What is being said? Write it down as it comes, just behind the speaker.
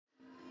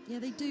Yeah,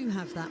 they do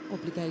have that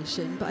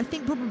obligation, but I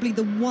think probably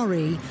the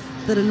worry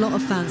that a lot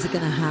of fans are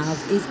going to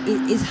have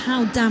is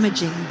how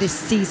damaging this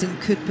season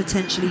could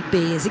potentially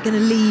be. Is it going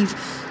to leave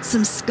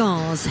some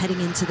scars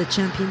heading into the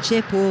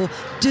Championship, or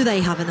do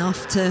they have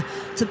enough to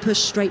push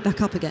straight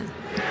back up again?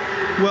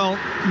 Well,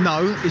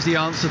 no is the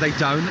answer, they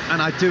don't,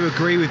 and I do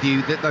agree with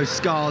you that those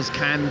scars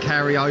can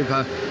carry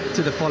over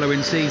to the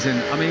following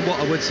season. I mean, what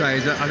I would say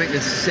is that I think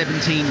there's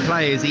 17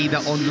 players either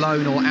on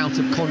loan or out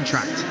of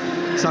contract.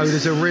 So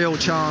there's a real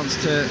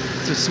chance to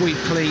sweep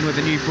clean with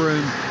a new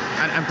broom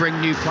and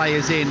bring new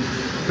players in.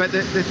 But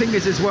the thing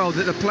is as well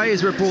that the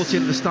players who were brought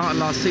in at the start of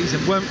last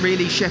season weren't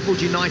really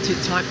Sheffield United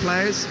type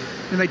players,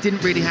 and they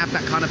didn't really have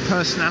that kind of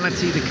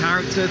personality, the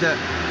character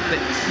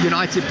that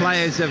United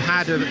players have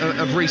had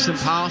of recent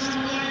past.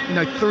 You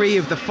know, 3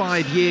 of the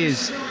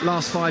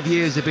last 5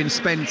 years have been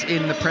spent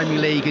in the Premier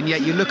League, and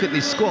yet you look at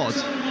this squad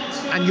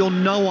and you're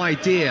no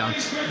idea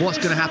what's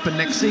going to happen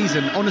next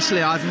season.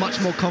 Honestly, I have much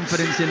more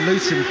confidence in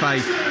Luton, Faye,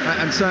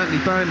 and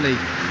certainly Burnley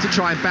to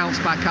try and bounce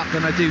back up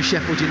than I do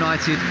Sheffield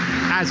United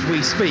as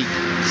we speak.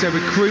 So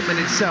recruitment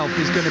itself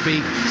is going to be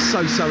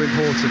so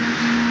important.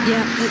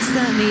 Yeah, it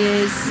certainly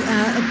is.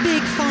 A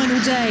big final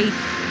day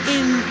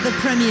in the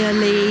Premier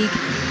League.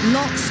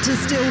 Lots to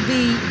still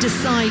be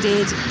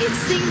decided. It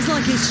seems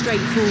like it's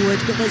straightforward,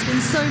 but there's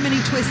been so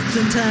many twists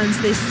and turns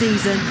this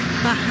season.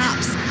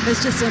 Perhaps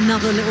there's just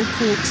another little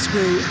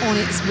corkscrew on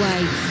its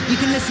way.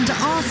 You can listen to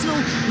Arsenal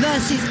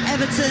versus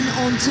Everton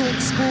on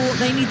Talksport.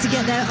 They need to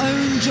get their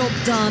own job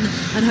done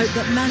and hope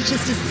that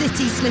Manchester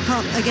City slip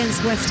up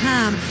against West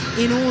Ham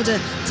in order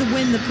to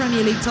win the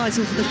Premier League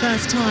title for the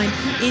first time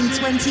in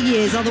 20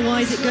 years.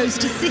 Otherwise, it goes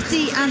to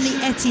City and the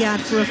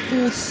Etihad for a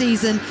 4th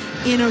season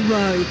in a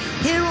row.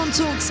 Here on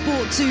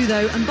Talksport 2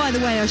 though, and by the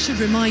way, I should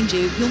remind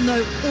you, you'll know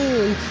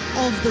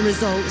all of the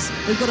results.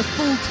 We've got a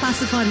full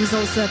classified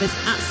results service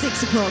at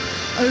 6 o'clock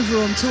over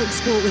on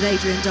Talksport with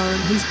Adrian Durham,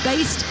 who's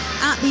based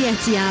at the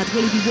Etihad.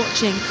 Will he be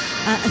watching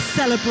a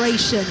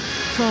celebration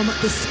from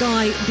the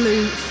Sky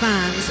Blue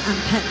fans and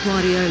Pep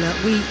Guardiola?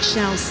 We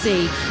shall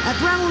see. At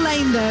Bramall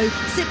Lane though,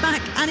 sit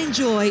back and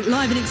enjoy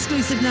live and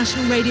exclusive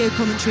national radio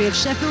commentary of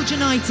Sheffield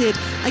United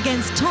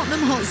against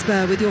Tottenham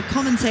Hotspur with your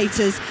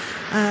commentators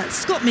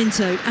Scott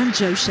Minto and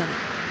Joe Shennan.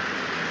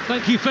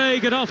 Thank you, Faye.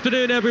 Good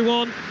afternoon,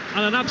 everyone.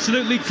 And an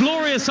absolutely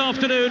glorious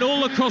afternoon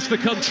all across the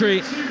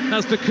country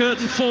as the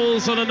curtain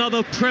falls on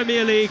another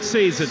Premier League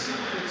season.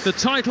 The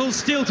title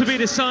still to be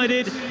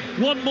decided,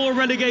 one more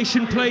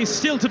relegation place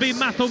still to be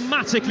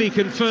mathematically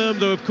confirmed,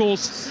 though of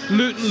course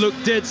Luton look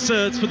dead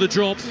cert for the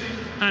drop.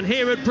 And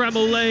here at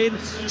Bramall Lane,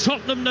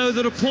 Tottenham know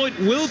that a point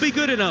will be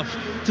good enough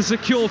to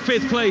secure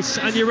 5th place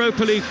and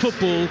Europa League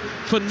football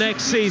for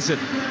next season.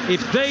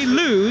 If they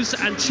lose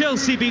and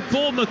Chelsea beat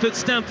Bournemouth at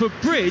Stamford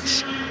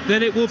Bridge,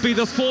 then it will be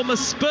the former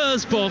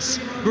Spurs boss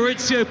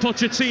Mauricio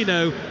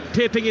Pochettino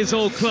pipping his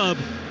old club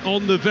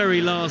on the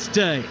very last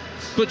day.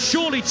 But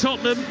surely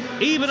Tottenham,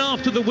 even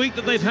after the week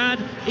that they've had,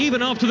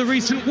 even after the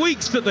recent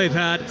weeks that they've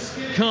had,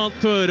 can't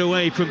throw it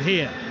away from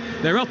here.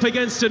 They're up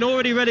against an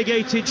already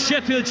relegated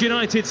Sheffield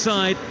United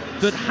side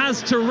that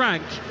has to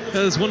rank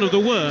as one of the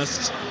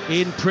worst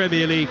in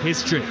Premier League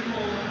history.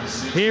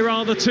 Here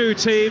are the two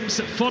teams.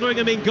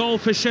 Fotheringham in goal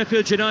for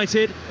Sheffield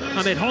United.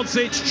 Ahmed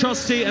Hodzic,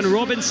 Trusty and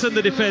Robinson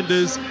the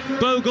defenders.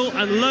 Bogle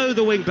and Lowe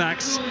the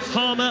wing-backs.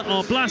 Harmer,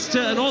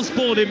 Arblaster and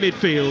Osborne in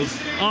midfield.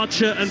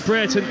 Archer and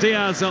Brett and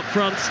Diaz up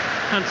front.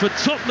 And for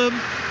Tottenham,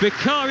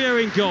 Vicario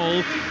in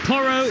goal.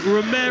 Porro,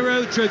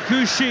 Romero,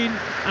 Dragushin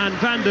and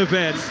Van der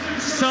Ven.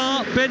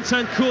 Sarr,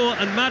 Bentancur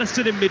and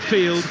Maddison in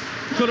midfield.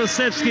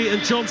 Kulusevski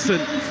and Johnson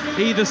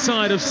either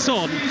side of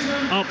Son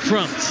up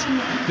front.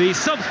 The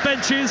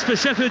sub-benches for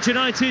Sheffield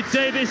United: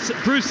 Davis,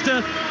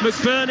 Brewster,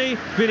 McBurney,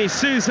 Vinny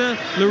Souza,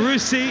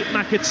 Larouci,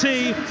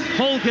 McAtee,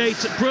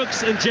 Holgate,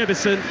 Brooks and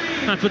Jebison.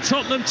 And for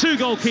Tottenham, 2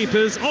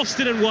 goalkeepers,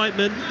 Austin and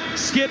Whiteman,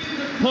 Skip,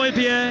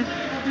 Højbjerg,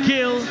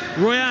 Gill,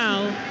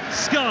 Royale,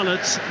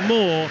 Scarlett,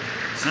 Moore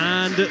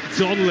and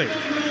Donnelly.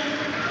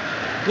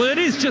 Well, it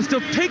is just a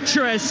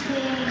picturesque,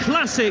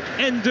 classic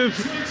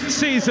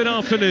end-of-season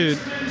afternoon.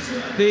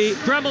 The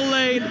Bramall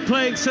Lane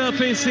playing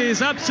surface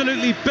is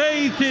absolutely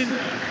bathed in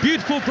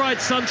beautiful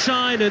bright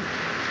sunshine and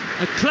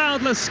a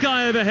cloudless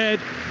sky overhead.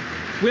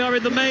 We are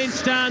in the main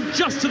stand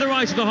just to the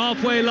right of the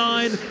halfway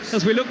line.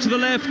 As we look to the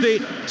left,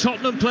 the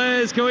Tottenham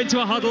players go into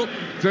a huddle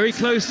very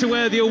close to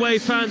where the away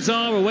fans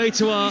are, away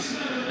to our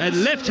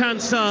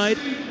left-hand side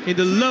in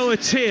the lower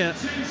tier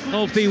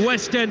of the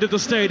west end of the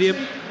stadium.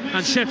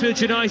 And Sheffield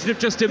United have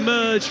just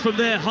emerged from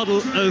their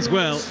huddle as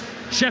well.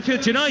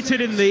 Sheffield United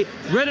in the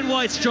red and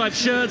white striped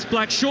shirts,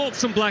 black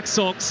shorts and black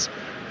socks.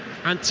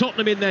 And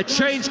Tottenham in their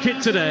change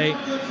kit today,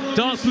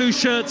 dark blue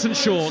shirts and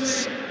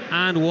shorts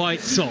and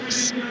white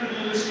socks.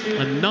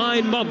 And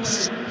 9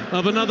 months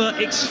of another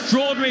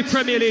extraordinary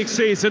Premier League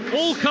season.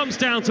 All comes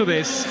down to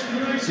this.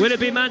 Will it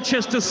be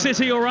Manchester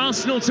City or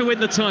Arsenal to win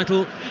the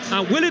title?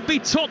 And will it be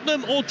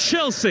Tottenham or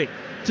Chelsea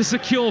to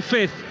secure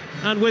 5th?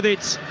 And with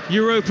it,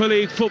 Europa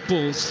League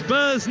football.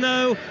 Spurs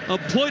know a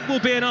point will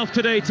be enough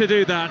today to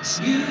do that.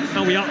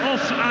 And we are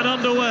off and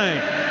underway.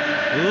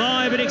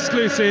 Live live and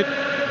exclusive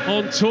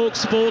on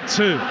Talksport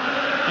 2.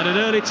 And an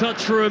early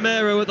touch for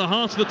Romero at the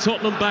heart of the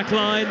Tottenham back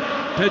line.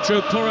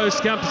 Pedro Porro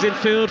scampers in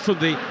field from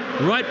the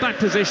right-back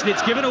position.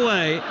 It's given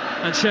away,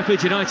 and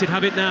Sheffield United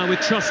have it now with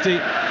Trusty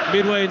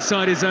midway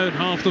inside his own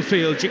half of the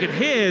field. You can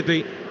hear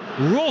the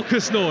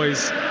raucous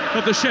noise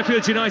of the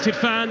Sheffield United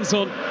fans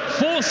on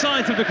four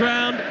sides of the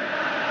ground,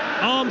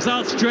 arms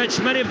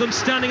outstretched, many of them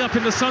standing up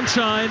in the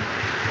sunshine.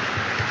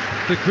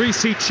 The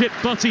greasy chip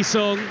butty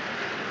song,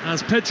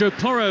 as Pedro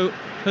Porro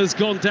has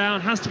gone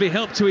down, has to be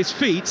helped to his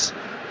feet.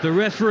 The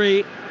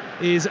referee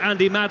is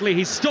Andy Madley.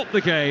 He's stopped the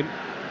game,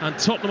 and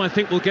Tottenham, I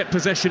think, will get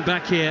possession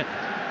back here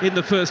in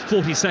the first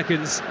 40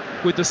 seconds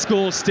with the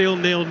score still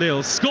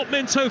 0-0. Scott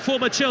Minto,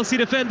 former Chelsea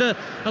defender,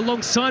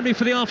 alongside me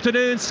for the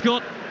afternoon.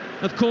 Scott,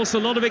 of course, a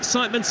lot of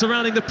excitement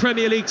surrounding the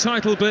Premier League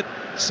title, but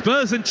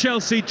Spurs and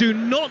Chelsea do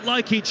not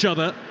like each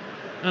other.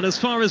 And as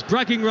far as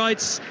bragging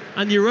rights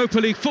and Europa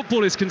League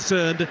football is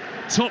concerned,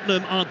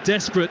 Tottenham are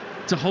desperate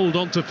to hold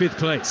on to fifth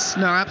place.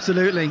 No,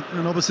 absolutely.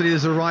 And obviously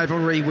there's a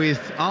rivalry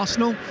with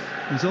Arsenal.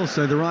 There's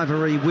also the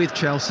rivalry with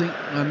Chelsea.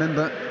 I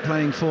remember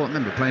playing for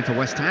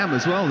West Ham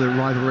as well, the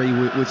rivalry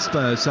with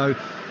Spurs. So,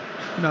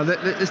 you know,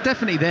 there's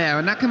definitely there,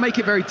 and that can make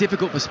it very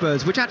difficult for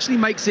Spurs, which actually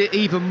makes it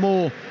even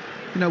more,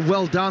 you know,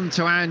 well done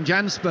to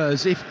Jan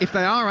Spurs if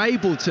they are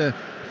able to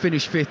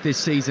finish fifth this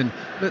season.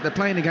 Look, they're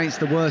playing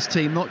against the worst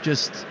team, not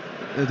just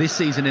this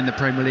season in the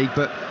Premier League,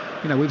 but,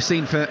 you know, we've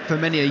seen for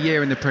many a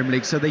year in the Premier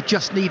League. So they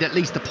just need at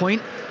least a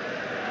point.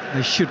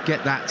 They should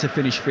get that to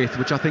finish fifth,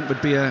 which I think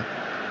would be a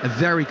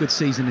very good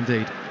season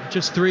indeed.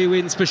 Just 3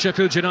 wins for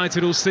Sheffield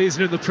United all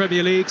season in the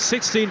Premier League,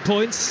 16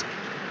 points,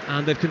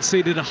 and they've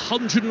conceded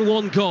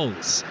 101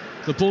 goals.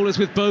 The ball is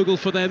with Bogle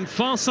for them,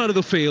 far side of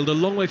the field, a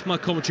long way from our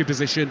commentary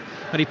position,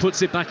 and he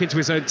puts it back into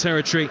his own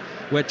territory,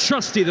 where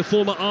Trusty, the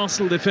former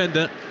Arsenal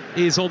defender,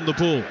 is on the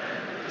ball.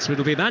 So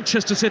it'll be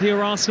Manchester City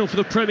or Arsenal for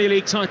the Premier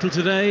League title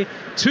today.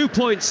 2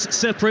 points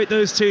separate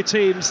those two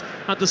teams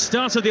at the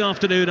start of the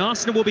afternoon.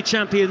 Arsenal will be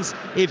champions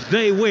if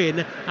they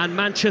win, and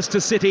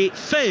Manchester City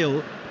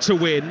fail to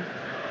win.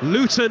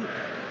 Luton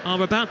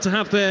are about to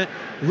have their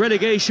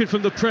relegation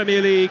from the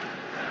Premier League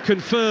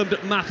confirmed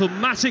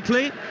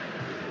mathematically.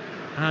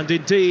 And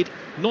indeed,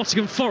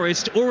 Nottingham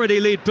Forest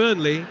already lead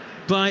Burnley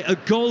by a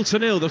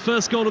 0-0, the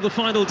first goal of the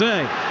final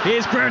day.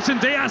 Here's Brereton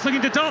Diaz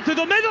looking to dart through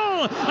the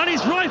middle, and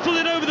he's rifled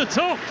it over the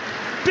top.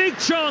 Big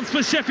chance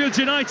for Sheffield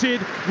United.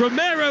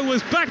 Romero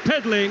was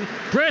backpedaling.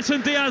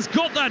 Brereton Diaz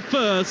got that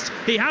first.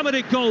 He hammered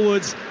it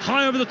goalwards,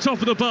 high over the top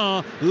of the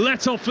bar.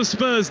 Let off for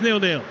Spurs,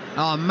 0-0.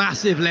 Oh,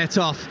 massive let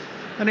off.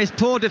 And it's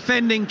poor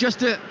defending,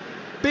 just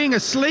being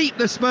asleep,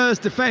 the Spurs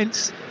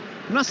defence.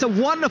 And that's a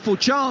wonderful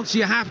chance,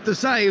 you have to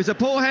say. It was a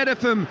poor header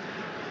from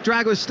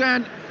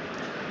Dragostan.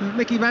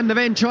 Mickey van der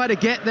Ven tried to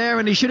get there,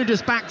 and he should have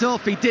just backed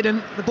off. He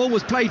didn't. The ball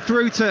was played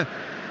through to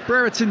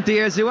Brereton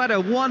Diaz, who had a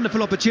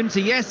wonderful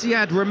opportunity. Yes, he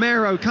had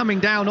Romero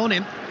coming down on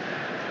him,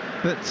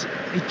 but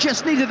he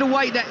just needed to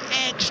wait that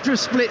extra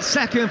split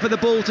second for the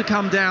ball to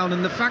come down,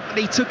 and the fact that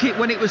he took it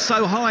when it was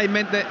so high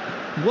meant that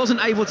he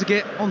wasn't able to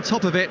get on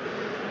top of it.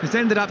 It's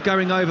ended up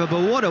going over,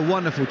 but what a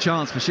wonderful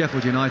chance for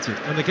Sheffield United.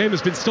 And the game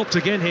has been stopped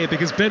again here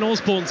because Ben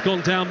Osborne's gone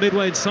down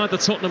midway inside the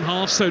Tottenham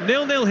half. So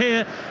 0-0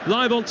 here,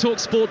 live on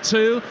Talksport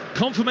 2.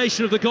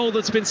 Confirmation of the goal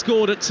that's been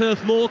scored at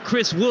Turf Moor.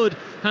 Chris Wood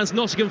has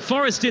Nottingham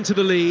Forest into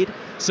the lead.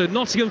 So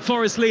Nottingham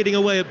Forest leading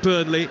away at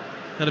Burnley.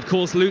 And of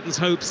course, Luton's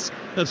hopes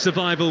of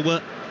survival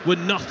were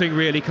nothing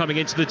really coming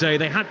into the day.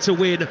 They had to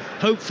win,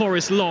 hope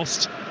Forest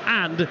lost,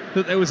 and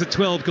that there was a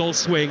 12-goal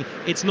swing.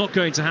 It's not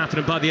going to happen,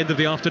 and by the end of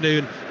the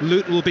afternoon,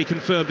 Luton will be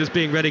confirmed as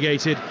being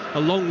relegated,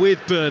 along with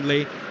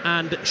Burnley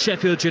and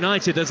Sheffield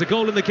United. There's a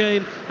goal in the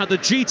game at the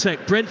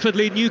G-Tech. Brentford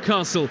lead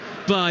Newcastle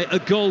by a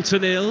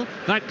 0-0.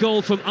 That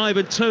goal from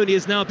Ivan Toney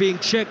is now being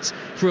checked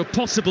for a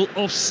possible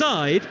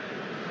offside.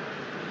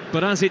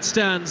 But as it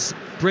stands,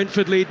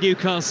 Brentford lead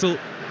Newcastle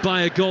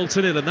by a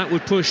 0-0, and that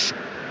would push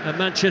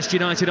Manchester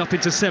United up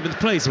into 7th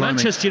place. Blimey.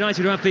 Manchester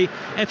United have the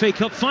FA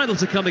Cup final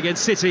to come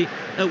against City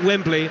at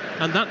Wembley,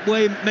 and that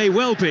way may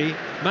well be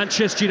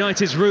Manchester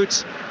United's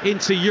route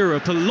into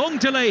Europe. A long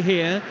delay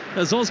here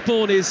as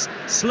Osborne is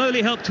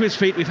slowly helped to his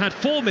feet. We've had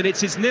 4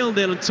 minutes, it's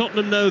 0-0, and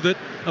Tottenham know that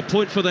a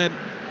point for them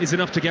is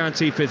enough to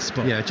guarantee 5th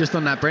spot. Yeah, just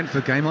on that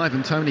Brentford game,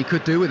 Ivan Toney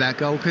could do with that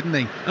goal, couldn't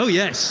he? Oh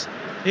yes,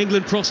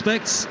 England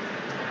prospects,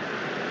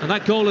 and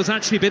that goal has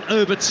actually been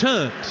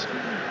overturned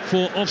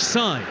for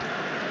offside.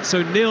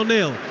 So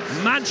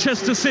 0-0.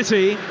 Manchester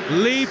City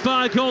lead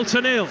by a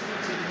 0-0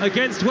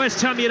 against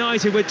West Ham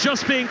United. We're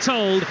just being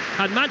told,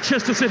 and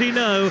Manchester City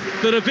know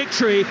that a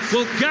victory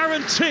will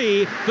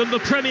guarantee them the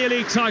Premier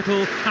League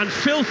title, and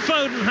Phil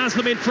Foden has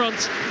them in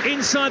front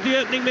inside the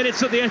opening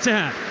minutes at the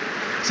Etihad.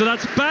 So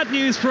that's bad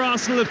news for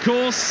Arsenal, of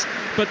course,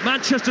 but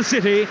Manchester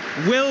City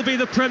will be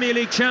the Premier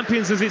League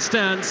champions as it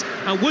stands.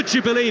 And would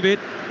you believe it,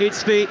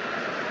 it's the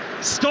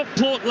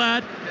Stockport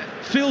lad,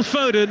 Phil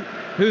Foden,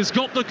 who's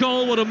got the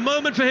goal. What a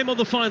moment for him on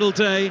the final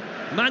day.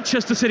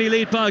 Manchester City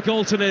lead by a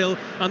goal to nil,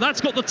 and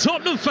that's got the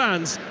Tottenham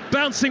fans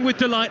bouncing with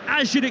delight,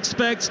 as you'd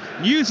expect.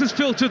 News has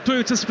filtered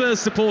through to Spurs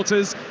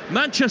supporters.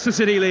 Manchester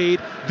City lead.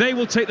 They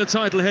will take the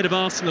title ahead of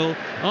Arsenal.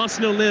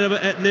 Arsenal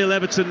nil,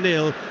 Everton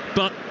nil,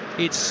 but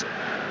it's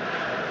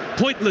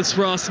pointless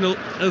for Arsenal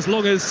as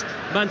long as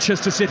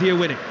Manchester City are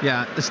winning.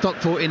 Yeah, the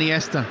Stockport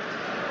Iniesta.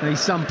 He's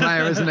some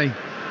player, isn't he?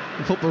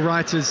 The Football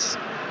Writers'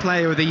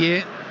 Player of the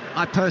Year.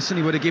 I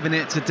personally would have given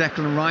it to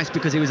Declan Rice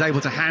because he was able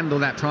to handle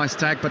that price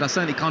tag, but I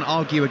certainly can't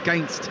argue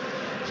against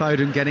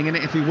Foden getting in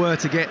it. If he were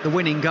to get the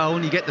winning goal,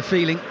 and you get the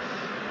feeling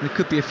there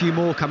could be a few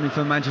more coming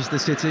from Manchester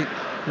City,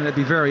 and it'd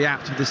be very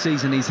apt with the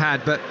season he's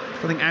had. But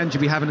I think Ange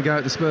will be having to go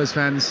at the Spurs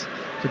fans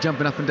for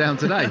jumping up and down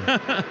today.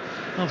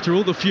 After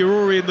all the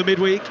furore in the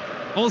midweek,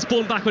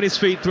 Osborne back on his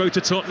feet, throw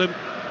to Tottenham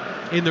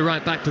in the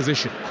right back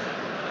position.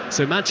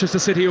 So Manchester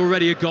City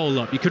already a goal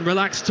up. You can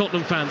relax,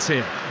 Tottenham fans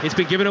here. It's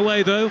been given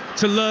away though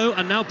to Lowe,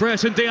 and now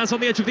Brereton Diaz on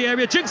the edge of the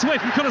area, jinks away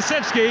from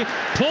Kulusevski.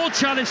 Poor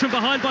challenge from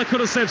behind by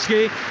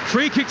Kulusevski.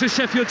 Free kick to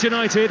Sheffield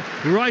United,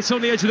 right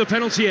on the edge of the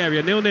penalty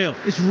area, 0-0.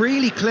 It's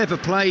really clever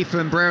play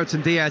from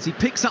Brereton Diaz. He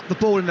picks up the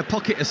ball in the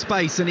pocket of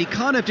space, and he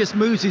kind of just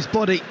moves his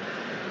body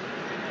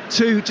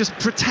to just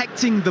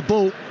protecting the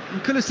ball.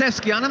 And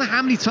Kulusevski, I don't know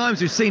how many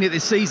times we've seen it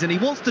this season, he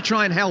wants to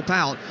try and help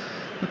out,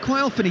 but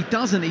quite often he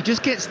doesn't. He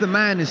just gets the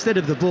man instead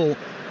of the ball.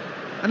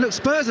 And look,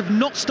 Spurs have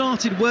not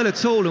started well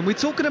at all, and we're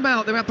talking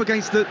about they're up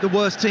against the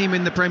worst team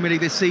in the Premier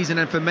League this season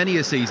and for many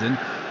a season,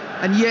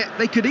 and yet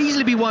they could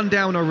easily be one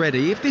down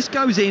already. If this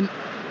goes in,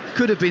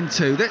 could have been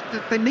two.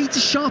 They need to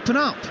sharpen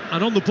up.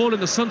 And on the ball in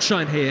the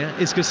sunshine here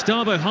is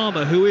Gustavo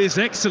Harmer, who is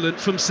excellent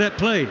from set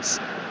plays.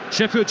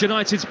 Sheffield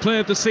United's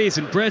player of the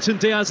season. Brereton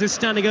Diaz is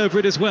standing over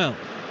it as well.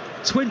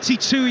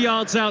 22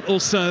 yards out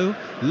or so,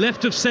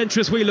 left of centre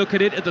as we look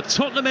at it, at the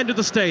Tottenham end of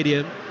the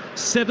stadium.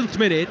 7th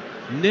minute,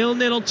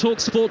 0-0 on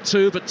Talksport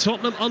 2, but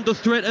Tottenham under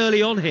threat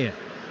early on here.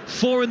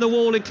 4 in the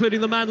wall,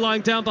 including the man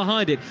lying down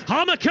behind it.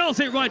 Harmer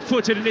curls it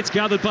right-footed, and it's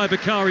gathered by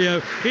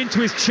Vicario into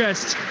his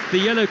chest. The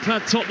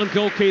yellow-clad Tottenham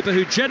goalkeeper,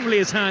 who generally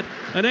has had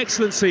an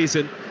excellent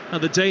season,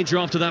 and the danger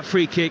after that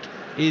free kick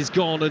is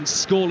gone, and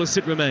scoreless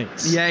it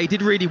remains. Yeah, he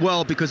did really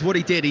well, because what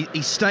he did,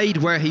 he stayed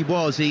where he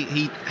was.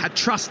 He had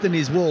trust in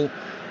his wall.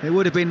 It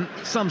would have been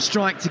some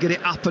strike to get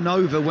it up and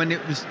over when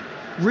it was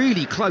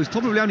really close,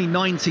 probably only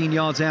 19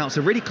 yards out,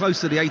 so really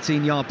close to the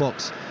 18-yard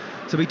box.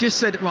 So he just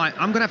said, right,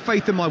 I'm going to have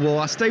faith in my wall,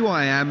 I'll stay where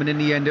I am, and in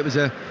the end it was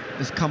a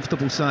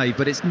comfortable save.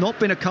 But it's not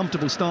been a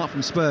comfortable start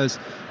from Spurs.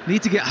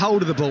 Need to get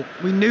hold of the ball.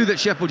 We knew that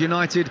Sheffield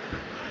United,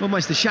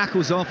 almost the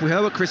shackles off. We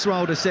heard what Chris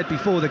Wilder said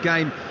before the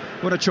game,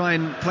 want to try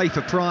and play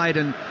for pride,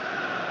 and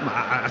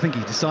I think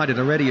he decided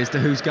already as to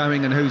who's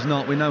going and who's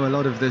not. We know a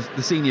lot of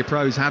the senior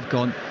pros have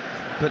gone,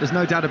 but there's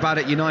no doubt about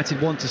it,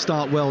 United want to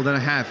start well, they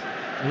have.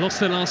 Lost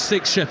their last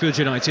 6, Sheffield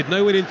United,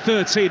 no win in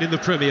 13 in the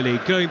Premier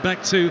League, going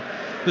back to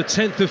the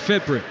 10th of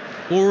February,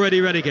 already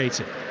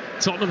relegated.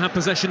 Tottenham have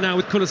possession now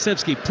with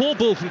Kulusevski. Poor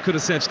ball from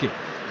Kulusevski,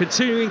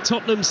 continuing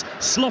Tottenham's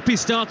sloppy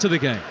start to the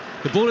game.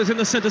 The ball is in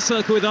the centre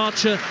circle with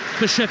Archer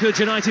for Sheffield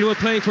United, who are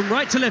playing from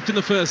right to left in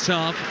the first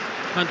half,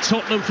 and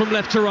Tottenham from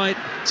left to right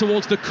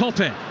towards the Kop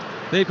end.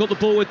 They've got the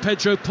ball with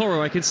Pedro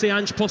Porro. I can see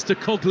Ange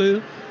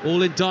Postecoglou,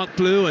 all in dark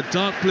blue, a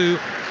dark blue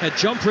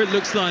jumper it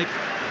looks like.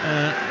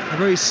 A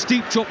very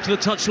steep drop to the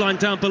touchline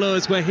down below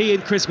is where he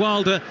and Chris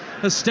Wilder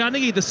are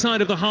standing either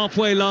side of the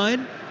halfway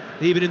line,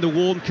 even in the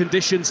warm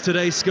conditions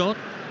today, Scott.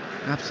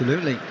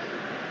 Absolutely.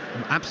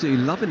 I'm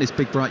absolutely loving this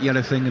big bright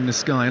yellow thing in the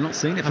sky. I've not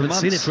seen it for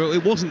months.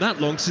 It wasn't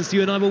that long since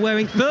you and I were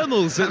wearing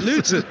thermals at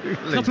Luton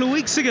a couple of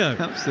weeks ago.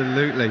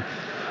 Absolutely.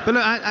 But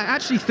look, I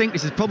actually think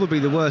this is probably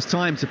the worst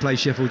time to play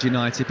Sheffield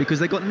United, because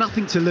they've got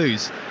nothing to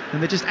lose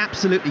and they're just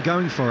absolutely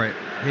going for it.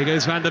 Here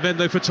goes Van der Ven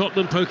though for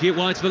Tottenham, poking it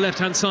wide to the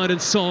left-hand side,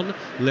 and Son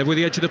level with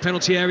the edge of the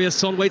penalty area.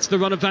 Son waits the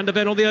run of Van der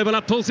Ven on the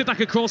overlap, pulls it back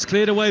across,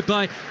 cleared away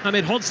by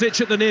Ahmed Hodzic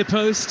at the near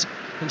post.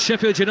 And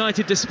Sheffield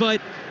United,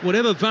 despite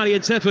whatever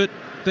valiant effort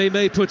they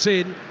may put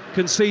in,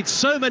 concede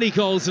so many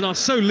goals and are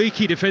so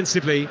leaky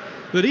defensively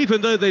that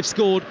even though they've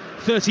scored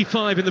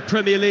 35 in the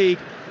Premier League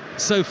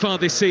so far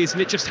this season,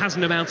 it just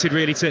hasn't amounted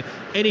really to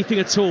anything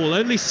at all.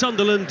 Only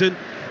Sunderland and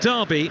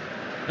Derby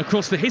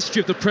across the history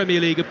of the Premier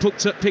League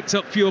have picked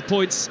up fewer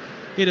points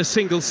in a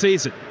single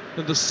season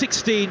than the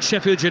 16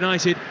 Sheffield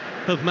United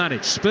have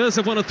managed. Spurs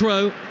have won a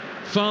throw,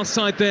 far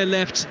side there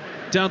left,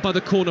 down by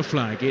the corner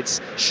flag.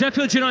 It's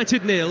Sheffield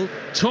United 0,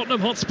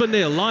 Tottenham Hotspur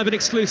 0, live and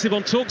exclusive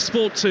on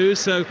Talksport 2.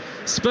 So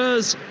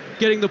Spurs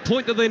getting the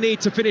point that they need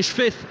to finish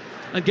 5th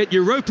and get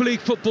Europa League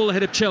football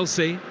ahead of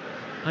Chelsea.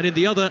 And in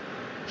the other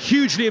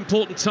hugely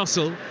important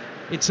tussle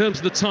in terms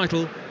of the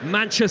title,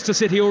 Manchester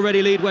City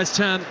already lead West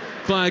Ham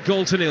by a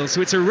goal to 0.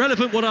 So it's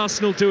irrelevant what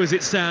Arsenal do as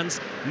it stands.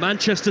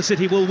 Manchester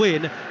City will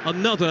win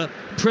another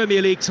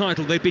Premier League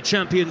title. They'd be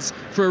champions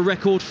for a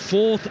record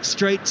 4th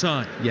straight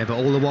time. Yeah, but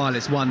all the while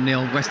it's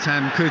 1-0. West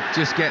Ham could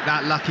just get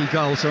that lucky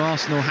goal, so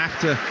Arsenal have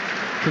to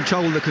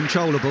control the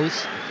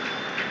controllables,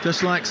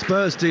 just like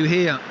Spurs do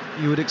here.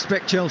 You would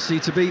expect Chelsea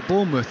to beat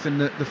Bournemouth in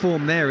the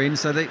form they're in,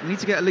 so they need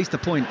to get at least a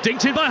point.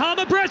 Dinked in by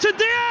Harmer, Brereton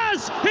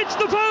Diaz hits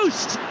the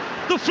post.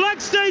 The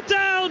flag stayed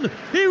down.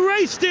 He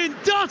raced in,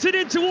 darted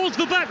in towards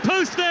the back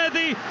post there.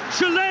 The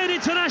Chilean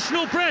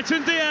international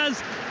Brereton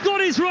Diaz got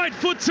his right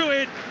foot to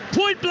it.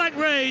 Point blank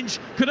range,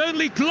 could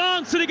only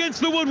glance it against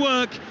the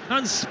woodwork,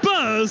 and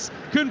Spurs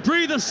can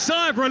breathe a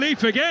sigh of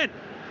relief again.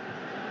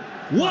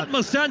 What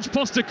must Ange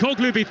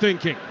Postecoglou be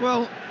thinking?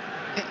 Well,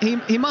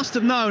 he must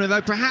have known, although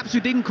perhaps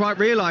we didn't quite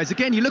realise.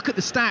 Again, you look at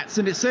the stats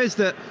and it says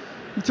that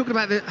we're talking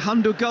about the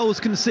 100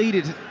 goals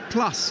conceded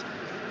plus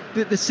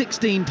the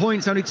 16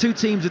 points. Only 2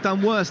 teams have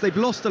done worse. They've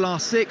lost the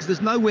last 6.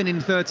 There's no win in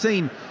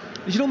 13.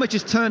 You should almost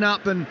just turn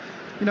up and,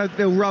 you know,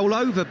 they'll roll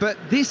over. But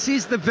this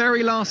is the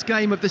very last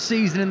game of the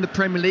season in the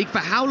Premier League. For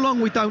how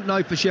long, we don't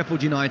know for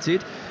Sheffield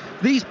United.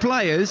 These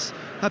players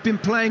have been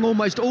playing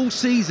almost all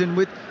season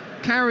with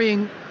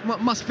carrying what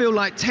must feel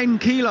like 10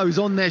 kilos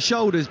on their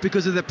shoulders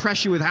because of the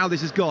pressure with how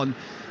this has gone.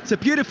 It's a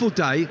beautiful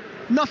day,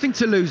 nothing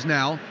to lose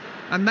now,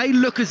 and they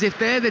look as if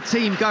they're the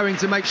team going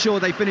to make sure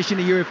they finish in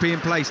a European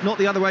place, not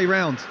the other way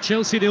round.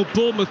 Chelsea 0,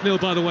 Bournemouth 0,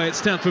 by the way, at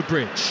Stamford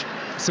Bridge.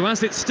 So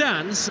as it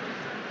stands,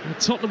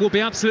 Tottenham will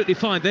be absolutely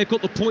fine. They've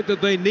got the point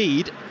that they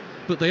need,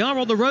 but they are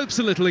on the ropes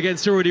a little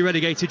against already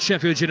relegated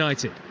Sheffield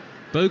United.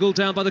 Bogle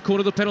down by the corner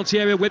of the penalty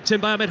area, whipped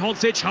in by Ahmed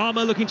Hodzic.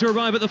 Harmer looking to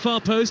arrive at the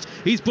far post.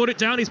 He's brought it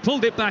down, he's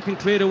pulled it back and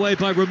cleared away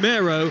by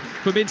Romero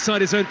from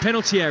inside his own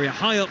penalty area,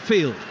 high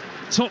upfield.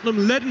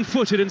 Tottenham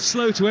leaden-footed and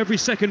slow to every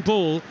second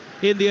ball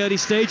in the early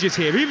stages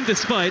here, even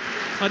despite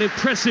an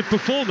impressive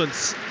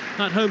performance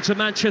at home to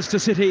Manchester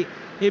City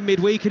in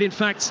midweek, and in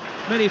fact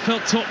many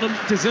felt Tottenham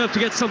deserved to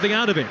get something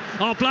out of it.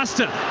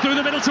 Blaster through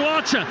the middle to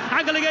Archer,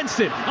 angle against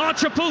it,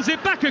 Archer pulls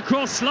it back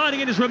across, sliding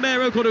in is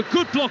Romero, got a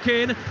good block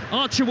in.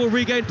 Archer will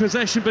regain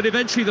possession, but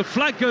eventually the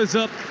flag goes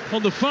up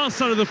on the far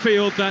side of the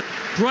field, that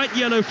bright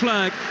yellow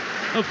flag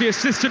of the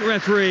assistant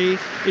referee.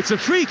 It's a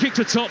free kick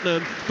to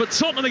Tottenham, but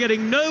Tottenham are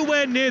getting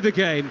nowhere near the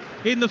game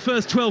in the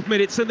first 12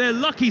 minutes, and they're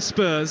lucky,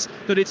 Spurs,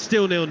 that it's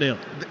still 0-0.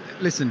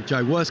 Listen,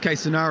 Joe, worst case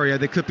scenario,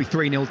 they could be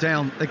 3-0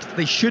 down.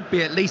 They should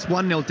be at least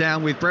 1-0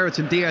 down with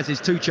Brereton Diaz's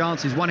 2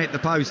 chances, one hit the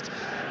post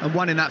and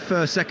one in that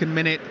second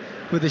minute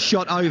with a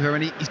shot over,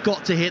 and he's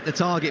got to hit the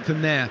target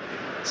from there.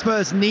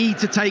 Spurs need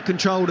to take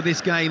control of this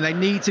game. They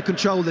need to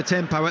control the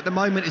tempo. At the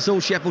moment, it's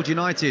all Sheffield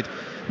United.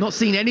 Not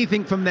seen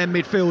anything from their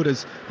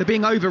midfielders. They're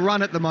being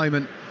overrun at the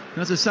moment.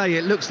 And as I say,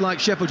 it looks like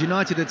Sheffield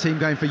United are the team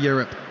going for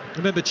Europe.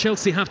 Remember,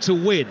 Chelsea have to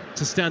win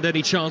to stand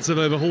any chance of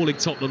overhauling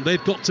Tottenham.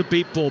 They've got to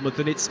beat Bournemouth,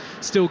 and it's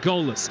still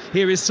goalless.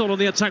 Here is Son on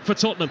the attack for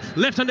Tottenham.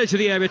 Left-hand edge of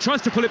the area,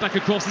 tries to pull it back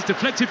across. It's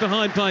deflected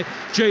behind by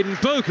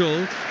Jayden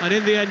Bogle, and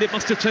in the end it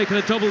must have taken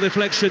a double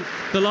deflection.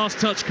 The last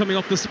touch coming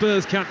off the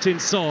Spurs captain,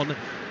 Son,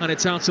 and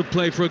it's out of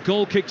play for a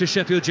goal kick to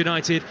Sheffield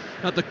United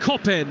at the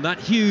Kop end, that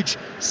huge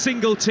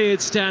single-tiered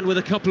stand with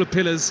a couple of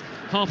pillars,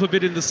 half of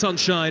it in the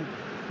sunshine,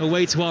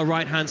 away to our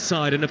right-hand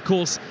side. And of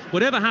course,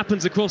 whatever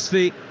happens across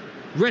the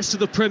rest of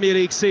the Premier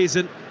League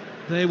season,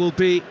 there will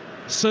be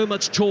so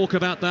much talk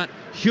about that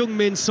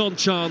Heung-min Son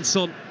chance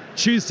on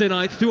Tuesday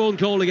night, through on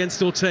goal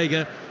against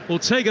Ortega.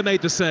 Ortega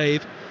made the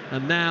save,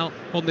 and now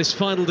on this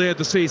final day of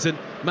the season,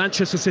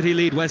 Manchester City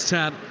lead West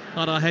Ham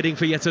and are heading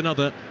for yet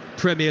another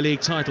Premier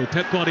League title.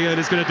 Pep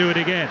Guardiola's going to do it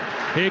again.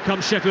 Here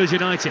comes Sheffield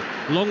United,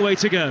 long way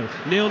to go,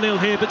 0-0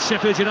 here, but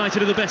Sheffield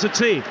United are the better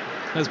team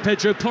as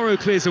Pedro Porro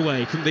clears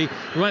away from the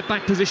right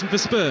back position for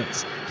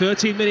Spurs.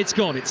 13 minutes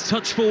gone, it's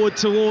touch forward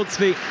towards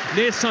the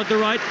near side the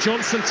right,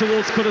 Johnson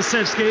towards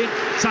Kulusevski.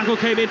 Tackle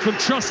came in from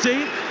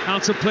Trusty,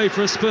 out of play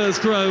for a Spurs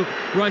throw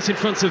right in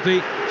front of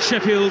the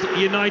Sheffield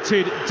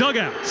United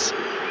dugouts.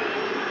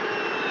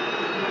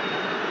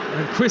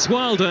 And Chris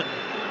Wilder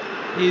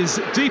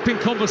is deep in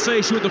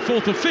conversation with the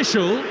 4th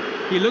official.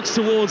 He looks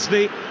towards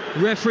the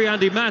referee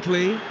Andy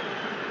Madley.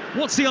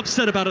 What's the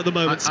upset about at the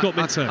moment, Scott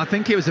Minto? I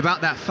think it was about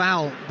that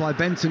foul by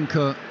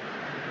Bentancur.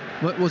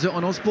 Was it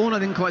on Osborne? I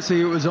didn't quite see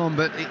who it was on,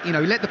 but you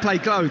know, he let the play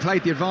go, he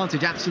played the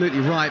advantage, absolutely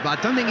right, but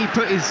I don't think he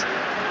put his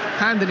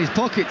hand in his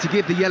pocket to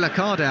give the yellow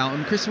card out,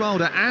 and Chris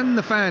Wilder and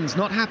the fans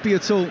not happy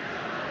at all.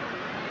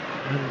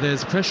 And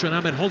there's pressure on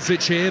Ahmed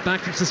Hodzic here,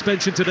 back from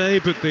suspension today,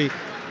 but the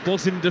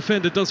Bosnian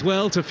defender does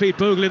well to feed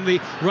Bogle in the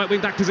right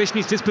wing back position.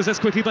 He's dispossessed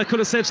quickly by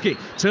Kulusevski,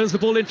 turns the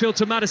ball infield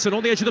to Maddison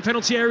on the edge of the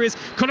penalty areas.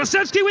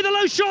 Kulusevski with a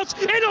low shot,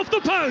 in off the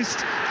post.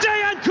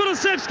 Dejan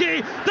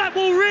Kulusevski, that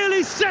will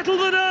really settle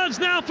the nerves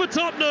now for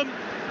Tottenham.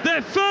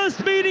 Their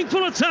first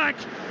meaningful attack,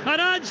 and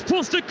Ange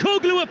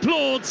Postecoglou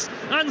applauds,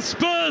 and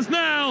Spurs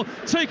now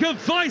take a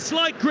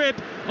vice-like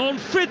grip on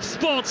 5th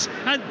spot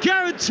and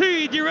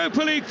guaranteed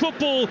Europa League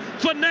football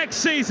for next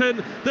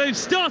season. They've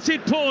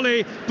started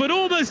poorly, but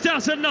almost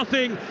out of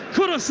nothing.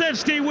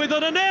 Kulusevski with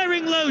an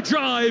unerring low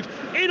drive,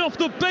 in off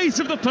the base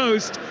of the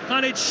post,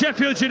 and it's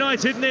Sheffield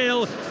United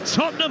 0,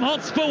 Tottenham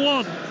Hotspur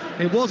 1.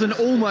 It wasn't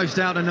almost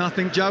out of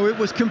nothing, Joe, it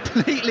was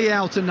completely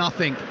out of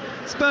nothing.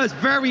 Spurs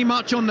very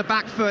much on the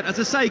back foot. As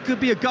I say, could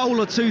be a goal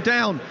or 2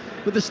 down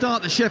with the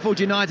start that Sheffield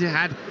United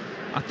had.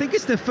 I think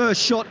it's their first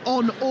shot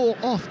on or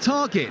off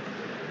target.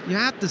 You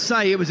have to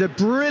say it was a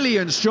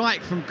brilliant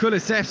strike from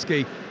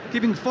Kulusevski,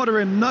 giving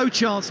Fodderim no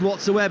chance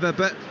whatsoever,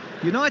 but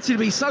United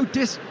will be so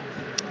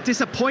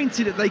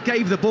disappointed that they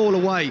gave the ball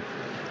away.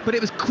 but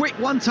it was quick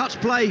one-touch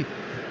play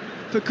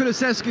for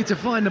Kulusevski to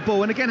find the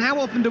ball. And again, how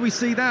often do we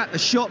see that? A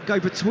shot go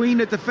between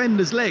the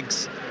defender's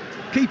legs.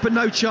 Keeper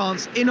no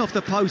chance, in off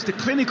the post, a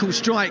clinical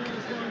strike.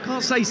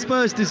 Can't say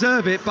Spurs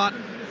deserve it, but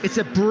it's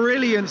a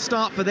brilliant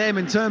start for them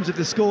in terms of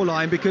the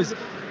scoreline, because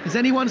does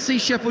anyone see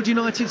Sheffield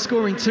United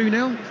scoring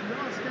 2-0?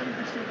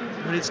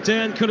 And it's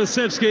Dan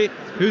Kulusevski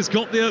who's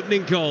got the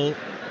opening goal.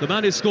 The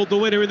man who scored the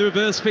winner in the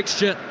reverse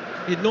fixture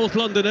in North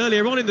London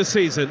earlier on in the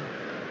season.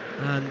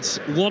 And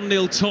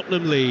 1-0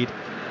 Tottenham lead.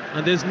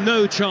 And there's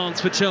no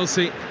chance for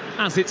Chelsea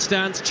as it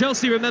stands.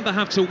 Chelsea, remember,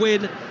 have to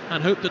win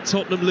and hope that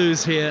Tottenham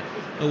lose here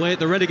away at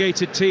the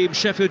relegated team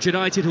Sheffield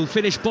United, who'll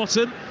finish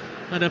bottom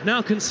and have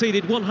now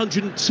conceded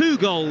 102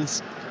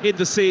 goals in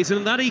the season,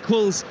 and that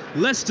equals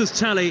Leicester's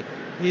tally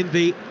in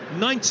the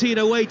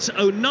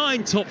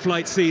 1908-09 top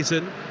flight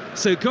season.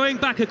 So going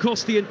back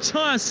across the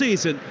entire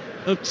season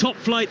of top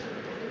flight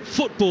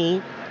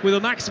football with a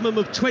maximum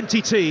of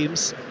 20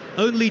 teams,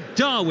 only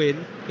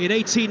Darwin in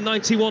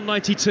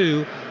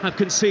 1891-92 have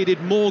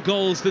conceded more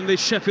goals than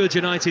this Sheffield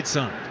United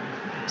side.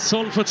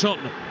 Son for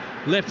Tottenham,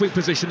 left wing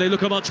position. They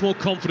look a much more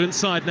confident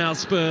side now,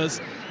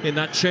 Spurs, in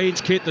that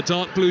change kit, the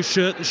dark blue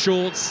shirt and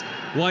shorts,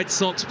 white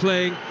socks,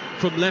 playing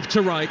from left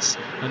to right.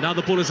 And now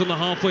the ball is on the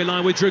halfway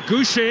line with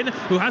Dragushin,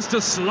 who has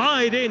to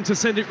slide in to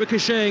send it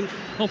ricocheting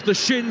off the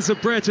shins of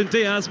Brereton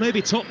Diaz.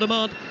 Maybe Tottenham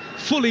aren't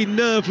fully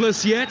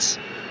nerveless yet,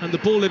 and the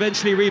ball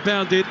eventually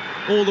rebounded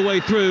all the way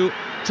through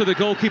to the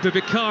goalkeeper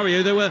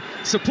Vicario. There were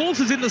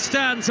supporters in the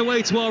stands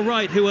away to our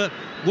right who were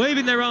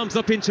waving their arms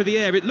up into the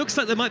air. It looks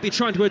like they might be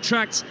trying to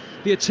attract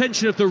the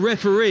attention of the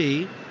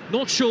referee.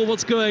 Not sure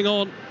what's going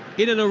on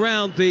in and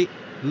around the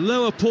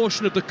lower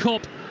portion of the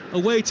Kop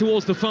away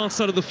towards the far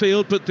side of the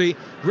field, but the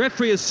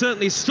referee has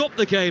certainly stopped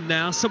the game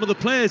now. Some of the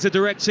players are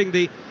directing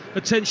the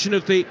attention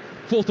of the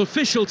fourth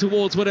official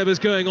towards whatever's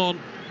going on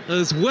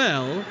as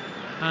well.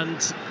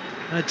 And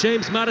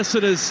James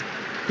Maddison has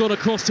gone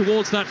across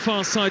towards that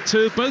far side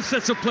too. Both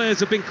sets of players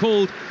have been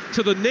called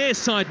to the near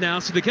side now,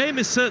 so the game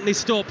is certainly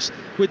stopped,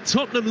 with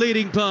Tottenham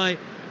leading by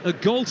a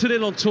goal to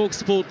nil on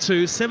Talksport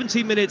 2,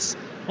 17 minutes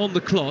on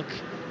the clock.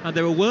 And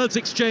there are words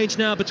exchanged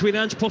now between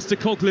Ange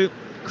Postecoglou,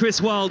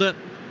 Chris Wilder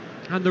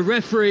and the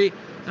referee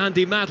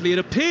Andy Madley. It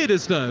appeared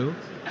as though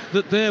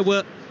that there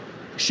were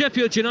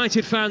Sheffield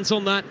United fans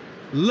on that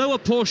lower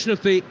portion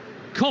of the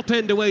Kop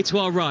end away to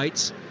our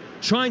right,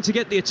 trying to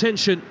get the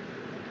attention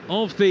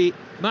of the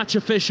match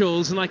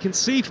officials, and I can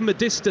see from a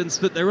distance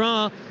that there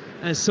are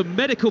some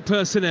medical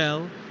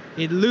personnel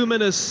in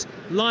luminous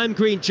lime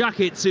green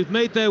jackets who've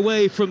made their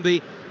way from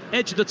the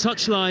edge of the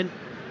touchline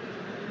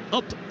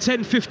up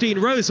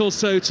 10-15 rows or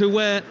so to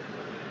where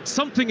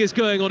something is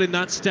going on in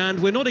that stand.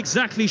 We're not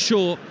exactly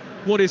sure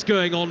what is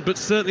going on, but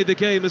certainly the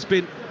game has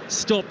been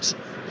stopped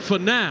for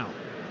now.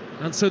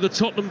 And so the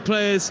Tottenham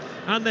players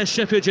and their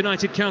Sheffield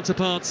United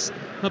counterparts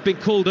have been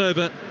called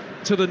over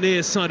to the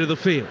near side of the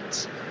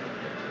field.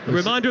 A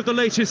reminder of the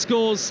latest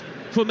scores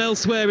from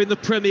elsewhere in the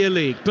Premier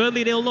League.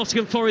 Burnley 0,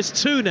 Nottingham Forest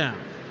 2 now.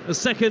 A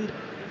second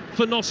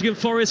for Nottingham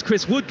Forest.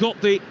 Chris Wood got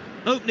the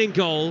opening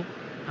goal,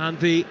 and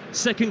the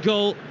second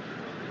goal,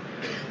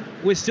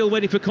 we're still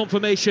waiting for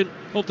confirmation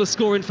of the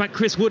score. In fact,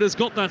 Chris Wood has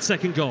got that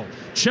second goal.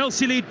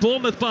 Chelsea lead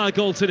Bournemouth by a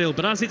goal to nil,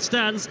 but as it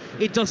stands,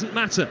 it doesn't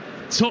matter.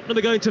 Tottenham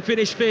are going to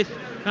finish 5th,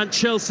 and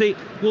Chelsea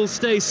will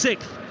stay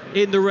 6th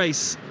in the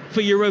race for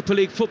Europa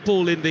League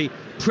football in the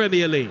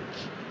Premier League.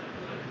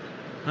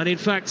 And in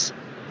fact,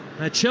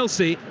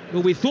 Chelsea,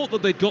 well, we thought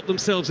that they'd got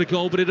themselves a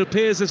goal, but it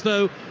appears as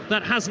though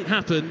that hasn't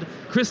happened.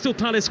 Crystal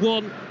Palace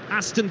 1,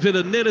 Aston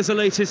Villa 0 is the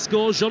latest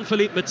score.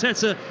 Jean-Philippe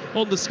Mateta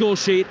on the score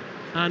sheet.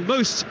 And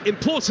most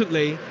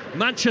importantly,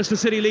 Manchester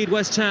City lead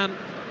West Ham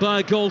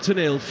by a goal to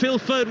nil. Phil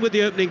Foden with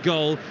the opening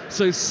goal,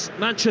 so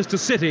Manchester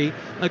City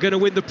are going to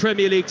win the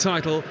Premier League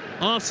title.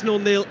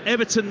 Arsenal 0,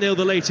 Everton 0,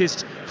 the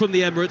latest from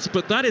the Emirates,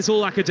 but that is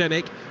all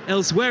academic.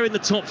 Elsewhere in the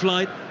top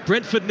flight,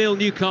 Brentford 0,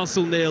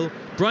 Newcastle 0,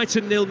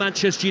 Brighton 0,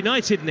 Manchester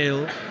United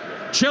 0,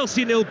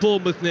 Chelsea 0,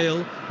 Bournemouth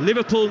 0,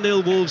 Liverpool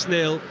 0, Wolves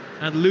 0,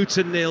 and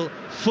Luton 0,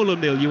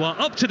 Fulham 0. You are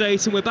up to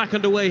date, and we're back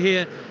underway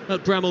here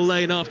at Bramall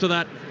Lane after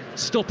that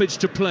stoppage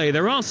to play.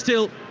 There are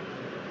still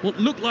what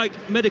look like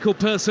medical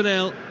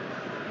personnel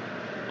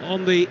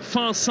on the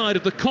far side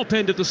of the Kop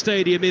end of the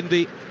stadium in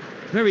the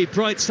very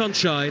bright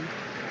sunshine,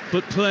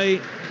 but play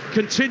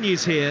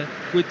continues here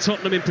with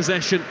Tottenham in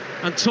possession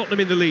and Tottenham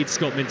in the lead.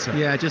 Scott Minto.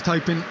 Yeah, just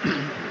hoping.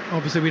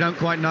 Obviously we don't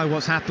quite know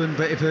what's happened,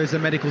 but if there's a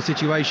medical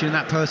situation,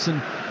 that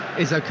person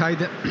is okay.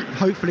 That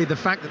hopefully the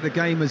fact that the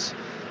game has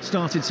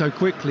started so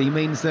quickly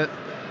means that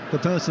the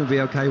person will be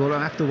okay. Well, I'll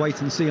have to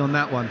wait and see on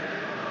that one.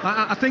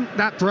 I think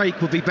that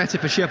break would be better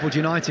for Sheffield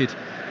United.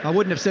 I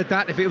wouldn't have said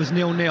that if it was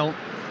 0-0.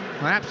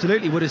 I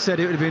absolutely would have said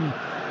it would have been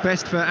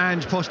best for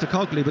Ange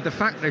Postecoglou, but the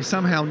fact they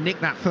somehow nicked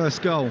that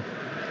first goal,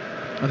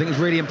 I think it's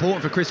really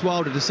important for Chris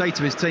Wilder to say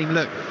to his team,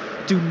 look,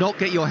 do not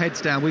get your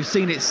heads down. We've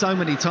seen it so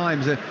many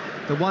times. The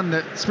one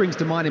that springs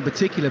to mind in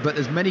particular, but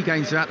there's many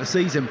games throughout the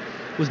season,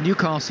 was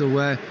Newcastle,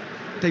 where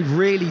they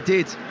really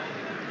did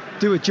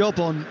do a job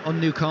on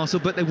Newcastle,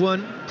 but they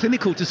weren't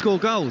clinical to score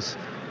goals.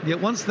 Yet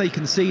once they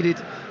conceded,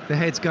 the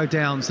heads go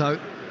down. So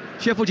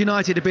Sheffield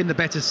United have been the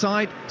better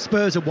side.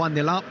 Spurs are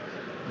 1-0 up.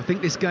 I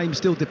think this game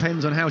still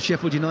depends on how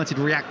Sheffield United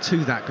react to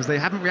that, because they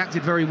haven't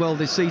reacted very well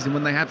this season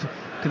when they have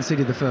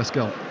conceded the first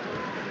goal.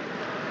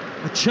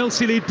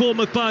 Chelsea lead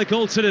Bournemouth by a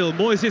goal to nil.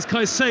 Moises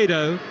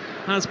Caicedo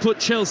has put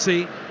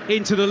Chelsea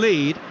into the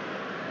lead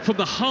from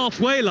the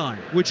halfway line,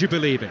 would you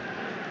believe it?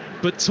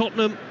 But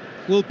Tottenham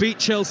will beat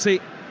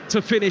Chelsea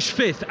to finish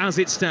 5th as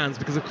it stands,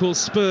 because of course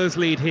Spurs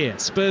lead here.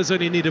 Spurs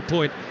only need a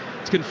point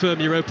to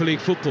confirm Europa League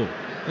football.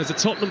 There's a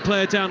Tottenham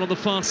player down on the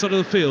far side of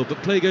the field,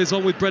 but play goes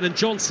on with Brennan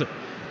Johnson.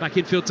 Back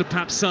infield to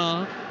Pap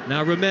Sarr.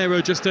 Now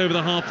Romero just over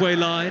the halfway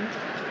line.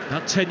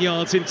 About 10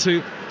 yards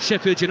into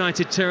Sheffield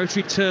United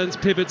territory, turns,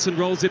 pivots and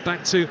rolls it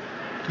back to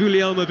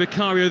Guglielmo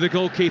Vicario, the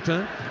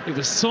goalkeeper. It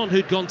was Son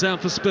who'd gone down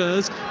for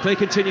Spurs. Play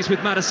continues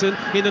with Maddison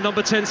in the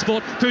number 10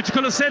 spot. Through to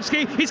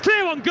Kulusevski. He's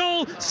clear on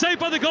goal. Saved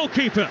by the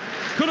goalkeeper.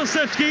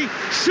 Kulusevski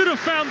should have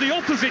found the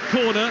opposite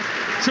corner,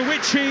 to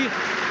which he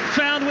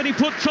found when he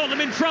put Tottenham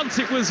in front.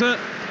 It was a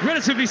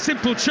relatively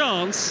simple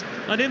chance,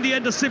 and in the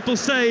end a simple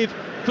save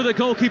for the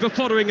goalkeeper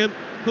Fotheringham,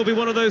 who'll be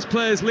one of those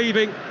players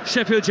leaving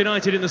Sheffield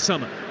United in the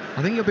summer.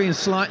 I think you're being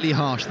slightly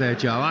harsh there,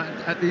 Joe.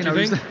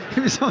 He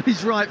was on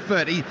his right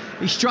foot. He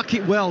struck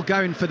it well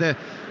going for the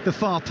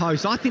far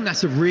post. I think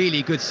that's a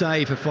really good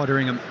save for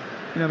Fotheringham.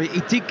 He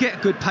did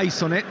get good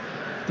pace on it.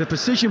 The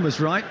precision was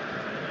right.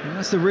 And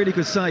that's a really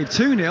good save.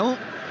 2-0.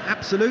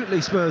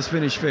 Absolutely, Spurs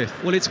finish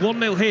 5th. Well, it's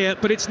 1-0 here,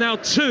 but it's now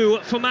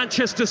 2 for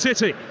Manchester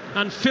City.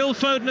 And Phil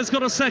Foden has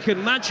got a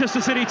second. Manchester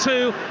City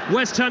 2,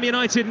 West Ham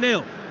United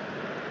 0.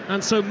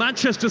 And so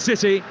Manchester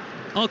City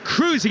are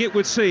cruising, it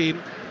would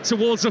seem,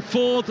 towards a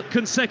 4th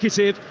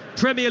consecutive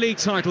Premier League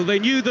title. They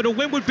knew that a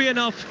win would be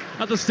enough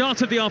at the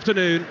start of the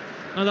afternoon,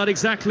 and that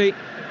exactly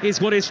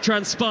is what is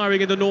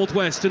transpiring in the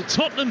Northwest. And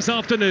Tottenham's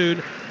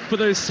afternoon, for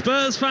those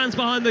Spurs fans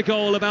behind the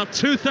goal, about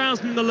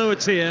 2,000 in the lower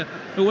tier,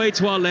 away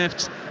to our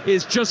left,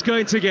 is just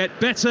going to get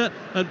better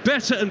and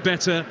better and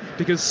better,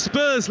 because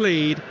Spurs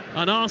lead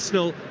and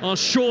Arsenal are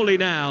surely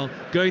now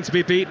going to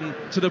be beaten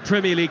to the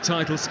Premier League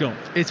title, Scott.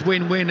 It's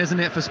win-win, isn't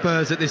it, for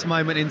Spurs at this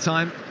moment in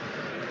time?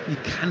 You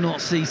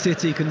cannot see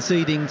City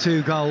conceding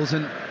 2 goals,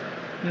 and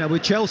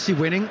with Chelsea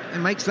winning, it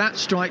makes that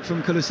strike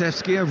from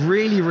Kulusevski a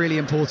really, really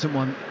important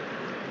one.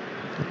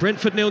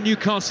 Brentford 0,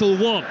 Newcastle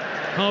 1.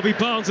 Harvey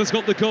Barnes has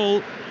got the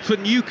goal for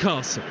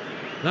Newcastle.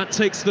 That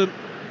takes them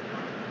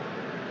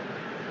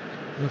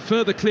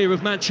further clear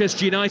of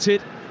Manchester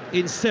United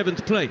in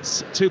 7th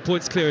place, 2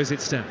 points clear as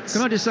it stands.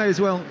 Can I just say as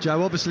well,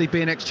 Joe, obviously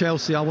being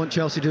ex-Chelsea, I want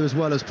Chelsea to do as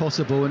well as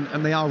possible,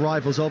 and they are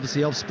rivals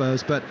obviously of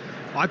Spurs, but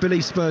I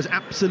believe Spurs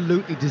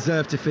absolutely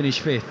deserve to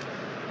finish 5th.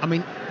 I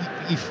mean,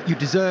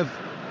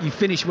 you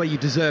finish where you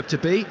deserve to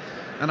be,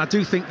 and I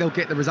do think they'll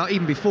get the result.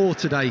 Even before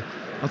today,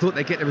 I thought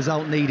they'd get the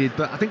result needed,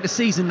 but I think the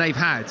season they've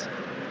had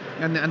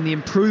and the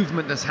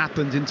improvement that's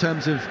happened in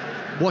terms of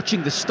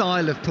watching the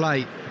style of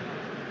play,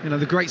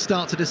 the great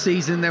start to the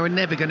season, they were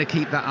never going to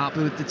keep that up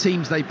with the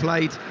teams they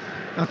played.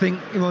 I think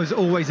it was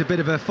always a bit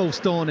of a false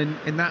dawn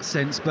in that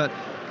sense, but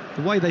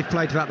the way they've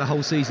played throughout the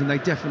whole season, they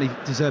definitely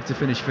deserve to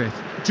finish 5th.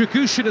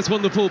 Dragushin has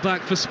won the ball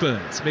back for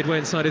Spurs, midway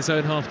inside his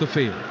own half the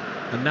field.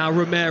 And now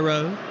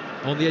Romero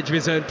on the edge of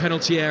his own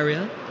penalty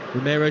area.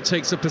 Romero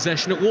takes up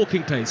possession at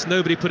walking pace,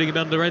 nobody putting him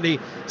under any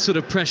sort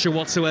of pressure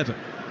whatsoever.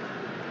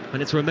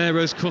 And it's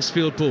Romero's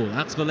crossfield ball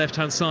out to the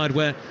left-hand side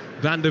where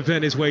Van der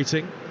Ven is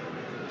waiting.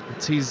 He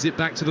teases it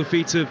back to the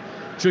feet of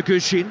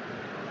Dragushin.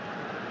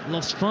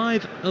 Lost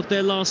 5 of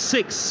their last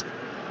 6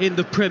 in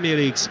the Premier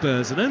League,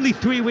 Spurs, and only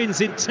 3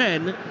 wins in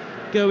 10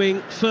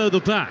 going further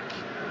back.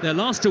 Their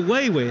last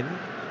away win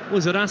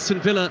was at Aston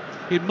Villa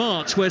in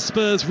March, where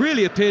Spurs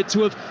really appeared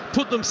to have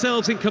put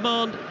themselves in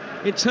command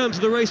in terms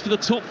of the race for the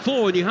top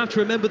 4, and you have to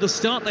remember the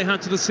start they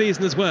had to the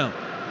season as well.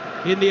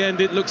 In the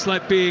end, it looks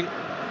like being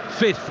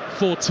 5th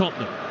for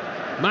Tottenham.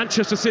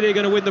 Manchester City are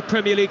going to win the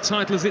Premier League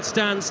title as it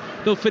stands.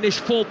 They'll finish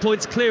 4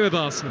 points clear of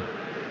Arsenal.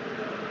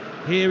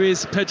 Here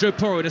is Pedro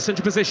Porro in a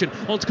central position,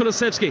 on to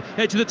Kulusevski,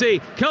 edge of the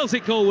D, curls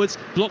it goalwards,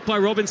 blocked by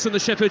Robinson, the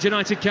Sheffield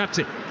United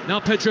captain. Now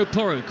Pedro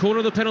Porro, corner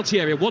of the penalty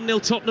area,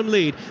 1-0 Tottenham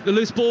lead. The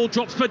loose ball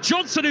drops for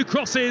Johnson, who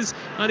crosses,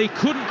 and he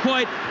couldn't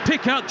quite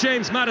pick out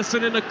James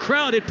Maddison in a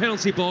crowded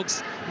penalty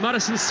box.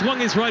 Maddison swung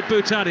his right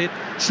boot at it.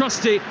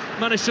 Trusty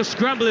managed to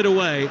scramble it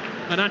away,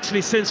 and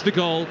actually since the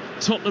goal,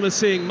 Tottenham are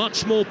seeing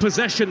much more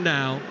possession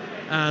now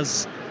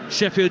as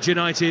Sheffield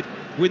United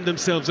win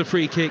themselves a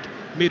free kick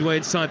midway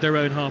inside their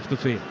own half the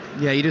field.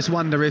 Yeah, you just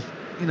wonder if,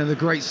 the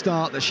great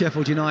start that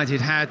Sheffield United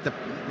had, the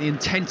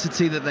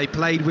intensity that they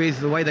played with,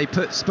 the way they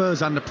put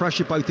Spurs under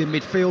pressure both in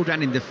midfield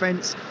and in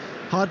defence,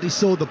 hardly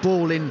saw the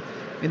ball in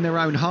their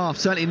own half,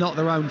 certainly not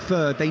their own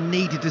third. They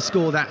needed to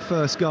score that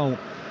first goal.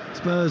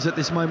 Spurs at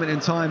this moment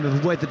in time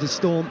have weathered the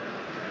storm.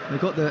 They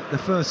got the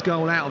first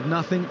goal out of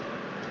nothing,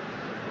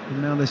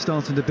 and now they're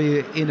starting to be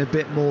in a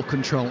bit more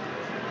control.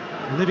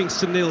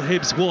 Livingston 0,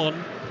 Hibs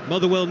 1,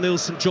 Motherwell 0,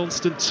 St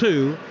Johnstone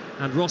 2,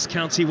 and Ross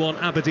County 1,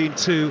 Aberdeen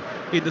 2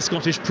 in the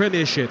Scottish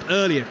Premiership.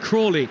 Earlier,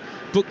 Crawley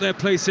booked their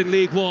place in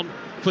League One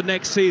for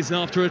next season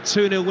after a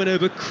 2-0 win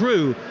over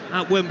Crewe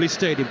at Wembley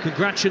Stadium.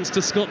 Congratulations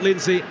to Scott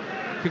Lindsay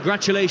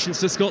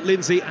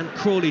and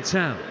Crawley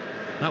Town.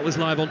 That was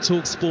live on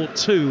Talksport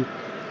 2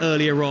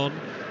 earlier on.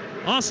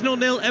 Arsenal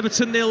 0,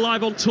 Everton 0,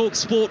 live on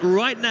Talksport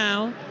right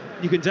now.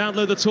 You can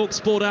download the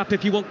Talksport app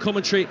if you want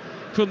commentary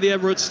from the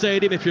Emirates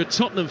Stadium. If you're a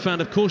Tottenham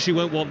fan, of course you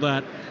won't want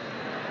that.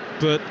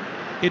 But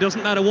it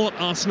doesn't matter what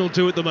Arsenal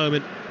do at the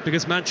moment,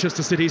 because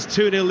Manchester City's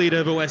 2-0 lead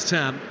over West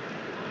Ham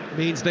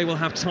means they will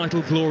have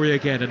title glory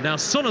again. And now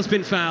Son has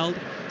been fouled.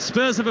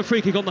 Spurs have a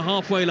free kick on the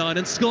halfway line.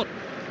 And Scott,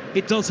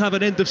 it does have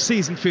an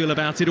end-of-season feel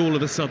about it all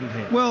of a sudden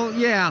here. Well,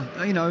 yeah,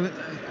 you know,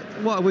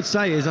 what I would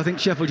say is I think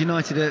Sheffield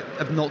United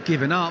have not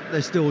given up.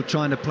 They're still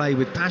trying to play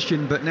with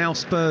passion, but now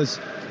Spurs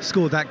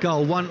scored that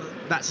goal. One,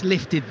 that's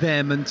lifted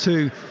them, and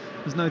two,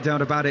 there's no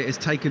doubt about it, it's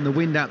taken the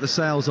wind out the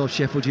sails of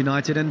Sheffield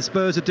United, and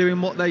Spurs are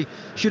doing what they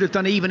should have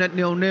done even at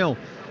 0-0.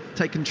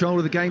 Take control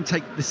of the game,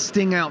 take the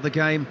sting out of the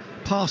game,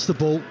 pass the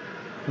ball,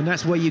 and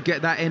that's where you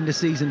get that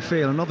end-of-season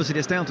feel. And obviously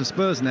it's down to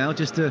Spurs now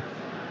just to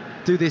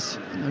do this,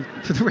 you know,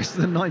 for the rest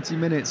of the 90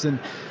 minutes and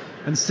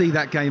see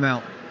that game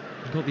out.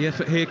 Got the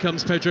effort here,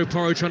 comes Pedro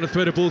Porro trying to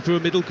thread a ball through a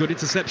middle. Good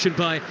interception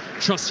by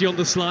Trusty on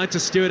the slide to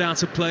steer it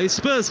out of play.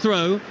 Spurs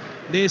throw,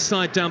 near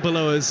side down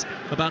below us,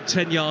 about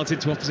 10 yards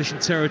into opposition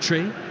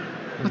territory.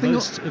 I think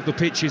most of the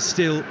pitch is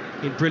still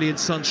in brilliant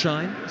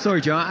sunshine. Sorry,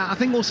 Joe. I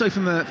think also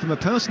from a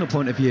personal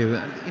point of view,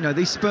 you know,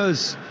 these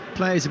Spurs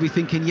players will be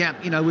thinking, yeah,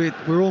 you know,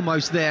 we're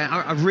almost there.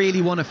 I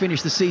really want to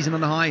finish the season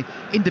on a high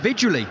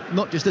individually,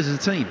 not just as a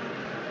team.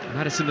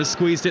 Maddison has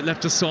squeezed it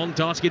left to Son,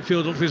 darting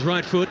infield onto his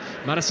right foot.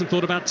 Maddison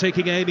thought about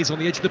taking aim, he's on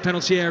the edge of the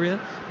penalty area.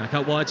 Back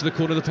out wide to the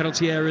corner of the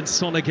penalty area, and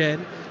Son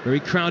again. Very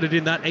crowded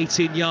in that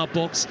 18-yard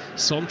box.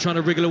 Son trying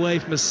to wriggle away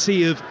from a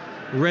sea of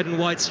red and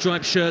white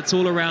striped shirts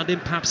all around him.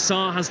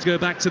 Papsar has to go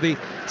back to the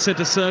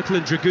centre circle,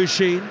 and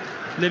Dragushin.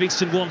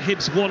 Livingston 1,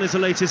 Hibs 1 is the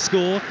latest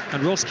score,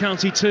 and Ross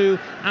County 2,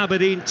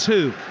 Aberdeen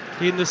 2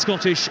 in the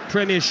Scottish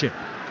Premiership.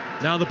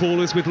 Now the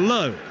ball is with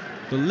Lowe,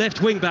 the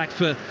left wing back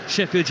for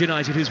Sheffield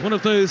United, who's one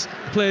of those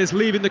players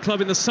leaving the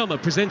club in the summer,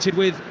 presented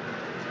with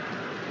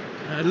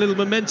a little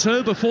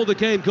memento before the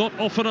game got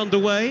off and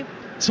underway.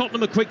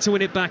 Tottenham are quick to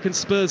win it back, and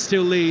Spurs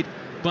still lead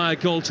by a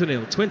goal to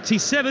nil.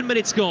 27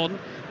 minutes gone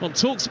on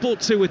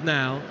Talksport 2 with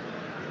Now,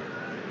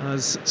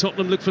 as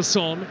Tottenham look for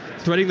Son,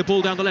 threading the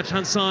ball down the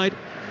left-hand side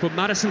for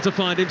Maddison to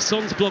find him.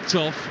 Son's blocked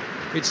off.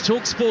 It's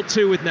Talksport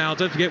 2 with Now.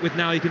 Don't forget, with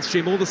Now you can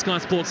stream all the Sky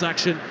Sports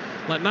action,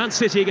 like Man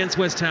City against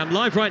West Ham,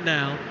 live right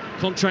now,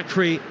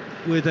 contract-free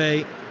with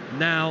a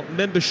Now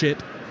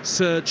membership.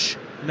 Search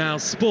Now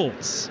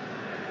Sports.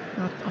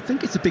 I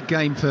think it's a big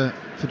game for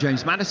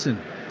James Maddison.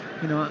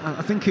 You know,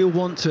 I think he'll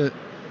want to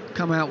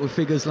come out with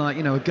figures like,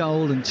 you know, a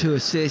goal and 2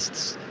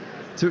 assists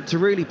to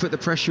really put the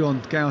pressure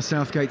on Gareth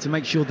Southgate to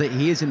make sure that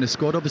he is in the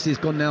squad. Obviously,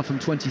 it's gone now from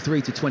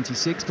 23 to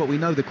 26, but we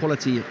know the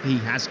quality he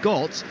has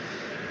got.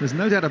 There's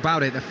no doubt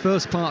about it. The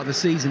first part of the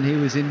season, he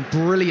was in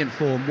brilliant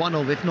form, one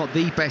of, if not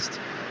the best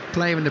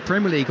player in the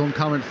Premier League on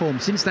current form.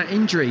 Since that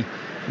injury,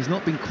 he's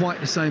not been quite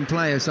the same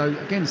player. So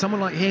again,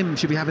 someone like him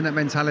should be having that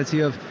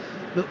mentality of,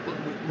 look,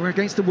 we're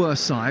against the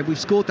worst side, we've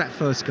scored that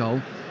first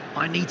goal,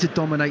 I need to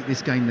dominate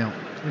this game now.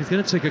 He's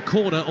going to take a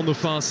corner on the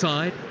far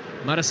side.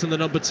 Maddison, the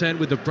number 10,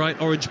 with the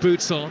bright orange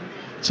boots on.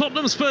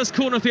 Tottenham's first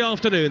corner of the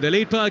afternoon. They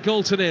lead by a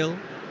goal to nil.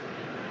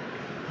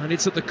 And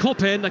it's at the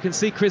Kop end. I can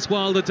see Chris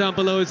Wilder down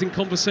below is in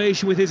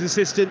conversation with his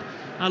assistant,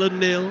 Alan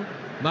Nill.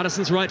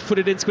 Maddison's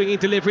right-footed in, swinging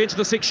delivery into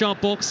the 6-yard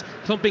box.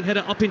 Thumping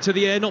header up into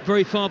the air, not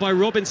very far by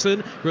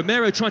Robinson.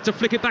 Romero tried to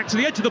flick it back to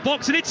the edge of the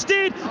box, and it's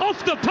steered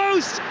off the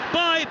post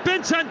by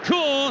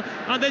Bentancur.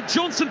 And then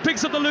Johnson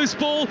picks up the loose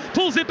ball,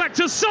 pulls it back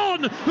to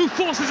Son, who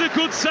forces a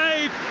good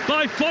save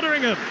by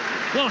Fotheringham.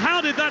 Well,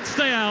 how did that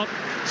stay out?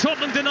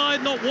 Tottenham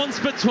denied not once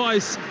but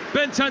twice.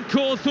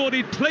 Bentancur thought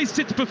he'd placed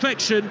it to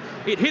perfection.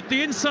 It hit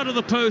the inside of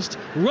the post,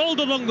 rolled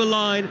along the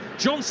line.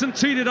 Johnson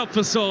teed it up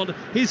for Son.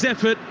 His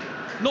effort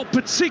not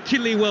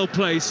particularly well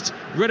placed.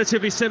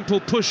 Relatively simple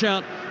push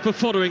out for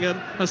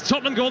Fotheringham. As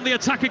Tottenham go on the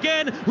attack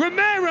again,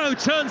 Romero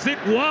turns it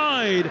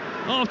wide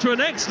after an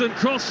excellent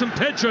cross from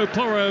Pedro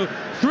Porro.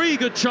 3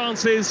 good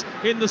chances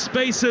in the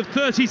space of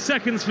 30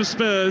 seconds for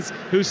Spurs,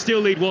 who still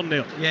lead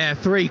 1-0. Yeah,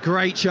 3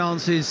 great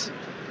chances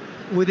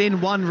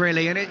within one,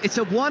 really, and it's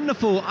a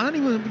wonderful, I don't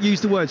even use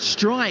the word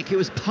strike, it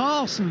was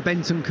pass from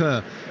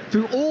Bentancur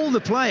through all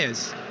the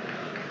players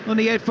on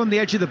the edge, from the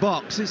edge of the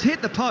box. It's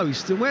hit the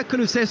post, and where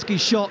Kulusevski's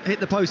shot hit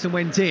the post and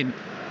went in,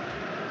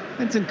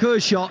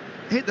 Bentancur's shot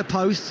hit the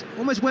post,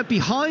 almost went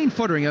behind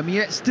Fotheringham,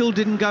 yet still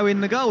didn't go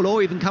in the goal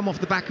or even come off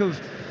the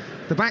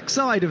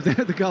backside of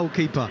the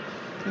goalkeeper.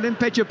 And then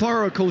Pedro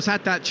Porro, of course,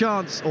 had that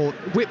chance, or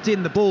whipped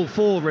in the ball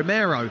for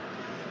Romero.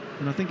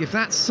 And I think if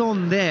that's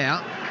Son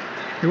there,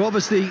 who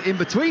obviously in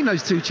between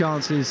those 2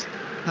 chances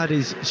had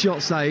his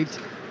shot saved,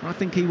 I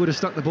think he would have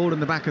stuck the ball in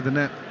the back of the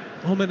net.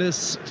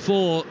 Ominous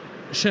for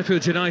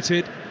Sheffield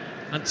United,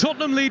 and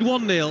Tottenham lead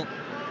 1-0,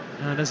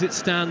 and as it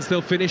stands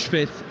they'll finish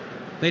 5th.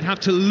 They'd have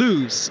to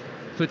lose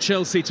for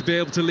Chelsea to be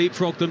able to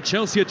leapfrog them.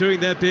 Chelsea are doing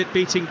their bit,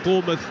 beating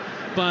Bournemouth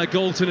by a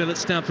goal to nil at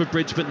Stamford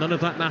Bridge, but none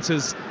of that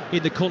matters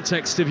in the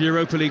context of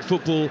Europa League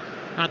football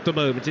at the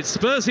moment. It's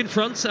Spurs in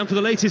front, and for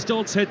the latest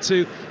odds, head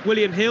to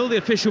William Hill, the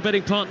official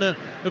betting partner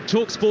of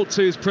Talksport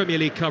 2's Premier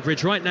League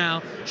coverage. Right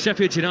now,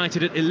 Sheffield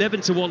United at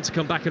 11-1 to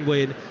come back and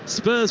win.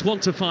 Spurs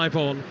 1-5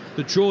 on.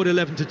 The draw at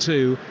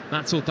 11-2.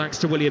 That's all thanks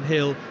to William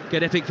Hill.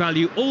 Get epic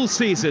value all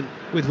season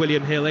with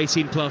William Hill.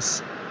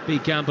 18+.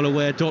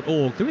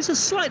 BeGambleAware.org. There is a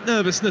slight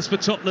nervousness for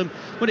Tottenham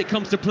when it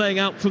comes to playing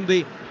out from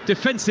the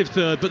defensive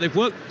third, but they've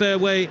worked their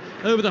way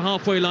over the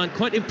halfway line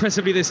quite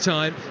impressively this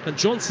time, and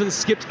Johnson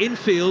skipped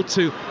infield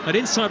to an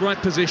inside right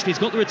position. He's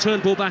got the return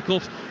ball back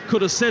off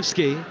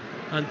Kulusevski,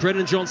 and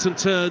Brennan Johnson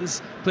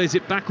turns, plays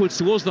it backwards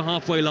towards the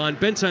halfway line.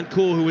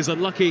 Bentancur, who was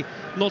unlucky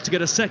not to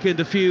get a second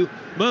a few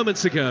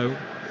moments ago,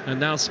 and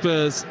now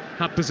Spurs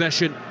have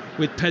possession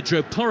with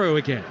Pedro Porro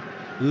again.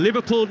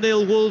 Liverpool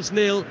 0, Wolves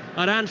 0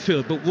 at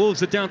Anfield, but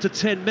Wolves are down to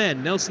 10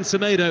 men. Nelson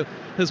Semedo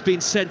has been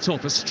sent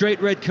off, a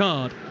straight red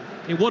card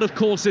in what of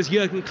course is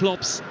Jurgen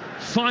Klopp's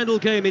final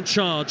game in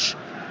charge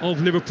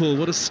of Liverpool.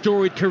 What a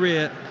storied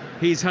career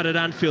he's had at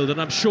Anfield,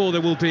 and I'm sure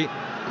there will be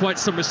quite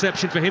some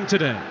reception for him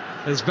today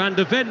as Van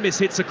der Ven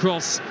hits a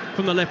cross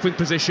from the left wing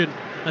position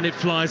and it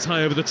flies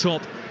high over the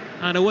top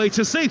and away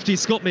to safety.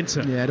 Scott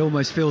Minto. Yeah, it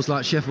almost feels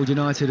like Sheffield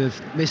United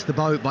have missed the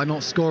boat by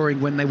not scoring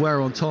when they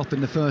were on top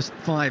in the first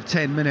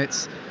 5-10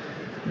 minutes.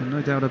 And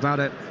no doubt about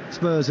it,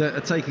 Spurs are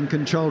taking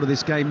control of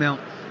this game now.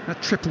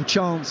 That triple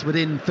chance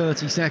within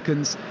 30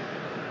 seconds.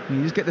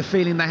 You just get the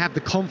feeling they have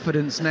the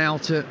confidence now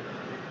to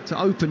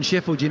open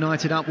Sheffield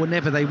United up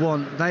whenever they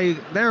want.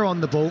 They're on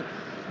the ball.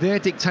 They're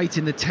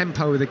dictating the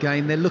tempo of the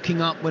game. They're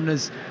looking up when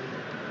there's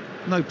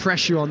no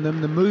pressure on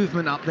them. The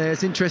movement up there,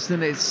 it's interesting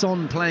that it's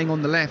Son playing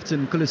on the left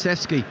and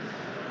Kulusevski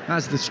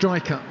as the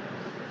striker.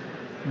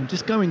 And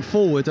just going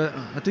forward,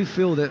 I do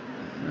feel that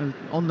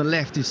on the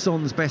left is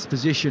Son's best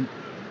position.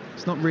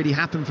 It's not really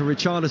happened for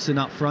Richarlison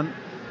up front.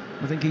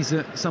 I think he's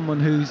someone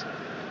who's,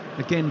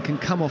 again, can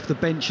come off the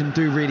bench and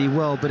do really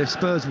well. But if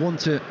Spurs want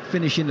to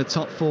finish in the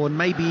top four and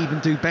maybe even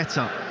do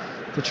better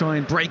to try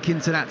and break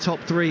into that top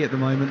three at the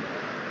moment,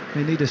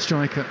 they need a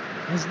striker.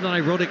 Isn't it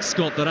ironic,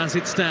 Scott, that as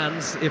it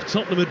stands, if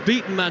Tottenham had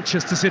beaten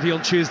Manchester City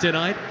on Tuesday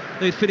night,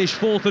 they'd finish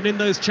fourth and in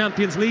those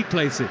Champions League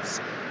places,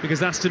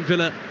 because Aston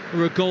Villa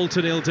were a goal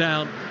to nil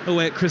down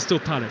away at Crystal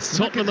Palace.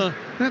 Tottenham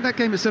that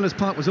game at Sellers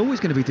Park was always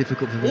going to be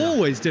difficult for Villa.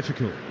 Always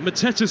difficult.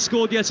 Mateta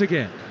scored yet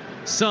again.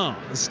 Sarr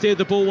has steered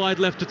the ball wide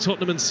left to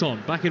Tottenham and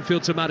Son. Back in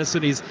field to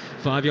Maddison. He's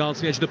 5 yards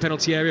from the edge of the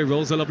penalty area.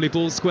 Rolls a lovely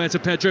ball square to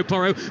Pedro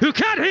Porro, who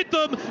can hit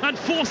them and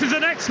forces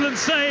an excellent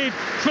save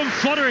from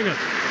Fotheringham.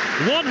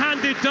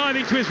 One-handed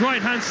diving to his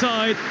right-hand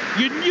side.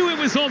 You knew it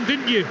was on,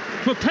 didn't you?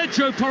 For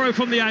Pedro Porro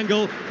from the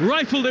angle.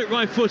 Rifled it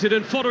right-footed,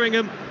 and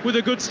Fotheringham with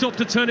a good stop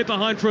to turn it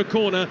behind for a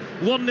corner.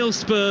 1-0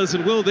 Spurs,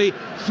 and will the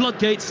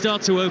floodgates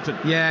start to open?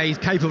 Yeah, he's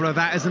capable of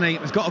that, isn't he?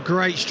 He's got a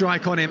great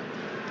strike on him.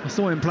 I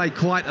saw him play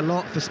quite a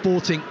lot for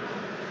Sporting.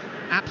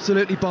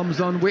 Absolutely bombs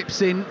on,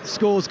 whips in,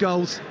 scores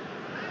goals.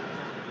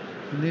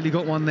 Nearly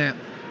got one there.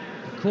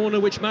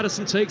 Corner which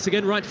Maddison takes,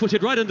 again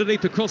right-footed, right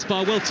underneath the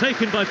crossbar. Well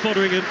taken by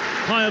Fotheringham,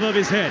 high above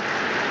his head.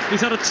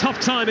 He's had a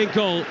tough time in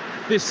goal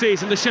this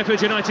season, the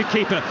Sheffield United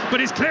keeper, but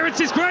his clearance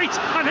is great,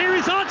 and here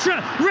is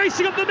Archer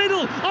racing up the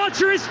middle.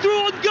 Archer is through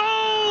on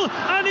goal,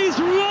 and he's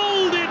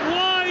rolled it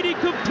wide. He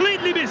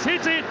completely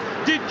mishit it,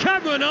 did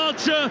Cameron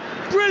Archer.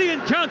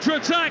 Brilliant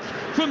counter-attack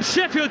from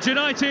Sheffield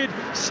United,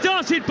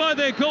 started by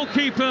their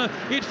goalkeeper.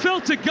 It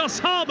fell to Gus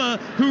Harmer,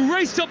 who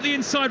raced up the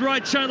inside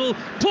right channel,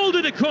 pulled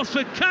it across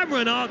for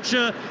Cameron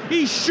Archer.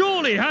 He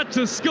surely had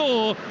to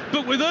score,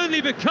 but with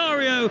only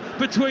Vicario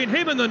between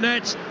him and the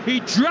net, he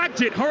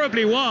dragged it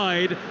horribly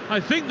wide. I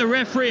think the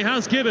referee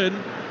has given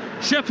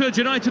Sheffield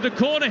United a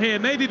corner here.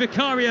 Maybe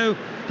Vicario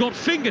got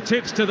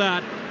fingertips to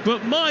that,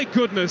 but my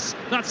goodness,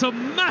 that's a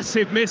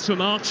massive miss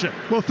from Archer.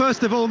 Well,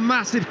 first of all,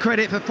 massive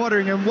credit for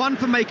Fotheringham. 1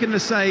 for making the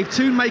save,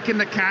 2 making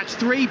the catch,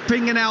 3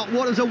 pinging out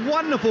what was a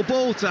wonderful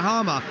ball to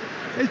Harmer.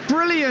 It's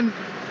brilliant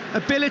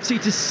ability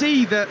to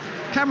see that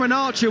Cameron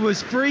Archer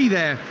was free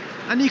there,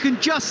 and you can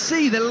just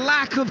see the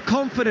lack of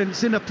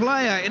confidence in a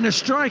player, in a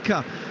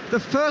striker. The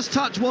first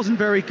touch wasn't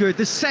very good,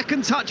 the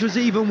second touch was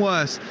even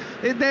worse.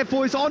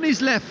 Therefore, it's on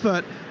his left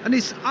foot and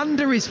it's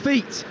under his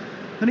feet,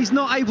 and he's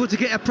not able to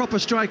get a proper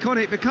strike on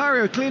it.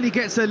 Vicario clearly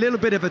gets a little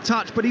bit of a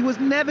touch, but he was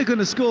never going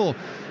to score.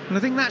 And I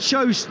think that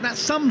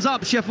sums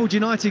up Sheffield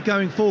United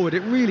going forward.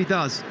 It really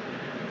does.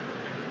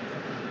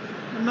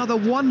 Another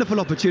wonderful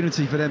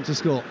opportunity for them to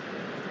score.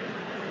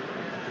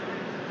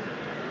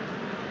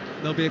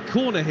 There'll be a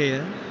corner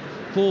here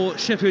for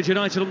Sheffield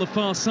United on the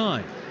far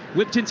side.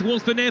 Whipped in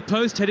towards the near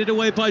post, headed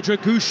away by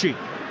Dragushi.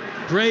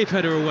 Brave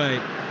header away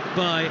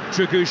by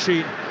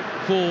Dragushi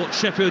for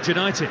Sheffield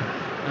United.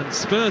 And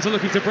Spurs are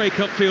looking to break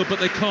upfield, but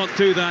they can't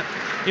do that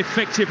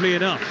effectively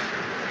enough.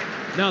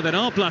 Now then,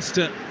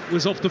 Arblaster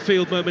was off the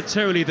field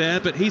momentarily there,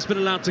 but he's been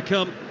allowed to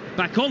come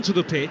back onto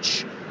the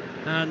pitch.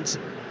 And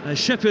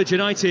Sheffield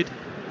United,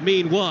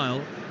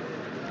 meanwhile,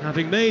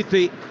 having made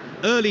the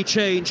early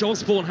change,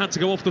 Osborne had to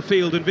go off the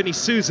field and Vinny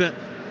Souza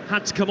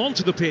had to come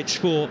onto the pitch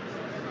for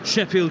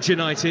Sheffield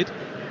United.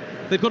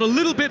 They've got a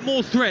little bit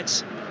more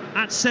threat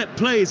at set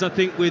plays, I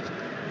think, with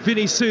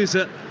Vinny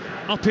Souza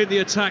up in the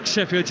attack.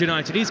 Sheffield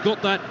United, he's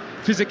got that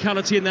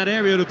physicality and that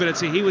aerial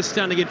ability. He was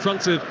standing in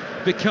front of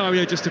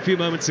Vicario just a few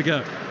moments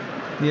ago.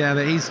 Yeah,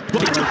 but he's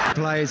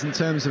players in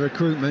terms of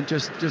recruitment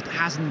just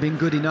hasn't been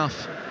good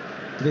enough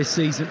this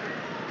season.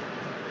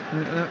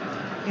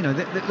 You know,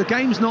 the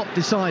game's not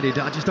decided.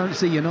 I just don't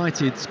see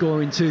United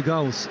scoring 2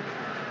 goals.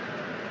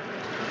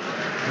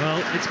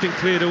 Well, it's been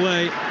cleared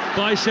away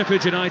by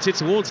Sheffield United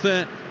towards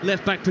their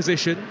left-back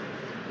position.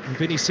 And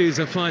Vinny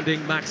Souza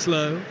finding Max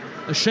Lowe.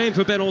 A shame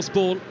for Ben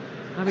Osborne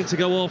having to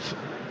go off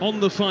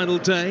on the final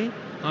day.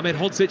 Ahmed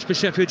Hodzic for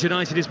Sheffield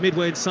United is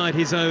midway inside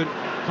his own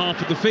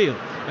half of the field.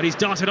 And he's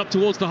darted up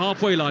towards the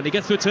halfway line. He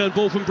gets the return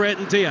ball from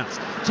Brereton Diaz.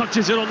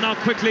 Touches it on now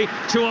quickly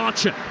to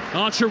Archer.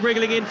 Archer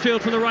wriggling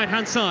infield from the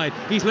right-hand side.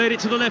 He's laid it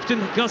to the left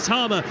and Gus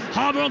Harmer.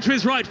 Harmer onto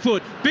his right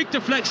foot. Big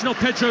deflection of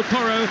Pedro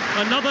Porro.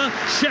 Another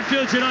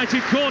Sheffield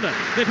United corner.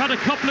 They've had a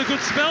couple of good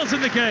spells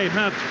in the game,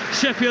 have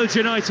Sheffield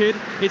United.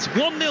 It's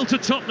 1-0 to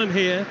Tottenham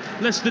here.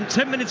 Less than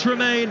 10 minutes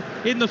remain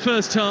in the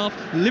first half.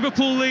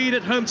 Liverpool lead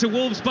at home to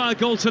Wolves by a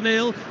goal to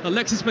 0.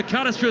 Alexis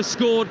McAllister has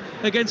scored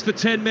against the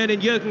 10 men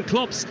in Jurgen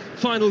Klopp's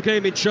final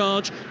game in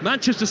charge.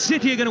 Manchester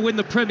City are going to win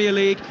the Premier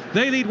League.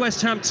 They lead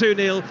West Ham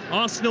 2-0.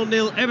 Arsenal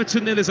 0,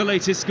 Everton 0 is the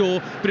latest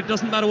score, but it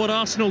doesn't matter what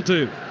Arsenal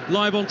do.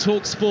 Live on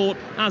Talksport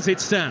as it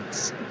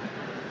stands.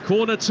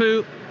 Corner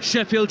to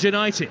Sheffield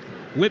United.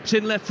 Whipped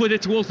in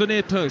left-footed towards the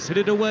near post.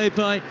 Headed away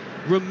by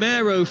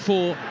Romero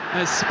for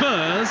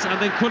Spurs, and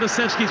then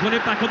Kulusevski's won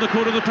it back on the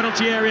corner of the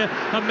penalty area,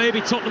 and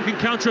maybe Tottenham can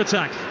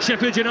counter-attack.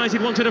 Sheffield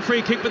United wanted a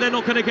free kick, but they're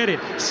not going to get it.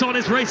 Son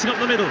is racing up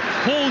the middle,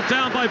 hauled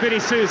down by Vinny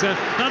Souza.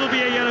 That'll be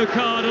a yellow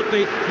card at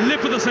the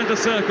lip of the centre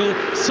circle.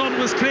 Son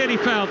was clearly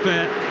fouled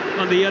there,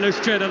 and the yellow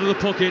straight out of the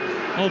pocket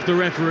of the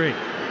referee.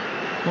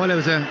 Well, it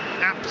was an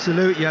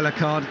absolute yellow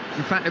card.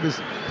 In fact, it was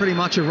pretty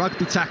much a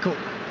rugby tackle.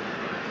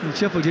 And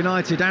Sheffield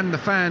United and the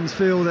fans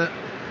feel that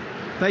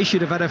they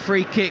should have had a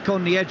free kick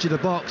on the edge of the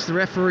box. The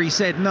referee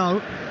said no.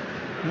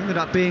 It ended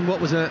up being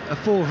what was a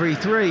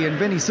 4v3, and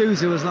Vinny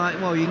Souza was like,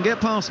 well, you can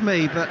get past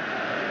me, but...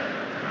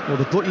 Well,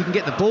 you can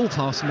get the ball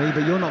past me,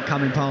 but you're not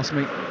coming past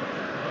me.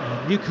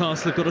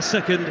 Newcastle have got a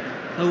second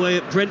away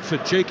at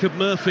Brentford. Jacob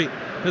Murphy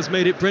has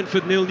made it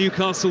Brentford 0,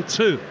 Newcastle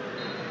 2.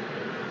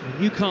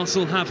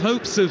 Newcastle have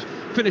hopes of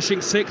finishing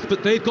 6th,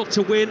 but they've got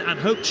to win and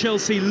hope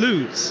Chelsea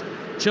lose.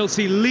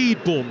 Chelsea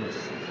lead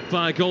Bournemouth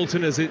by a goal to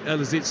as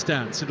it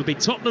stands. It'll be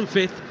Tottenham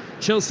 5th,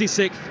 Chelsea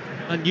 6th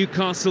and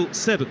Newcastle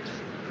 7th.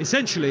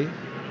 Essentially,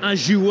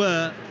 as you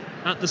were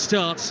at the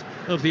start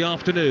of the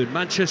afternoon.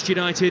 Manchester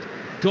United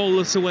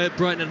goalless away at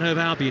Brighton and Hove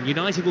Albion.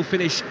 United will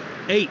finish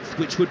 8th,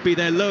 which would be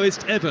their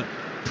lowest ever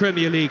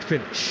Premier League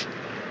finish.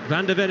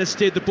 Van der Ven has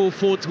steered the ball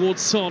forward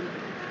towards Son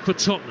for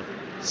Tottenham.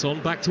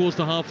 Son back towards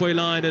the halfway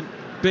line and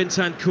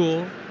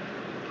Bentancur.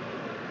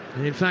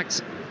 And in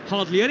fact,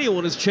 hardly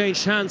anyone has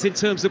changed hands in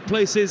terms of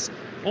places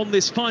on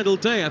this final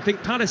day. I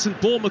think Palace and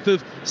Bournemouth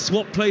have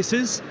swapped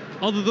places.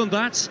 Other than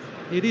that,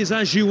 it is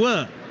as you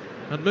were.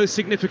 And most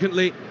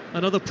significantly,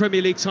 another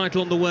Premier League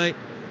title on the way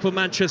for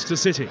Manchester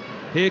City.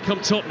 Here come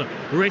Tottenham,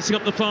 racing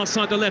up the far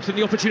side to left, and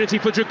the opportunity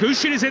for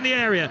Dragushin is in the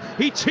area.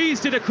 He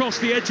teased it across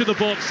the edge of the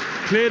box,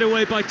 cleared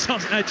away by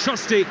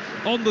Trusty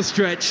on the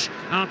stretch,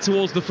 out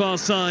towards the far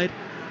side,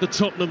 the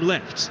Tottenham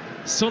left.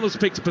 Son has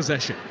picked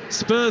possession.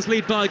 Spurs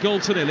lead by a goal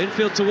to 0.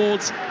 Infield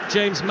towards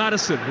James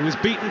Maddison, who was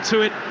beaten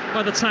to it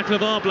by the tackle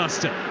of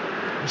Arblaster.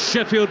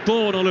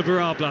 Sheffield-born Oliver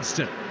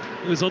Arblaster,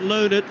 who was on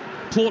loan at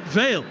Port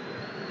Vale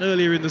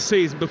earlier in the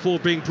season before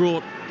being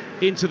brought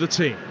into the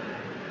team.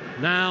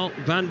 Now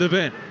Van der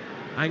Ven,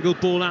 angled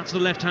ball out to the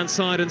left-hand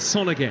side, and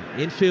Son again.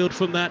 Infield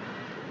from that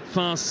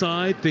far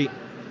side, the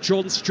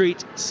John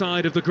Street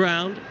side of the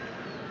ground.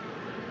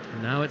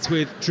 And now it's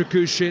with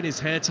Dragushin, his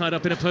hair tied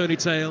up in a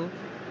ponytail.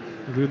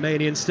 The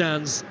Romanian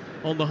stands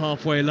on the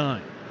halfway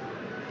line.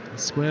 A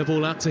square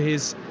ball out to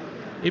his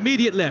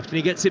immediate left, and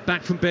he gets it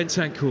back from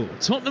Bentancur.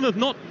 Tottenham have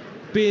not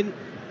been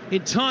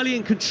entirely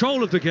in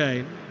control of the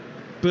game,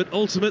 but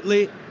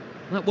ultimately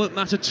that won't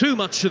matter too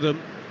much to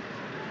them.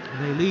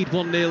 They lead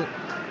 1-0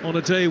 on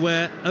a day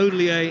where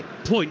only a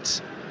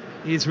point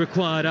is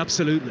required,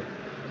 absolutely.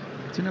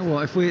 Do you know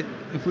what, if we're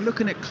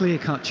looking at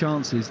clear-cut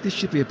chances, this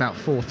should be about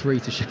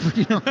 4-3 to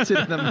Sheffield United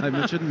at the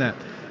moment, shouldn't it?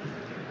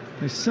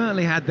 They've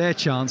certainly had their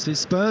chances.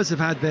 Spurs have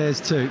had theirs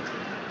too.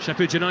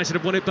 Sheffield United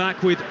have won it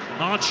back with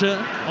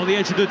Archer on the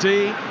edge of the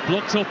D,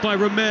 blocked off by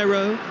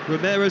Romero.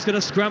 Romero's going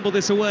to scramble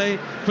this away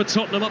for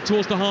Tottenham up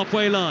towards the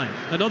halfway line.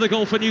 Another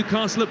goal for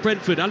Newcastle at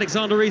Brentford.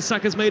 Alexander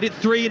Isak has made it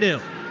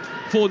 3-0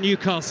 for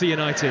Newcastle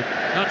United.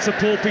 That's a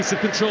poor piece of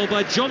control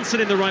by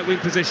Johnson in the right wing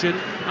position.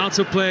 Out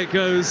of play it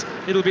goes.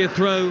 It'll be a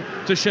throw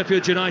to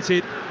Sheffield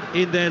United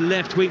in their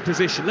left wing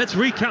position. Let's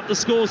recap the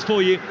scores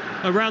for you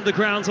around the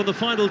grounds on the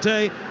final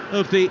day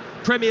of the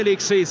Premier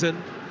League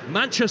season.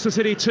 Manchester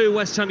City 2,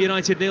 West Ham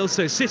United 0,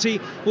 so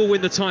City will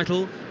win the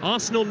title.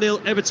 Arsenal 0,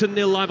 Everton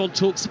 0, live on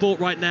Talksport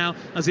right now.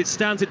 As it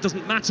stands, it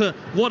doesn't matter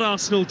what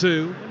Arsenal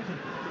do,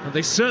 and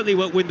they certainly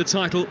won't win the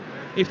title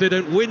if they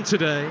don't win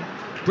today.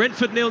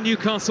 Brentford 0,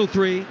 Newcastle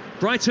 3,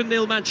 Brighton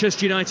 0,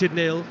 Manchester United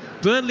 0,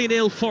 Burnley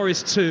 0,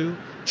 Forest 2,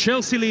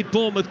 Chelsea lead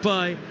Bournemouth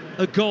by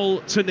a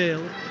goal to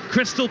 0.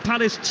 Crystal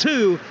Palace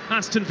 2,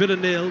 Aston Villa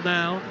 0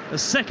 now. A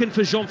second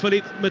for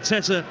Jean-Philippe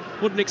Mateta.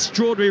 What an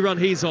extraordinary run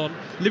he's on.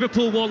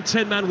 Liverpool 1,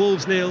 10-man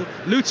Wolves 0.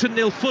 Luton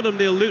 0, Fulham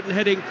 0. Luton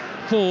heading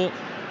for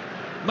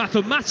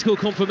mathematical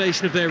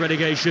confirmation of their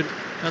relegation.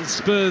 And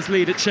Spurs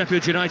lead at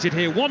Sheffield United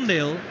here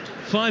 1-0.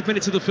 5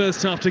 minutes of the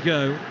first half to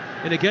go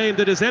in a game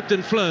that has ebbed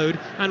and flowed.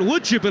 And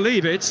would you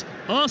believe it,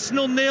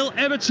 Arsenal 0,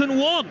 Everton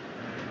 1.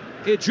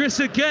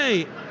 Idrissa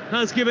Gueye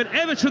has given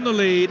Everton the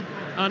lead,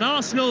 and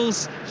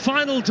Arsenal's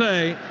final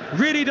day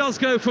really does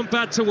go from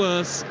bad to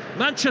worse.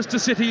 Manchester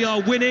City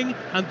are winning,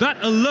 and that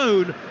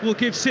alone will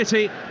give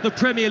City the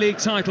Premier League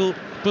title.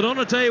 But on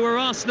a day where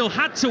Arsenal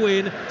had to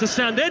win to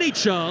stand any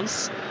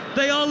chance,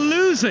 they are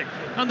losing.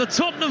 And the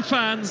Tottenham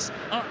fans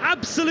are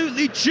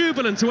absolutely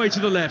jubilant away to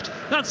the left.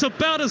 That's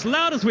about as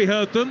loud as we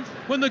heard them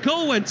when the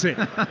goal went in.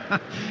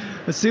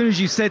 As soon as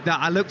you said that,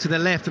 I looked to the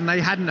left and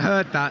they hadn't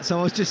heard that, so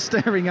I was just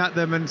staring at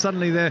them, and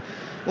suddenly they're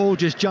all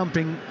just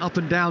jumping up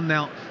and down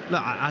now.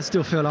 Look, I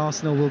still feel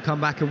Arsenal will come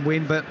back and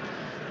win, but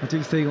I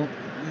do think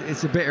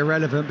it's a bit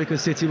irrelevant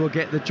because City will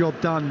get the job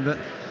done. But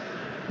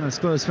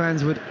Spurs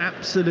fans would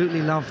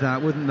absolutely love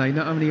that, wouldn't they?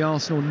 Not only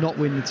Arsenal not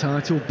win the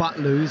title, but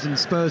lose, and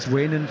Spurs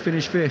win and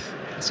finish 5th.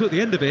 So at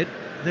the end of it,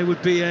 there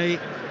would be a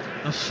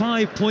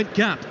 5-point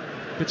gap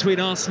between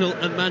Arsenal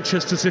and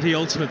Manchester City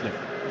ultimately.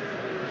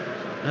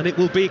 And it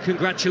will be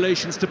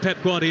congratulations to Pep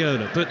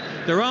Guardiola. But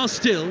there are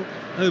still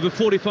over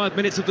 45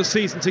 minutes of the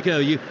season to go.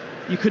 You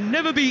can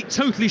never be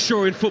totally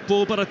sure in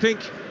football, but I think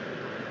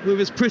we're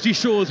as pretty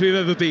sure as we've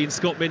ever been,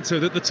 Scott Minto,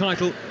 that the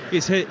title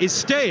is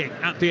staying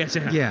at the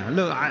Etihad. Yeah,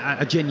 look,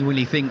 I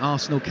genuinely think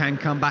Arsenal can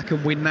come back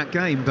and win that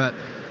game, but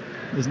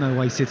there's no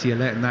way City are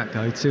letting that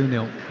go.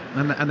 2-0.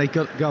 And they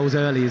got goals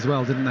early as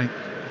well, didn't they?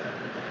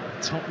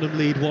 Tottenham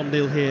lead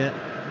 1-0 here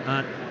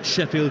at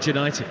Sheffield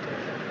United.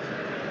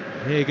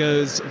 Here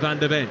goes Van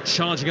der Ven,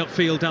 charging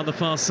upfield down the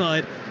far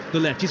side,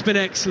 the left. He's been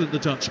excellent, the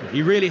Dutchman.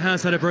 He really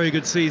has had a very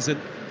good season.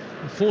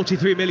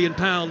 £43 million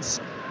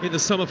in the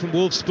summer from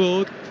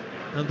Wolfsburg.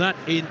 And that,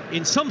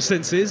 in some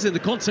senses, in the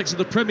context of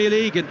the Premier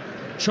League and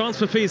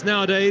transfer fees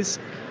nowadays,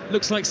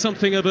 looks like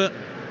something of a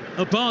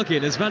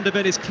bargain, as Van der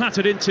Ven is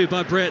clattered into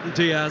by Brereton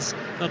Diaz.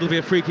 That'll be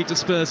a free kick to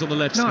Spurs on the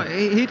left side.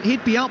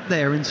 He'd be up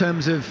there in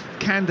terms of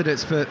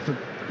candidates for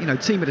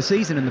team of the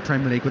season in the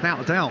Premier League,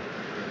 without a doubt.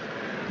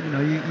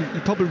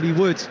 You probably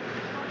would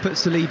put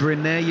Saliba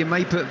in there. You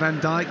may put Van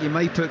Dijk. You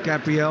may put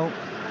Gabriel.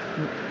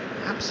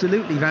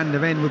 Absolutely, Van der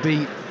Ven would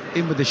be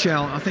in with the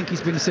shout. I think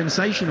he's been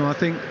sensational. I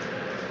think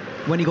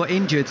when he got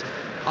injured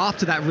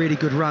after that really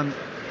good run,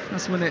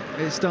 that's when it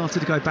started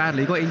to go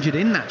badly. He got injured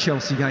in that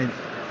Chelsea game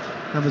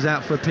and was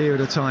out for a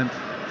period of time.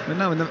 But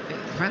no, and the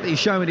fact that he's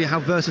showing you how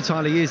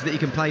versatile he is, that he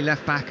can play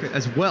left back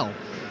as well,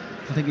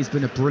 I think he's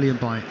been a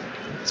brilliant buy.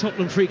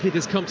 Tottenham free kick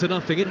has come to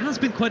nothing. It has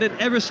been quite an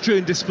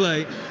error-strewn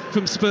display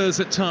from Spurs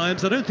at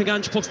times. I don't think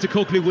Ange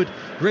Postecoglou would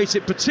rate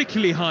it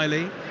particularly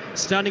highly.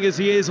 Standing as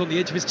he is on the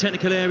edge of his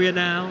technical area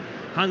now,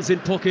 hands in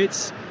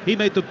pockets. He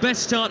made the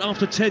best start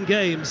after 10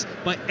 games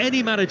by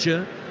any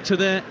manager to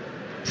their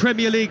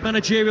Premier League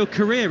managerial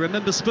career.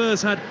 Remember,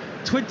 Spurs had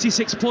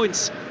 26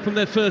 points from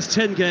their first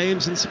 10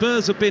 games, and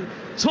Spurs have been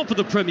top of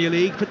the Premier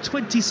League for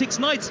 26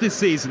 nights this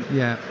season.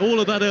 Yeah, all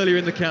of that earlier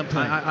in the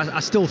campaign. I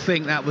still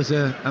think that was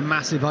a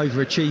massive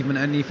overachievement,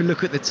 and if you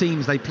look at the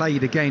teams they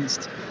played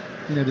against,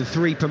 the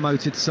 3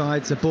 promoted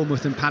sides, the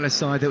Bournemouth and Palace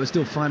side that were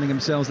still finding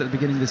themselves at the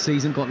beginning of the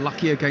season, got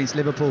lucky against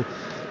Liverpool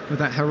with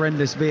that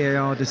horrendous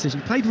VAR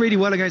decision. Played really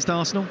well against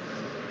Arsenal.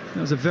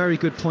 That was a very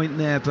good point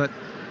there, but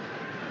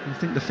I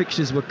think the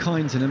fixtures were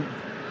kind to them.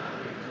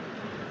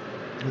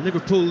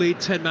 Liverpool lead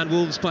 10-man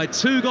Wolves by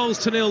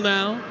 2-0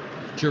 now.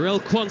 Jarell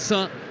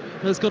Quansah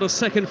has got a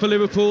second for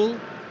Liverpool.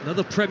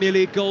 Another Premier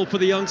League goal for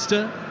the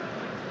youngster,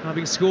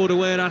 having scored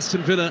away at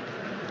Aston Villa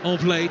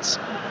of late.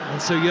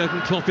 And so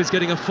Jurgen Klopp is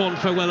getting a fond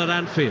farewell at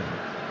Anfield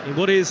in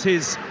what is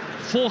his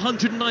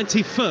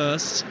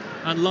 491st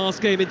and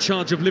last game in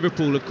charge of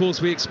Liverpool. Of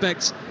course, we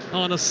expect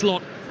Arne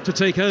Slot to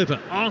take over.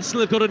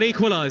 Arsenal have got an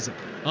equaliser.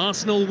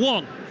 Arsenal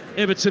 1,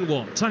 Everton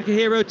 1.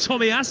 Takahiro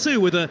Tomiyasu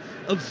with a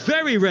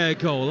very rare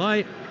goal.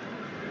 That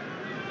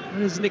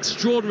is an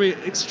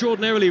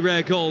extraordinarily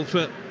rare goal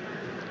for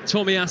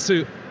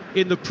Tomiyasu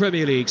in the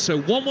Premier League.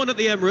 So 1-1 at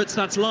the Emirates.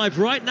 That's live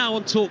right now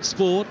on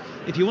Talksport.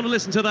 If you want to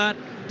listen to that,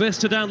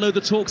 best to download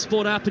the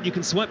Talksport app, and you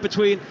can swipe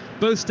between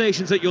both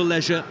stations at your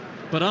leisure.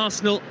 But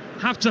Arsenal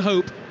have to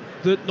hope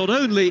that not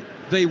only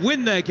they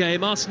win their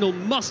game, Arsenal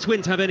must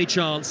win to have any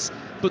chance,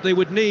 but they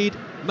would need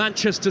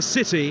Manchester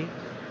City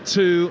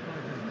to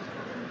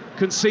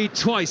concede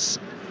twice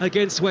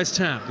against West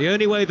Ham. The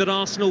only way that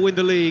Arsenal win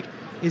the league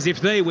is if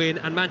they win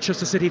and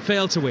Manchester City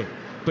fail to win.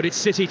 But it's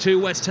City 2,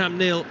 West Ham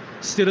 0,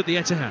 still at the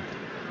Etihad.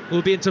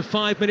 We'll be into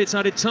 5 minutes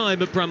added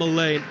time at Bramall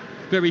Lane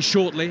very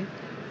shortly.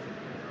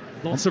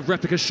 Lots of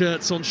replica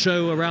shirts on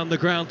show around the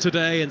ground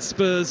today, and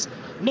Spurs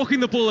knocking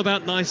the ball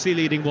about nicely,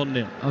 leading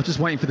 1-0. I was just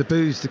waiting for the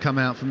boos to come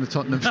out from the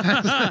Tottenham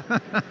fans.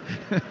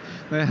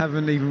 They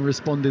haven't even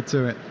responded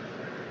to it.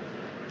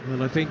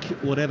 Well, I think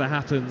whatever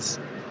happens,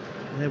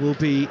 there will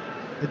be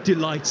a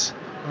delight,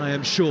 I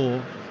am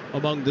sure,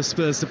 among the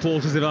Spurs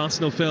supporters if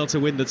Arsenal fail to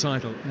win the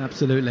title.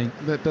 Absolutely.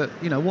 But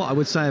you know, what I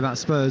would say about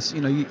Spurs,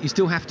 you know, you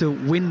still have to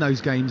win those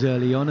games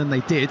early on, and they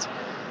did.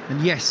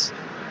 And yes,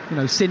 you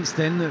know, since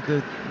then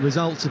the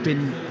results have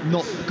been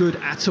not good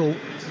at all.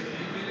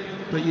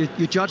 But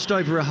you're judged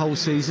over a whole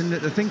season.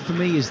 The thing for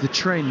me is the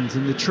trend,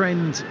 and the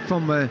trend